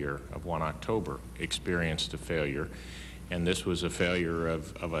fiscal year of 1 October experienced a failure, and this was a failure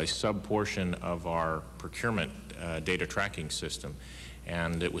of a sub-portion of our procurement data tracking system.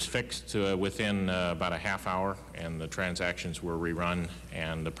 And it was fixed within about a half hour, and the transactions were rerun,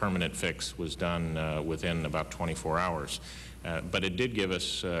 and the permanent fix was done within about 24 hours. But it did give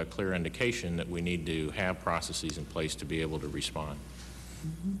us a clear indication that we need to have processes in place to be able to respond.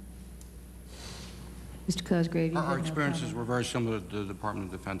 Mr. Cosgrave, you Our had no experiences comment? were very similar to the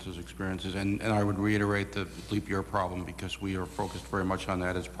Department of Defense's experiences, and I would reiterate the leap year problem because we are focused very much on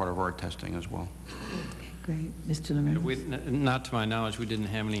that as part of our testing as well. Great. Mr. Lemon? Not to my knowledge, we didn't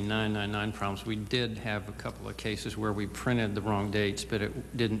have any 999 problems. We did have a couple of cases where we printed the wrong dates, but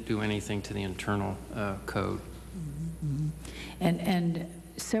it didn't do anything to the internal code. And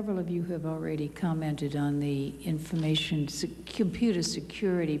several of you have already commented on the computer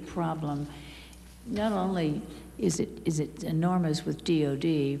security problem. Not only is it enormous with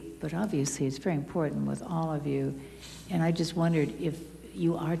DOD, but obviously it's very important with all of you. And I just wondered if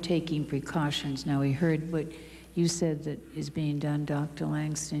you are taking precautions. Now, we heard what you said that is being done, Dr.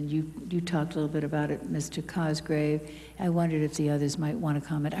 Langston. You talked a little bit about it, Mr. Cosgrave. I wondered if the others might want to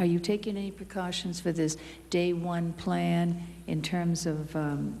comment. Are you taking any precautions for this day one plan in terms of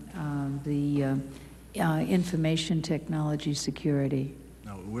the information technology security?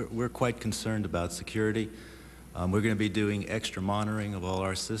 No, we're quite concerned about security. We're going to be doing extra monitoring of all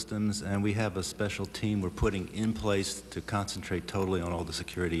our systems, and we have a special team we're putting in place to concentrate totally on all the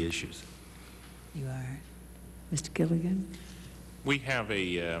security issues. You are. Mr. Gilligan? We have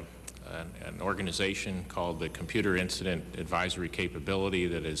an organization called the Computer Incident Advisory Capability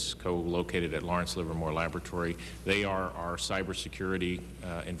that is co-located at Lawrence Livermore Laboratory. They are our cybersecurity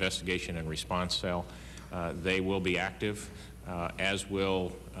investigation and response cell. They will be active, as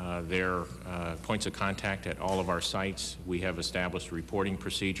will their points of contact at all of our sites. We have established reporting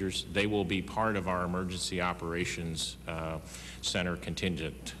procedures. They will be part of our Emergency Operations Center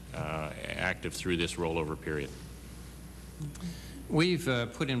contingent, active through this rollover period. We've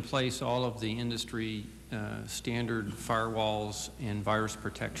put in place all of the industry standard firewalls and virus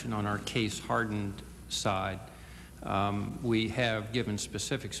protection on our case-hardened side. We have given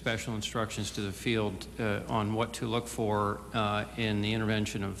specific special instructions to the field on what to look for in the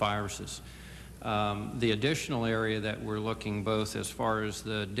intervention of viruses. The additional area that we're looking both as far as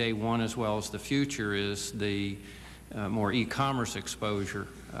the day one as well as the future is the more e-commerce exposure.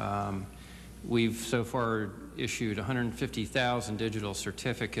 We've so far issued 150,000 digital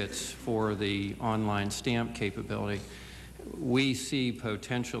certificates for the online stamp capability. We see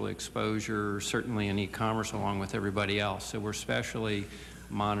potential exposure certainly in e-commerce along with everybody else, so we're especially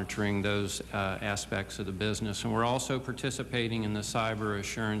monitoring those aspects of the business. And we're also participating in the cyber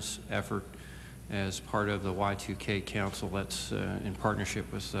assurance effort as part of the Y2K Council that's in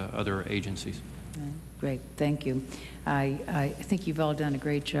partnership with other agencies. Great, thank you. I think you've all done a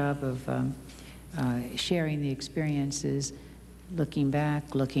great job of sharing the experiences, looking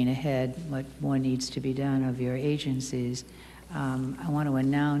back, looking ahead, what more needs to be done of your agencies. I want to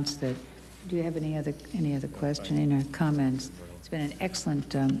announce that, do you have any other questioning or comments? It's been an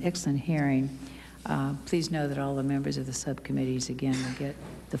excellent, excellent hearing. Please know that all the members of the subcommittees, again, will get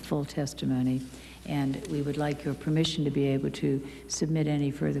the full testimony, and we would like your permission to be able to submit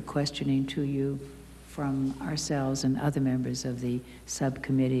any further questioning to you from ourselves and other members of the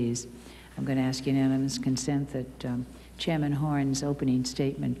subcommittees. I'm going to ask unanimous consent that Chairman Horn's opening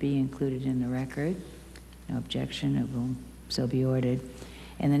statement be included in the record. No objection, it will so be ordered.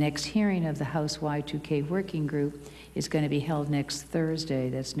 And the next hearing of the House Y2K Working Group is going to be held next Thursday.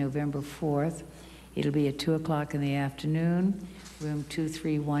 That's November 4th. It'll be at 2 o'clock in the afternoon, room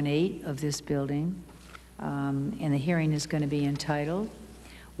 2318 of this building. And the hearing is going to be entitled,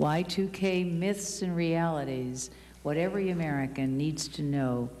 Y2K Myths and Realities, What Every American Needs to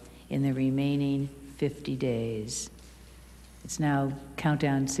Know in the Remaining 50 Days. It's now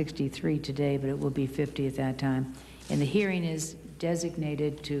countdown 63 today, but it will be 50 at that time. And the hearing is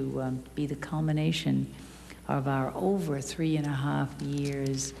designated to be the culmination of our over 3.5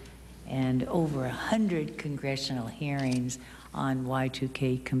 years and over 100 congressional hearings on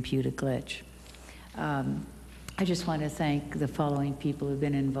Y2K computer glitch. I just want to thank the following people who've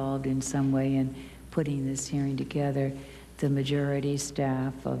been involved in some way in putting this hearing together. The majority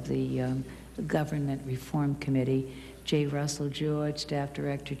staff of the Government Reform Committee, J. Russell George, Staff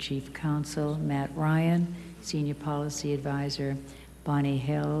Director, Chief Counsel, Matt Ryan, Senior Policy Advisor, Bonnie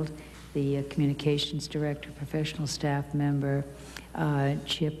Held, the Communications Director, Professional Staff Member,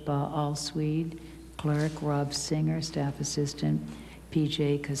 Chip Allsweed, Clerk, Rob Singer, Staff Assistant,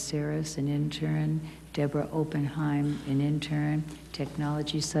 P.J. Caceres, an intern, Deborah Oppenheim, an intern,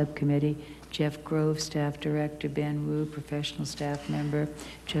 Technology Subcommittee, Jeff Grove, Staff Director, Ben Wu, Professional Staff Member,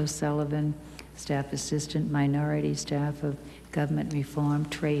 Joe Sullivan, Staff Assistant, Minority Staff of Government Reform,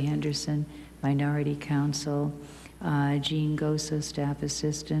 Trey Henderson, Minority Counsel, Jean Gosa, Staff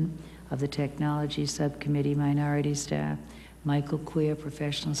Assistant of the Technology Subcommittee, Minority Staff, Michael Queer,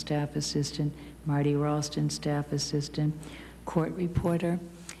 Professional Staff Assistant, Marty Ralston, Staff Assistant, Court Reporter,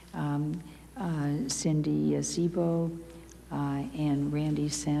 Cindy Zebo, and Randy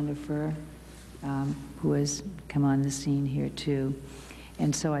Sandifer, who has come on the scene here too.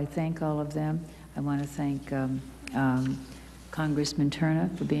 And so I thank all of them. I want to thank Congressman Turner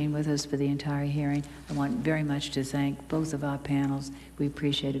for being with us for the entire hearing. I want very much to thank both of our panels. We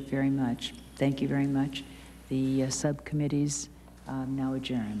appreciate it very much. Thank you very much. The subcommittees now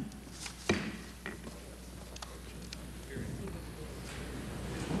adjourn.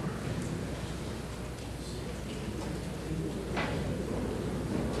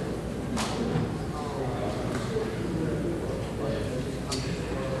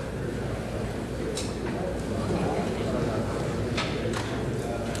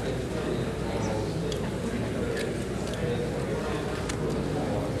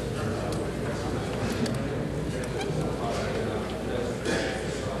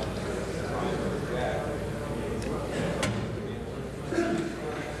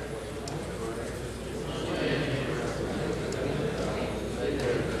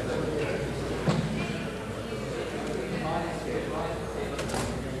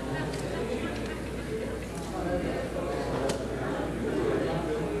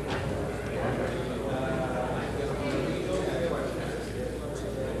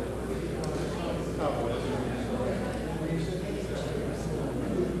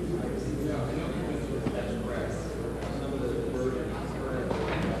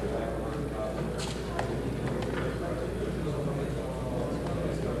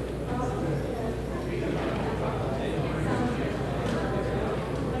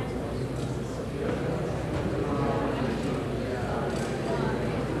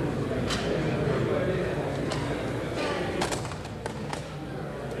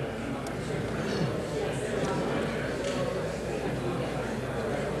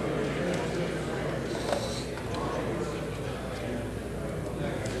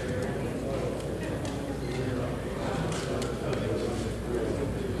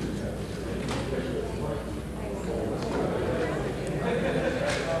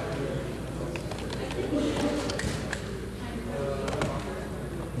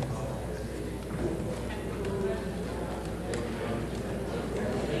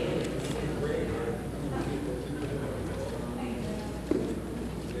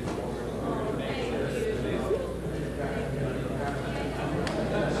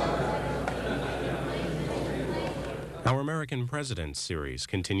 Our American Presidents series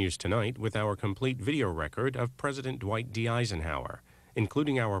continues tonight with our complete video record of President Dwight D. Eisenhower,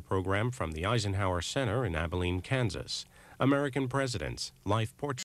 including our program from the Eisenhower Center in Abilene, Kansas, American Presidents, Life Portrait.